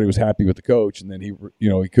and everybody was happy with the coach. And then he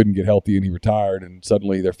couldn't get healthy and he retired, and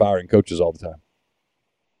suddenly they're firing coaches all the time.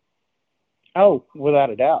 Oh, without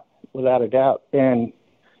a doubt. And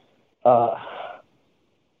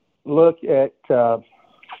look at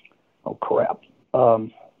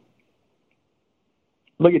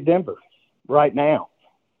look at Denver right now.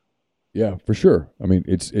 Yeah, for sure. I mean,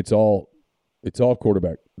 it's all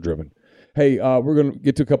quarterback driven. Hey, we're going to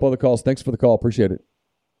get to a couple other calls. Thanks for the call. Appreciate it.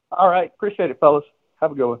 All right. Appreciate it, fellas.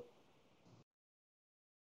 Have a good one.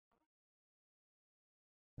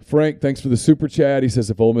 Frank, thanks for the super chat. He says,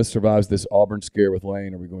 if Ole Miss survives this Auburn scare with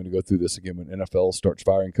Lane, are we going to go through this again when NFL starts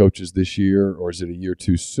firing coaches this year, or is it a year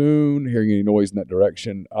too soon? Hearing any noise in that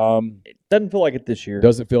direction? It doesn't feel like it this year.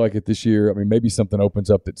 Doesn't feel like it this year. I mean, maybe something opens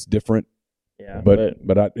up that's different. Yeah, but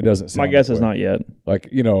it doesn't sound my guess is not yet. Like,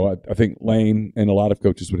 you know, I think Lane and a lot of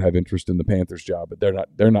coaches would have interest in the Panthers job, but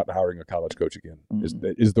they're not hiring a college coach again.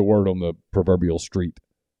 Is the word on the proverbial street.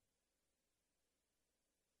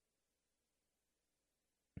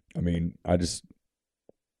 I mean,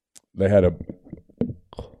 they had a.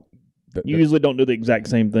 You usually don't do the exact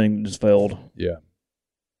same thing that just failed. Yeah.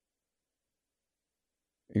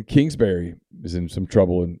 And Kingsbury is in some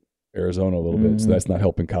trouble in Arizona a little bit, so that's not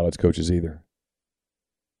helping college coaches either.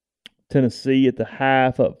 Tennessee at the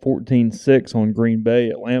half up 14-6 on Green Bay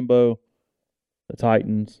at Lambeau. The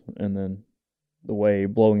Titans, and then the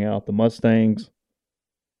Wave blowing out the Mustangs.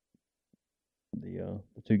 The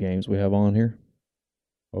two games we have on here.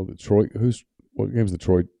 Oh, Detroit. What game's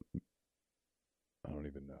Detroit? I don't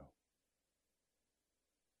even know.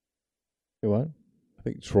 What? I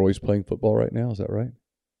think Troy's playing football right now. Is that right?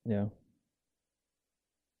 Yeah.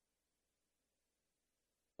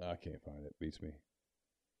 I can't find it. Beats me.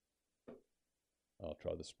 I'll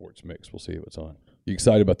try the sports mix. We'll see what's on. You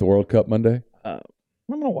excited about the World Cup Monday? I'm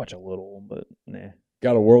going to watch a little, but nah.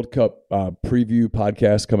 Got a World Cup preview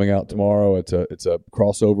podcast coming out tomorrow. It's a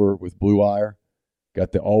crossover with Blue Wire.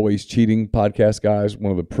 Got the Always Cheating podcast guys,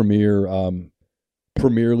 one of the Premier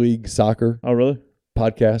League soccer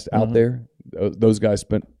podcast out there. Those guys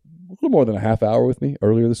spent a little more than a half hour with me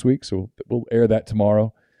earlier this week, so we'll air that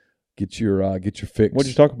tomorrow. Get your fix. What did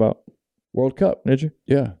you talk about? World Cup. Did you?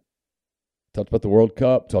 Yeah. Talked about the World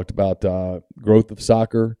Cup. Talked about growth of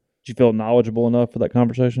soccer. Did you feel knowledgeable enough for that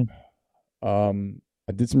conversation?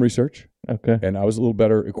 I did some research. Okay. And I was a little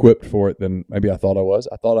better equipped for it than maybe I thought I was.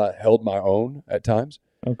 I thought I held my own at times.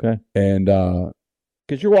 Okay. And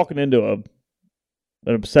because you're walking into an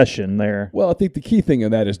obsession there. Well, I think the key thing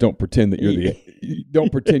in that is don't pretend that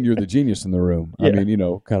don't pretend you're the genius in the room. Yeah. I mean, you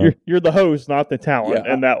know, kind of you're the host, not the talent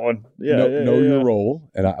in that one. Yeah. Know your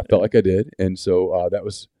role, and I felt like I did, and so that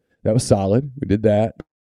was solid. We did that.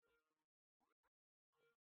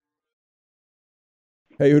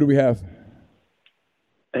 Hey, who do we have?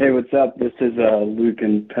 Hey, what's up? This is Luke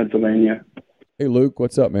in Pennsylvania. Hey, Luke,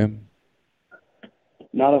 what's up, man?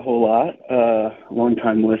 Not a whole lot.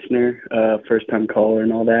 Long-time listener, first-time caller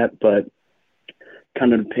and all that, but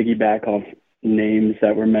kind of to piggyback off names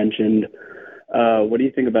that were mentioned, what do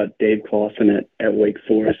you think about Dave Clawson at Wake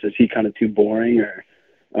Forest? Is he kind of too boring, or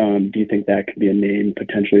do you think that could be a name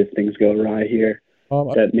potentially if things go awry here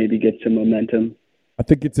that maybe gets some momentum? I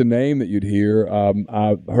think it's a name that you'd hear.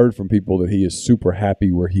 I've heard from people that he is super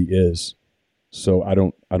happy where he is. So I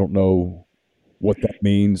don't know what that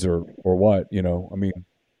means or what, you know. I mean,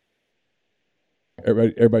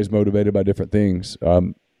 everybody's motivated by different things.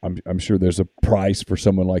 I'm sure there's a price for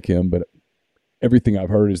someone like him, but everything I've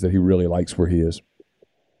heard is that he really likes where he is.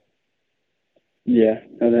 Yeah,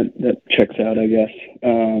 that checks out, I guess.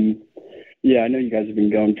 Yeah, I know you guys have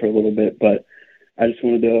been going for a little bit, but I just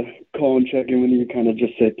wanted to call and check in with you, kind of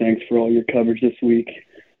just say thanks for all your coverage this week.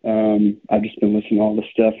 I've just been listening to all the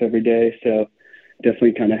stuff every day, so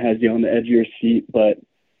definitely kind of has you on the edge of your seat. But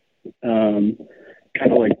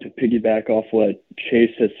kind of like to piggyback off what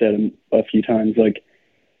Chase has said a few times, like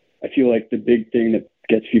I feel like the big thing that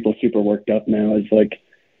gets people super worked up now is like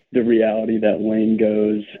the reality that Lane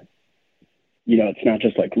goes, you know, it's not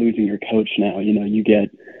just like losing your coach now. You know, you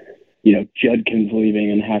get, you know, Judkins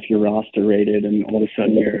leaving and half your roster rated, and all of a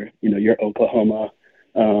sudden you're Oklahoma.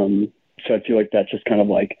 So I feel like that just kind of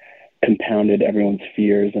like compounded everyone's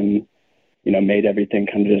fears and, you know, made everything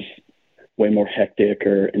kind of just way more hectic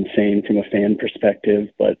or insane from a fan perspective.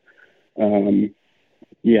 But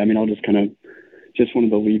yeah, I mean, I'll just kind of just wanted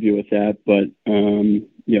to leave you with that. But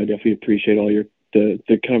you know, definitely appreciate all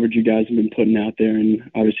the coverage you guys have been putting out there, and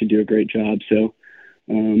obviously do a great job. So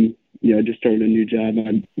you know, I just started a new job.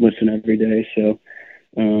 I listen every day, so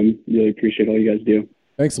really appreciate all you guys do.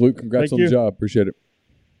 Thanks, Luke. Congrats on the job. Appreciate it.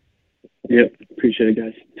 Yep, appreciate it,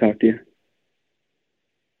 guys. Talk to you.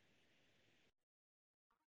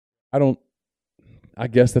 I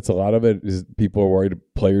guess that's a lot of it is people are worried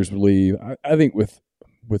players will leave. I think with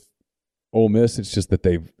Ole Miss, it's just that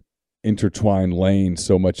they've intertwined Lane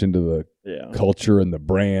so much into the culture and the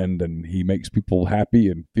brand, and he makes people happy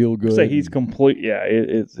and feel good. So he's complete. Yeah,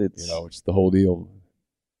 it's you know, it's the whole deal.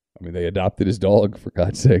 I mean, they adopted his dog, for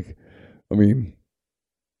God's sake. I mean,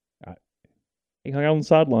 he hung out on the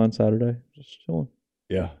sideline Saturday, just chilling.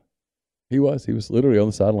 Yeah, he was literally on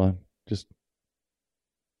the sideline, just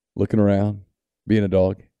looking around, being a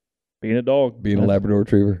dog. Being a dog. Being a Labrador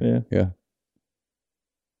Retriever. Yeah.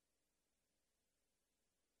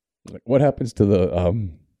 Like, what happens to the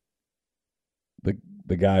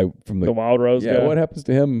guy from the Wild Rose guy? What happens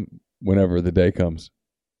to him whenever the day comes?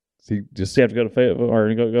 Does he just have to go to Fayetteville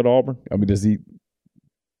or go to Auburn? I mean, does he?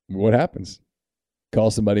 What happens?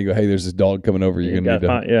 Call somebody and go, hey, there's this dog coming over. You're going to need to...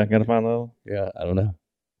 got to find that one. Yeah, I don't know.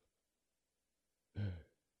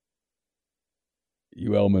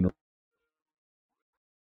 Elman.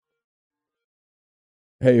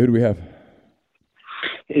 Hey, who do we have?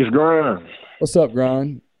 It's Grind. What's up,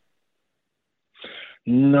 Grind?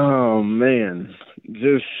 No, man.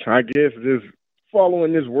 I guess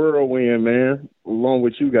following this whirlwind, man, along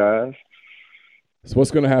with you guys. So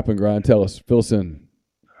what's going to happen, Grind? Tell us. Fill us in.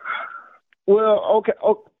 Well, okay.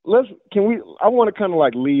 I want to kind of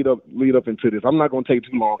like lead up into this. I'm not going to take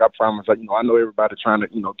too long. I promise. I know everybody trying to,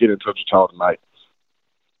 get in touch with y'all tonight.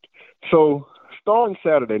 So starting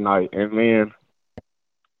Saturday night, and man,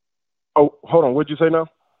 oh, hold on. What'd you say now?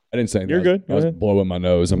 I didn't say anything. You're good. I was blowing my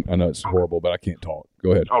nose. I know it's horrible, but I can't talk.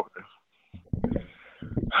 Go ahead. Okay.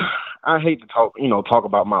 I hate to talk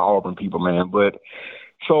about my Auburn people, man. But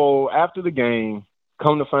so after the game,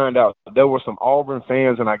 come to find out, there were some Auburn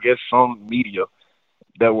fans and I guess some media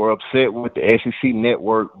that were upset with the SEC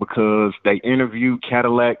network because they interviewed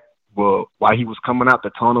Cadillac while he was coming out the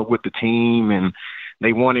tunnel with the team, and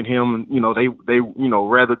they wanted him, they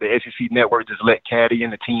rather the SEC network just let Caddy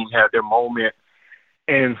and the team have their moment.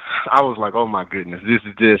 And I was like, oh my goodness, this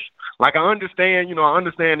is just like, I understand it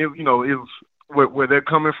was where they're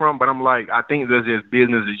coming from, but I'm like, I think that's just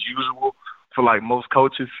business as usual for like most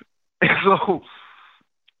coaches.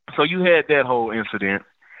 So you had that whole incident.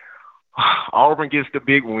 Auburn gets the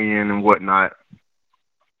big win and whatnot.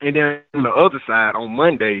 And then on the other side, on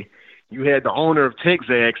Monday, you had the owner of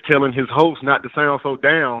Texags telling his host not to sound so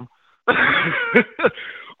down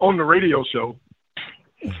on the radio show.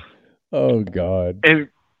 Oh, God. And,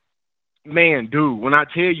 man, dude, when I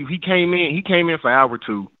tell you, he came in for hour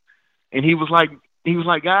two, and he was like,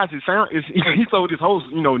 guys, he told his host,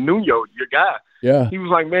 Nuno, your guy. Yeah. He was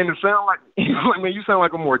like, man, you sound like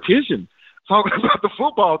a mortician talking about the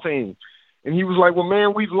football team. And he was like, well,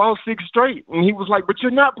 man, we've lost 6 straight. And he was like, but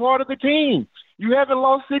you're not part of the team. You haven't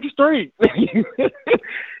lost 6 straight.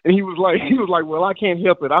 And he was like, well, I can't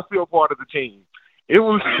help it. I feel part of the team. It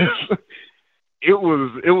was it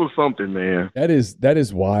was something, man. That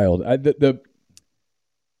is wild.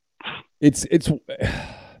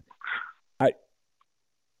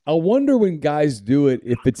 I wonder when guys do it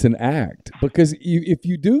if it's an act, because if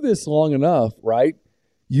you do this long enough, right?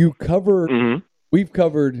 You cover. Mm-hmm. We've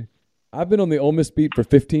covered. I've been on the Ole Miss beat for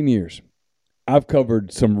 15 years. I've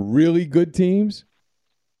covered some really good teams,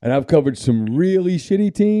 and I've covered some really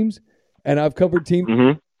shitty teams, and I've covered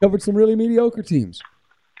covered some really mediocre teams.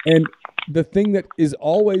 And the thing that is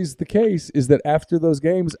always the case is that after those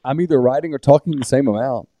games, I'm either writing or talking the same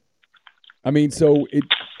amount. I mean, so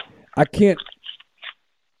I can't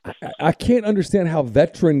understand how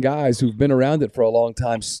veteran guys who've been around it for a long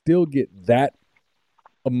time still get that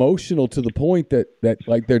emotional to the point that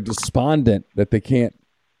like they're despondent that they can't.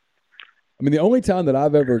 I mean, the only time that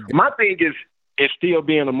I've ever my thing is still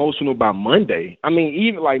being emotional by Monday. I mean,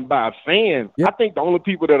 even like by a fan, yeah. I think the only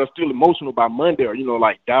people that are still emotional by Monday are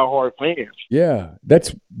like diehard fans. Yeah,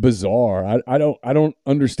 that's bizarre. I don't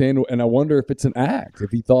understand, and I wonder if it's an act.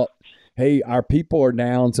 If he thought, hey, our people are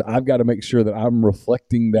down, so I've got to make sure that I'm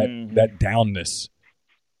reflecting that downness.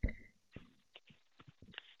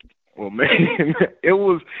 Well, man, it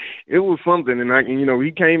was something, and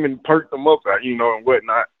he came and perked them up, and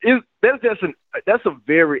whatnot. That's a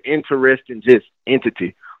very interesting just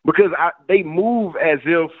entity, because they move as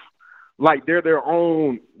if like they're their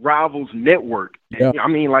own rivals network. Yeah. I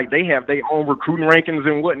mean, like they have their own recruiting rankings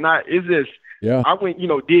and whatnot. It's just, yeah. I went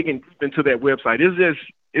digging deep into that website.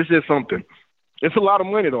 It's just something. It's a lot of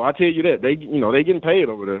money, though. I tell you that they getting paid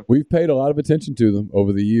over there. We've paid a lot of attention to them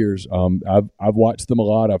over the years. I've watched them a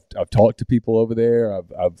lot. I've talked to people over there.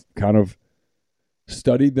 I've kind of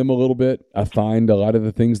studied them a little bit. I find a lot of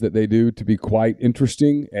the things that they do to be quite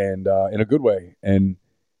interesting and in a good way. And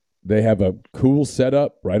they have a cool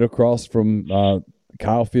setup right across from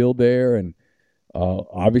Kyle Field there, and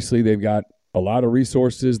obviously they've got a lot of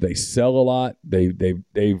resources. They sell a lot. They've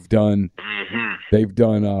done. They've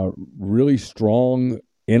done really strong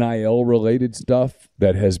NIL related stuff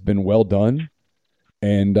that has been well done.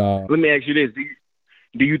 And let me ask you this: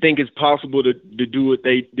 Do you think it's possible to do it?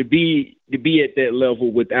 To be at that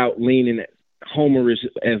level without leaning homerish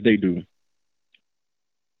as they do?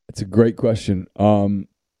 It's a great question.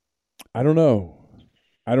 I don't know.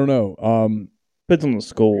 Depends on the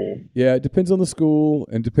school. Yeah, it depends on the school,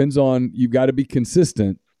 and depends on, you've got to be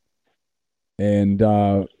consistent. And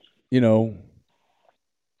you know,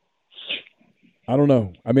 I don't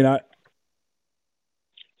know. I mean,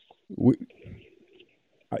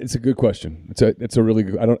 it's a good question. It's a really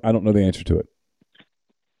good. I don't know the answer to it.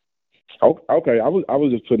 Oh, okay. I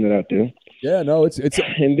was just putting it out there. Yeah, no, it's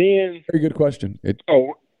and then very good question.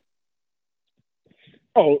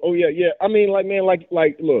 Oh yeah. I mean, like, man, like,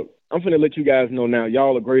 look, I'm finna let you guys know now.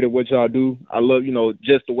 Y'all are great at what y'all do. I love,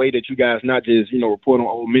 just the way that you guys not just, report on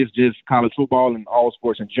Ole Miss, just college football and all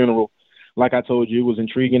sports in general. Like I told you, it was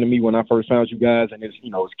intriguing to me when I first found you guys, and it's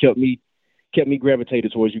kept me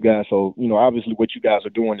gravitated towards you guys. So, obviously what you guys are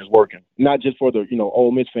doing is working. Not just for the,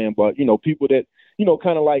 Ole Miss fan, but, people that,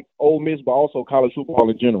 kind of like Ole Miss, but also college football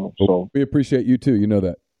in general. So we appreciate you too. You know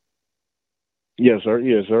that. Yes, sir.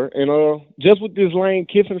 Yes, sir. And just with this Lane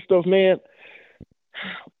Kiffin stuff, man,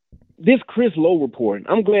 this Chris Lowe report,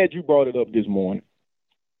 I'm glad you brought it up this morning.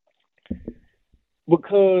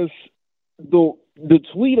 Because the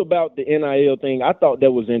tweet about the NIL thing, I thought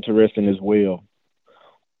that was interesting as well.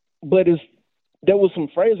 But there was some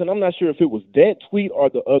phrasing, I'm not sure if it was that tweet or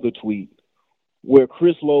the other tweet, where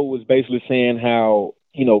Chris Lowe was basically saying how,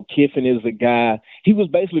 Kiffin is a guy. He was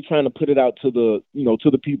basically trying to put it out to the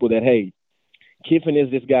people that, hey, Kiffin is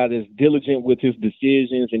this guy that's diligent with his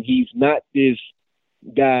decisions, and he's not this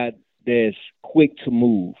guy that's quick to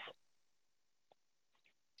move.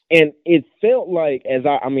 And it felt like,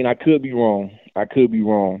 I could be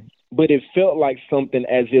wrong, but it felt like something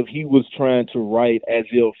as if he was trying to write as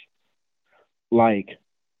if, like,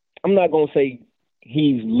 I'm not going to say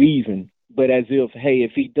he's leaving, but as if, hey,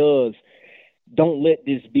 if he does, don't let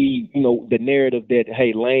this be, the narrative that,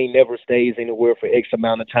 hey, Lane never stays anywhere for X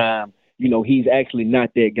amount of time. He's actually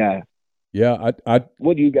not that guy. Yeah.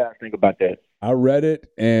 What do you guys think about that? I read it,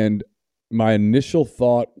 and my initial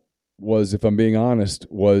thought was, if I'm being honest,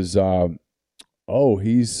 was,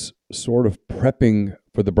 he's sort of prepping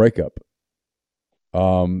for the breakup.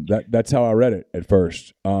 That's how I read it at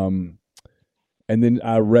first. And then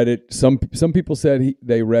I read it. Some people said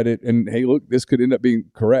they read it, and hey, look, this could end up being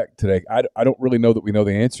correct today. I don't really know that we know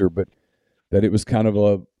the answer, but that it was kind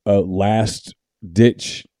of a last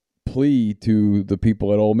ditch plea to the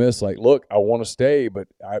people at Ole Miss, like, look, I want to stay, but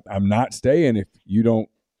I'm not staying if you don't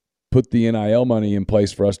put the NIL money in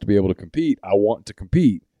place for us to be able to compete. I want to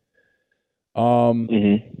compete.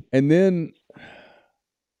 And then,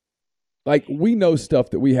 like, we know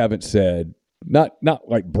stuff that we haven't said, not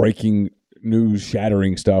like breaking news,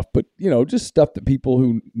 shattering stuff, but just stuff that people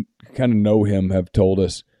who kind of know him have told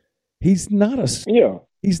us. He's not a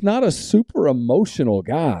super emotional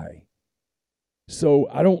guy. So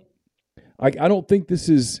I don't think this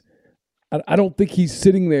is. I don't think he's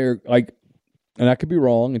sitting there like, and I could be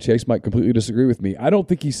wrong, and Chase might completely disagree with me. I don't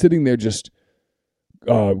think he's sitting there just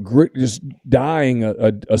dying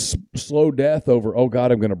a slow death over, oh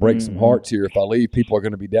God, I'm going to break some hearts here. If I leave, people are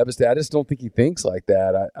going to be devastated. I just don't think he thinks like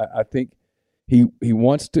that. I think he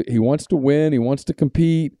wants to win. He wants to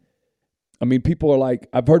compete. I mean, people are like,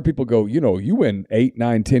 I've heard people go, you win 8,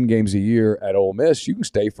 9, 10 games a year at Ole Miss, you can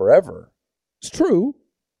stay forever. It's true,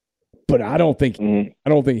 but I don't think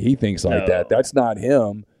he thinks like that. That's not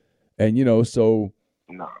him. And so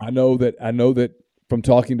I know that from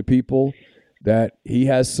talking to people that he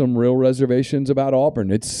has some real reservations about Auburn,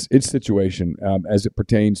 its situation as it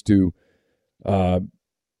pertains to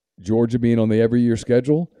Georgia being on the every year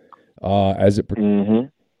schedule, as it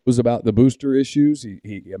was about the booster issues.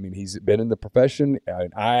 He's been in the profession.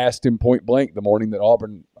 I asked him point blank the morning that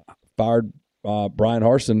Auburn fired Brian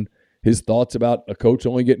Harsin, his thoughts about a coach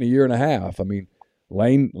only getting a year and a half. I mean,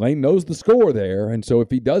 Lane knows the score there, and so if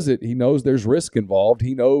he does it, he knows there's risk involved.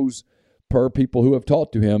 He knows, per people who have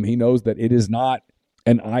talked to him, he knows that it is not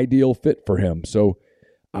an ideal fit for him. So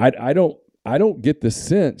I don't get the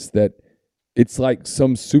sense that it's like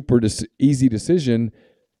some super easy decision,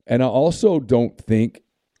 and I also don't think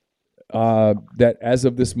that as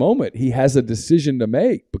of this moment he has a decision to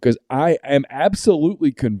make, because I am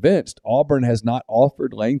absolutely convinced Auburn has not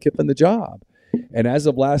offered Lane Kiffin the job. And as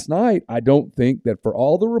of last night, I don't think that, for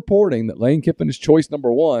all the reporting that Lane Kiffin is choice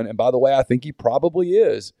number one, and by the way, I think he probably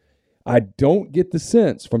is, I don't get the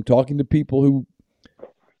sense from talking to people who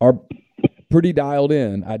are pretty dialed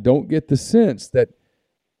in, I don't get the sense that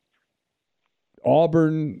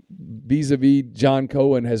Auburn, vis-a-vis John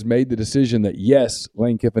Cohen, has made the decision that, yes,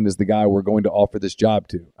 Lane Kiffin is the guy we're going to offer this job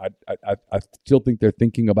to. I still think they're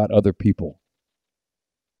thinking about other people.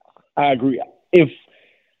 I agree.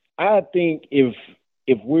 I think if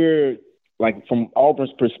we're, like, from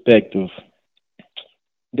Auburn's perspective,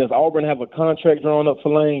 does Auburn have a contract drawn up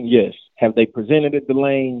for Lane? Yes. Have they presented it to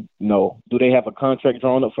Lane? No. Do they have a contract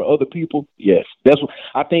drawn up for other people? Yes. That's what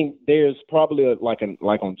I think. There's probably like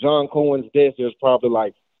on John Cohen's desk, there's probably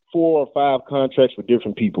like 4 or 5 contracts for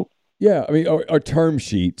different people. Yeah, I mean, our term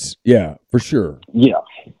sheets. Yeah, for sure. Yeah.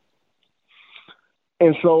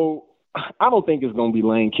 And so I don't think it's going to be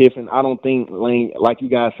Lane Kiffin. I don't think Lane, like you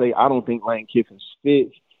guys say, I don't think Lane Kiffin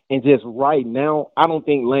fits. And just right now, I don't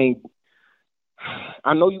think Lane.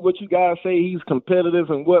 I know what you guys say, he's competitive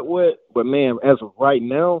and what, but man, as of right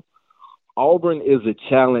now, Auburn is a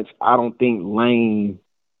challenge. I don't think Lane,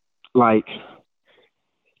 like,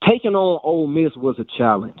 taking on Ole Miss was a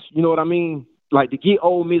challenge. You know what I mean? Like, to get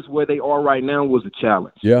Ole Miss where they are right now was a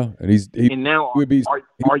challenge. Yeah, and now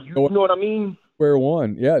are you know what I mean? Square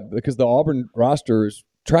one, yeah, because the Auburn roster is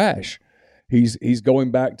trash. He's going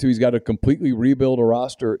back to, he's got to completely rebuild a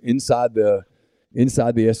roster inside the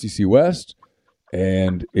SEC West.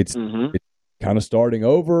 And it's kind of starting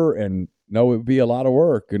over, and no, it would be a lot of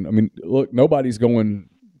work. And I mean, look, nobody's going.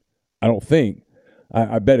 I don't think.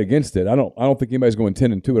 I bet against it. I don't think anybody's going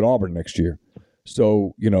 10-2 at Auburn next year.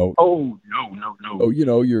 So Oh no. So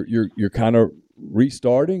you're kind of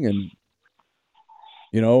restarting, and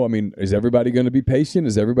I mean, is everybody going to be patient?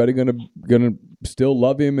 Is everybody going to still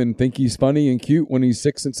love him and think he's funny and cute when he's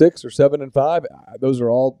 6-6 or 7-5? Those are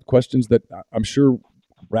all questions that I'm sure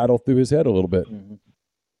rattle through his head a little bit.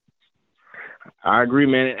 I agree,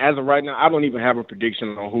 man. And as of right now, I don't even have a prediction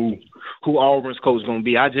on who Auburn's coach is going to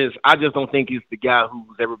be. I just don't think he's the guy who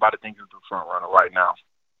everybody thinks is the front runner right now.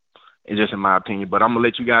 It's just in my opinion. But I'm gonna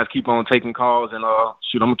let you guys keep on taking calls, and I'm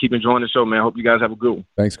gonna keep enjoying the show, man. Hope you guys have a good one.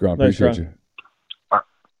 Thanks, Gron. Appreciate you. All right.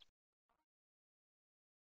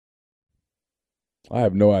 I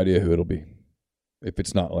have no idea who it'll be if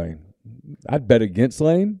it's not Lane. I'd bet against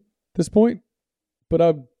Lane at this point. But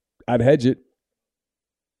I'd hedge it.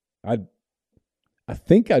 I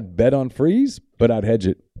think I'd bet on Freeze, but I'd hedge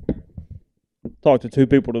it. Talked to 2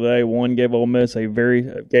 people today. One gave Ole Miss gave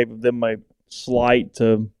them a slight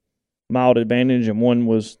to mild advantage, and one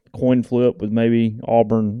was coin flip with maybe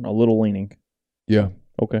Auburn a little leaning. Yeah.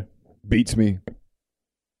 Okay. Beats me.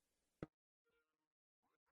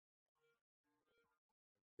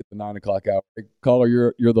 Get the 9 o'clock hour. Hey, caller,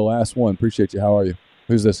 you're the last one. Appreciate you. How are you?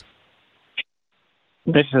 Who's this?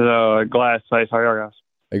 This is Glass Face. How are y'all guys?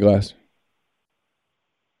 Hey, Glass.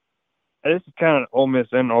 This is kind of Ole Miss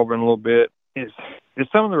and Auburn a little bit. Is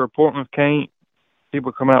some of the reporting with Kane,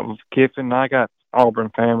 people come out with Kiffin. I got Auburn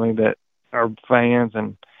family that are fans,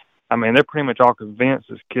 and I mean they're pretty much all convinced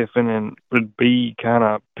it's Kiffin, and would be kind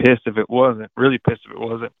of pissed if it wasn't. Really pissed if it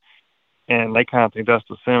wasn't. And they kind of think that's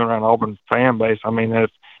the sentiment around Auburn's fan base. I mean, if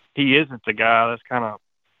he isn't the guy, that's kind of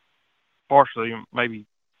partially maybe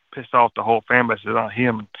pissed off the whole fan base. It's not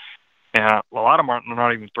him. And a lot of them are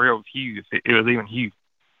not even thrilled with Hugh, if it was even Hugh.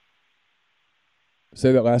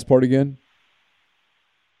 Say that last part again.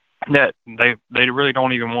 That they really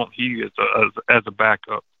don't even want Hugh as a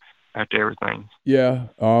backup after everything. Yeah.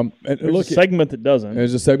 And there's look, a segment that doesn't.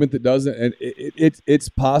 There's a segment that doesn't, and it's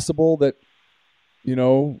possible that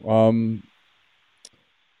it's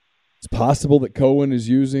possible that Cohen is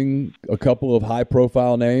using a couple of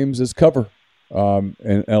high-profile names as cover,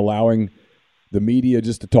 and allowing the media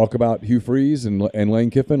just to talk about Hugh Freeze and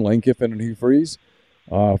Lane Kiffin and Hugh Freeze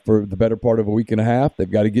for the better part of a week and a half. They've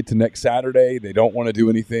got to get to next Saturday. They don't want to do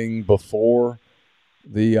anything before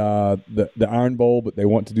the Iron Bowl, but they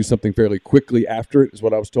want to do something fairly quickly after it, is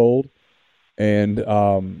what I was told. And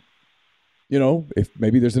if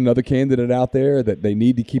maybe there's another candidate out there that they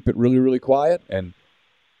need to keep it really, really quiet, and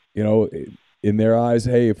in their eyes,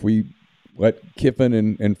 hey, if we let Kiffin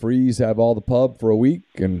and Freeze have all the pub for a week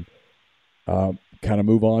and kind of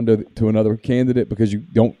move on to another candidate because you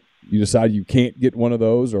decide you can't get one of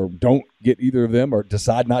those, or don't get either of them, or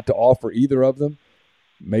decide not to offer either of them,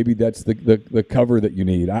 maybe that's the cover that you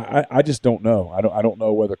need. I just don't know. I don't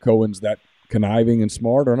know whether Cohen's that conniving and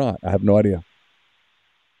smart or not. I have no idea.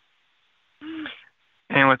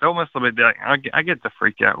 And with Ole Miss a little bit, I get the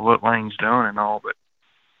freak out with what Lane's doing and all, but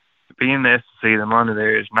being the SEC, the money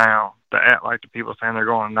there is now, to act like the people saying they're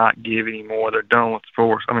going to not give anymore, they're done with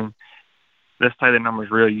sports. I mean, let's say the number's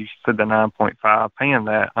real. You said the 9.5, paying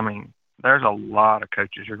that. I mean, there's a lot of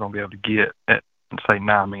coaches you're going to be able to get at, say,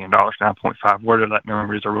 $9 million, 9.5, whatever that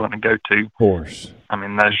number is they're willing to go to. Of course. I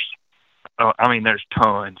mean, there's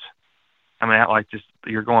tons. I mean, like this,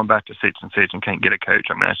 you're going back to 6 and 6 and can't get a coach.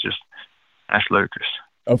 I mean, that's ludicrous.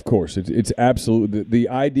 Of course, it's absolutely the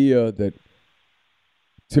idea that,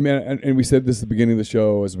 to me, and we said this at the beginning of the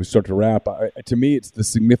show as we start to wrap. To me, it's the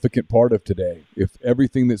significant part of today. If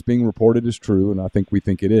everything that's being reported is true, and I think we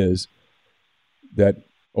think it is, that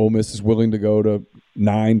Ole Miss is willing to go to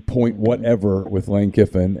 9 point whatever with Lane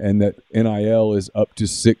Kiffin, and that NIL is up to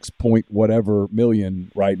 6 point whatever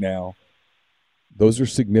million right now. Those are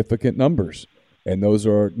significant numbers, and those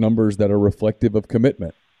are numbers that are reflective of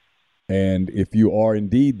commitment. And if you are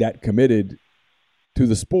indeed that committed to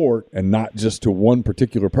the sport and not just to one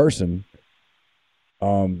particular person,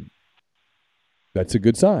 that's a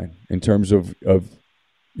good sign in terms of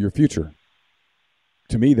your future.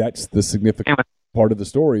 To me, that's the significant part of the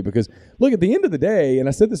story, because look, at the end of the day, and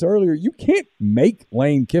I said this earlier, you can't make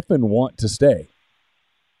Lane Kiffin want to stay.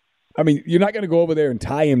 I mean, you're not going to go over there and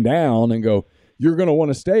tie him down and go, you're going to want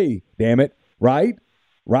to stay, damn it, right?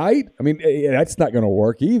 I mean, that's not going to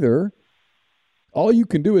work either. All you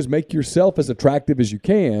can do is make yourself as attractive as you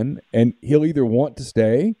can, and he'll either want to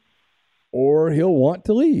stay or he'll want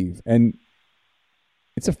to leave. And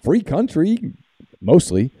it's a free country,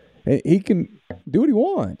 mostly. He can do what he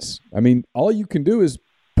wants. I mean, all you can do is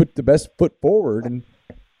put the best foot forward, and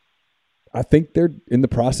I think they're in the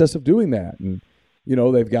process of doing that. And, you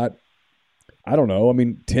know, they've got,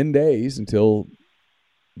 10 days until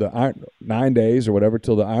the 9 days or whatever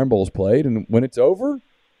till the Iron Bowl's played. And when it's over,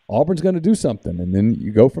 Auburn's going to do something, and then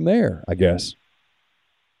you go from there, I guess.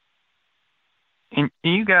 And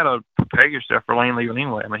you got to prepare yourself for Lane leaving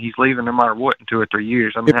anyway. I mean, he's leaving no matter what in 2 or 3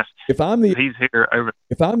 years. I mean, he's here over.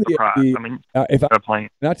 If I'm the AD,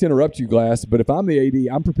 not to interrupt you, Glass, but if I'm the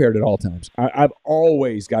AD, I'm prepared at all times. I've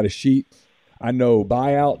always got a sheet. I know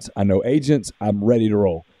buyouts. I know agents. I'm ready to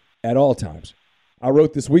roll at all times. I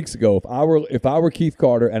wrote this weeks ago. If I were Keith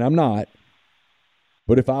Carter, and I'm not,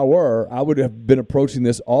 but if I were, I would have been approaching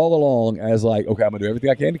this all along as like, okay, I'm going to do everything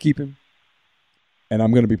I can to keep him, and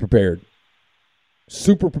I'm going to be prepared.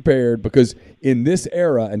 Super prepared, because in this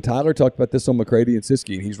era, and Tyler talked about this on McCready and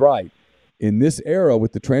Siski, and he's right. In this era,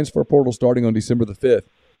 with the transfer portal starting on December the 5th,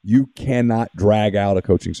 you cannot drag out a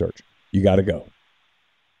coaching search. You got to go.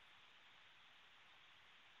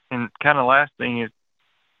 And kind of last thing is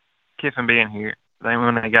Kiffin being here. Then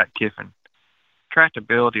when they got Kiffin,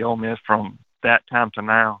 tractability Ole Miss from that time to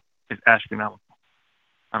now is astronomical.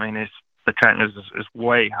 I mean, the trackness is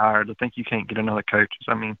way higher. To think you can't get another coaches.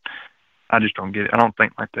 I mean, I just don't get it. I don't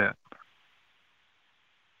think like that.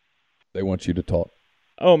 They want you to talk.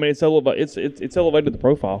 Oh, I mean, it's elevated the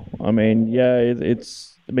profile. I mean, yeah, the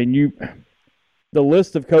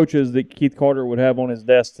list of coaches that Keith Carter would have on his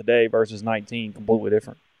desk today versus 19, completely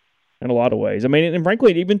different in a lot of ways. I mean, and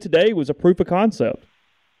frankly, even today was a proof of concept.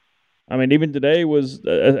 I mean, even today was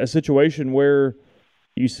a situation where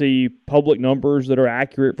you see public numbers that are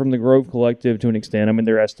accurate from the Grove Collective to an extent. I mean,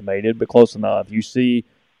 they're estimated, but close enough. You see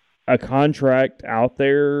a contract out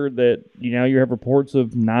there that, you have reports of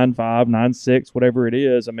 9.5, 9.6, whatever it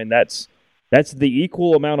is. I mean, that's the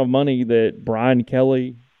equal amount of money that Brian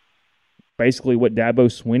Kelly, basically what Dabo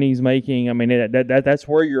Swinney's making. I mean, that's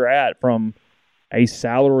where you're at from a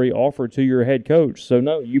salary offer to your head coach. So,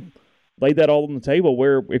 no, you laid that all on the table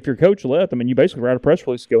where if your coach left, I mean, you basically write a press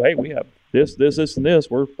release and go, hey, we have this, and this.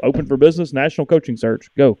 We're open for business, national coaching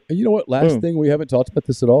search. Go. And you know what? Last thing, we haven't talked about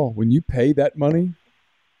this at all. When you pay that money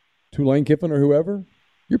to Lane Kiffin or whoever,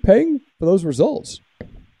 you're paying for those results.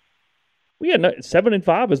 Well, yeah,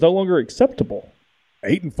 7-5 is no longer acceptable.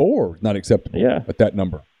 8-4 is not acceptable. Yeah. At that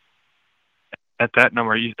number. At that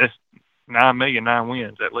number, that's $9 million, 9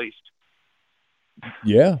 wins at least.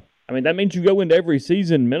 Yeah. I mean, that means you go into every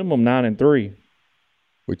season minimum 9-3.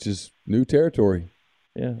 Which is new territory.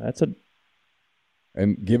 Yeah,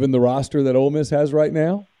 and given the roster that Ole Miss has right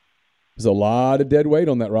now, there's a lot of dead weight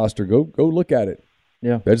on that roster. Go look at it.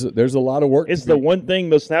 Yeah. There's a lot of work. It's the one thing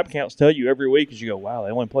those snap counts tell you every week is you go, wow, they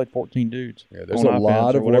only played 14 dudes. Yeah, there's a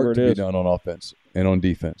lot of work to be done on offense and on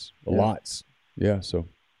defense. Lots. Yeah, so.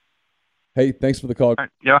 Hey, thanks for the call. Right,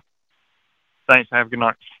 yeah. Thanks. Have a good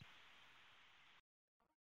night.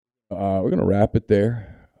 We're going to wrap it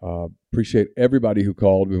there. Appreciate everybody who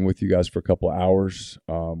called. Been with you guys for a couple of hours.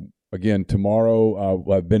 Again, tomorrow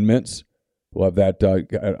we'll have Ben Mintz. We'll have that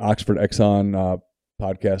Oxford Exxon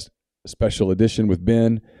podcast special edition with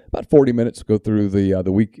Ben. About 40 minutes. Go through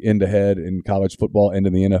the weekend ahead in college football and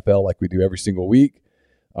in the NFL like we do every single week.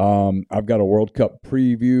 I've got a World Cup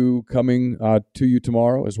preview coming to you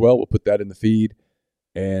tomorrow as well. We'll put that in the feed.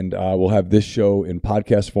 And we'll have this show in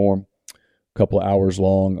podcast form. Couple of hours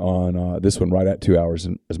long on this one, right at 2 hours,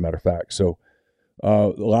 as a matter of fact. So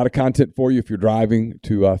a lot of content for you if you're driving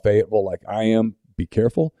to Fayetteville like I am. Be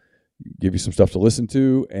careful. Give you some stuff to listen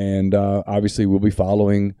to. And obviously we'll be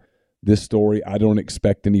following this story. I don't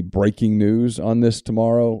expect any breaking news on this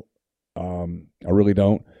tomorrow. I really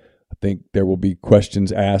don't. I think there will be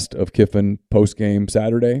questions asked of Kiffin post-game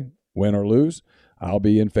Saturday, win or lose. I'll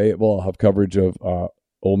be in Fayetteville. I'll have coverage of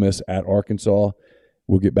Ole Miss at Arkansas.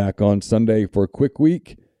 We'll get back on Sunday for a quick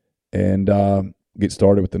week and get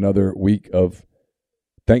started with another week of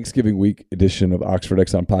Thanksgiving week edition of Oxford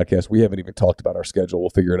Exxon Podcast. We haven't even talked about our schedule.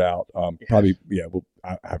 We'll figure it out. Probably, yeah.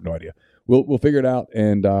 I have no idea. We'll figure it out,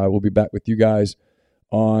 and we'll be back with you guys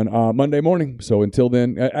on Monday morning. So until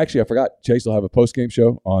then, actually, I forgot. Chase will have a post-game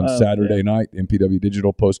show on Saturday night, MPW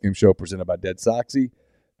Digital post-game show presented by Dead Soxy.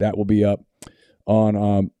 That will be up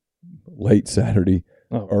on late Saturday,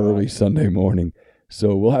 early Sunday morning.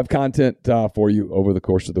 So we'll have content for you over the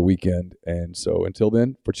course of the weekend. And so until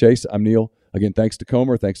then, for Chase, I'm Neil. Again, thanks to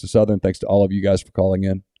Comer, thanks to Southern, thanks to all of you guys for calling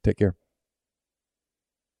in. Take care.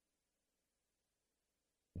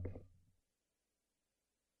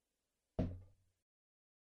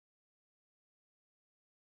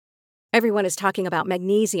 Everyone is talking about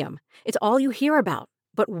magnesium. It's all you hear about.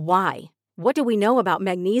 But why? What do we know about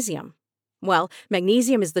magnesium? Well,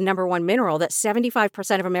 magnesium is the number one mineral that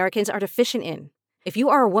 75% of Americans are deficient in. If you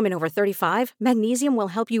are a woman over 35, magnesium will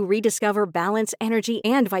help you rediscover balance, energy,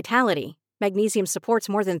 and vitality. Magnesium supports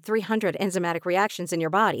more than 300 enzymatic reactions in your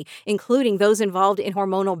body, including those involved in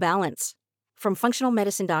hormonal balance. From functional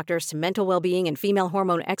medicine doctors to mental well-being and female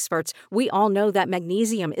hormone experts, we all know that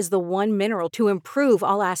magnesium is the one mineral to improve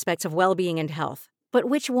all aspects of well-being and health. But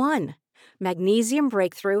which one? Magnesium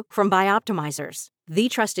Breakthrough from Bioptimizers, the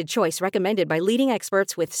trusted choice recommended by leading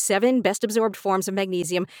experts with 7 best-absorbed forms of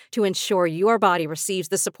magnesium to ensure your body receives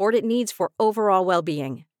the support it needs for overall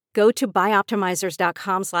well-being. Go to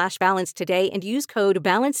bioptimizers.com/balance today and use code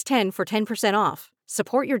BALANCE10 for 10% off.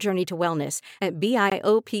 Support your journey to wellness at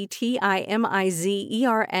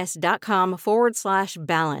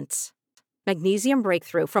bioptimizers.com/balance. Magnesium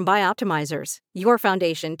Breakthrough from Bioptimizers, your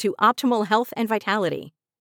foundation to optimal health and vitality.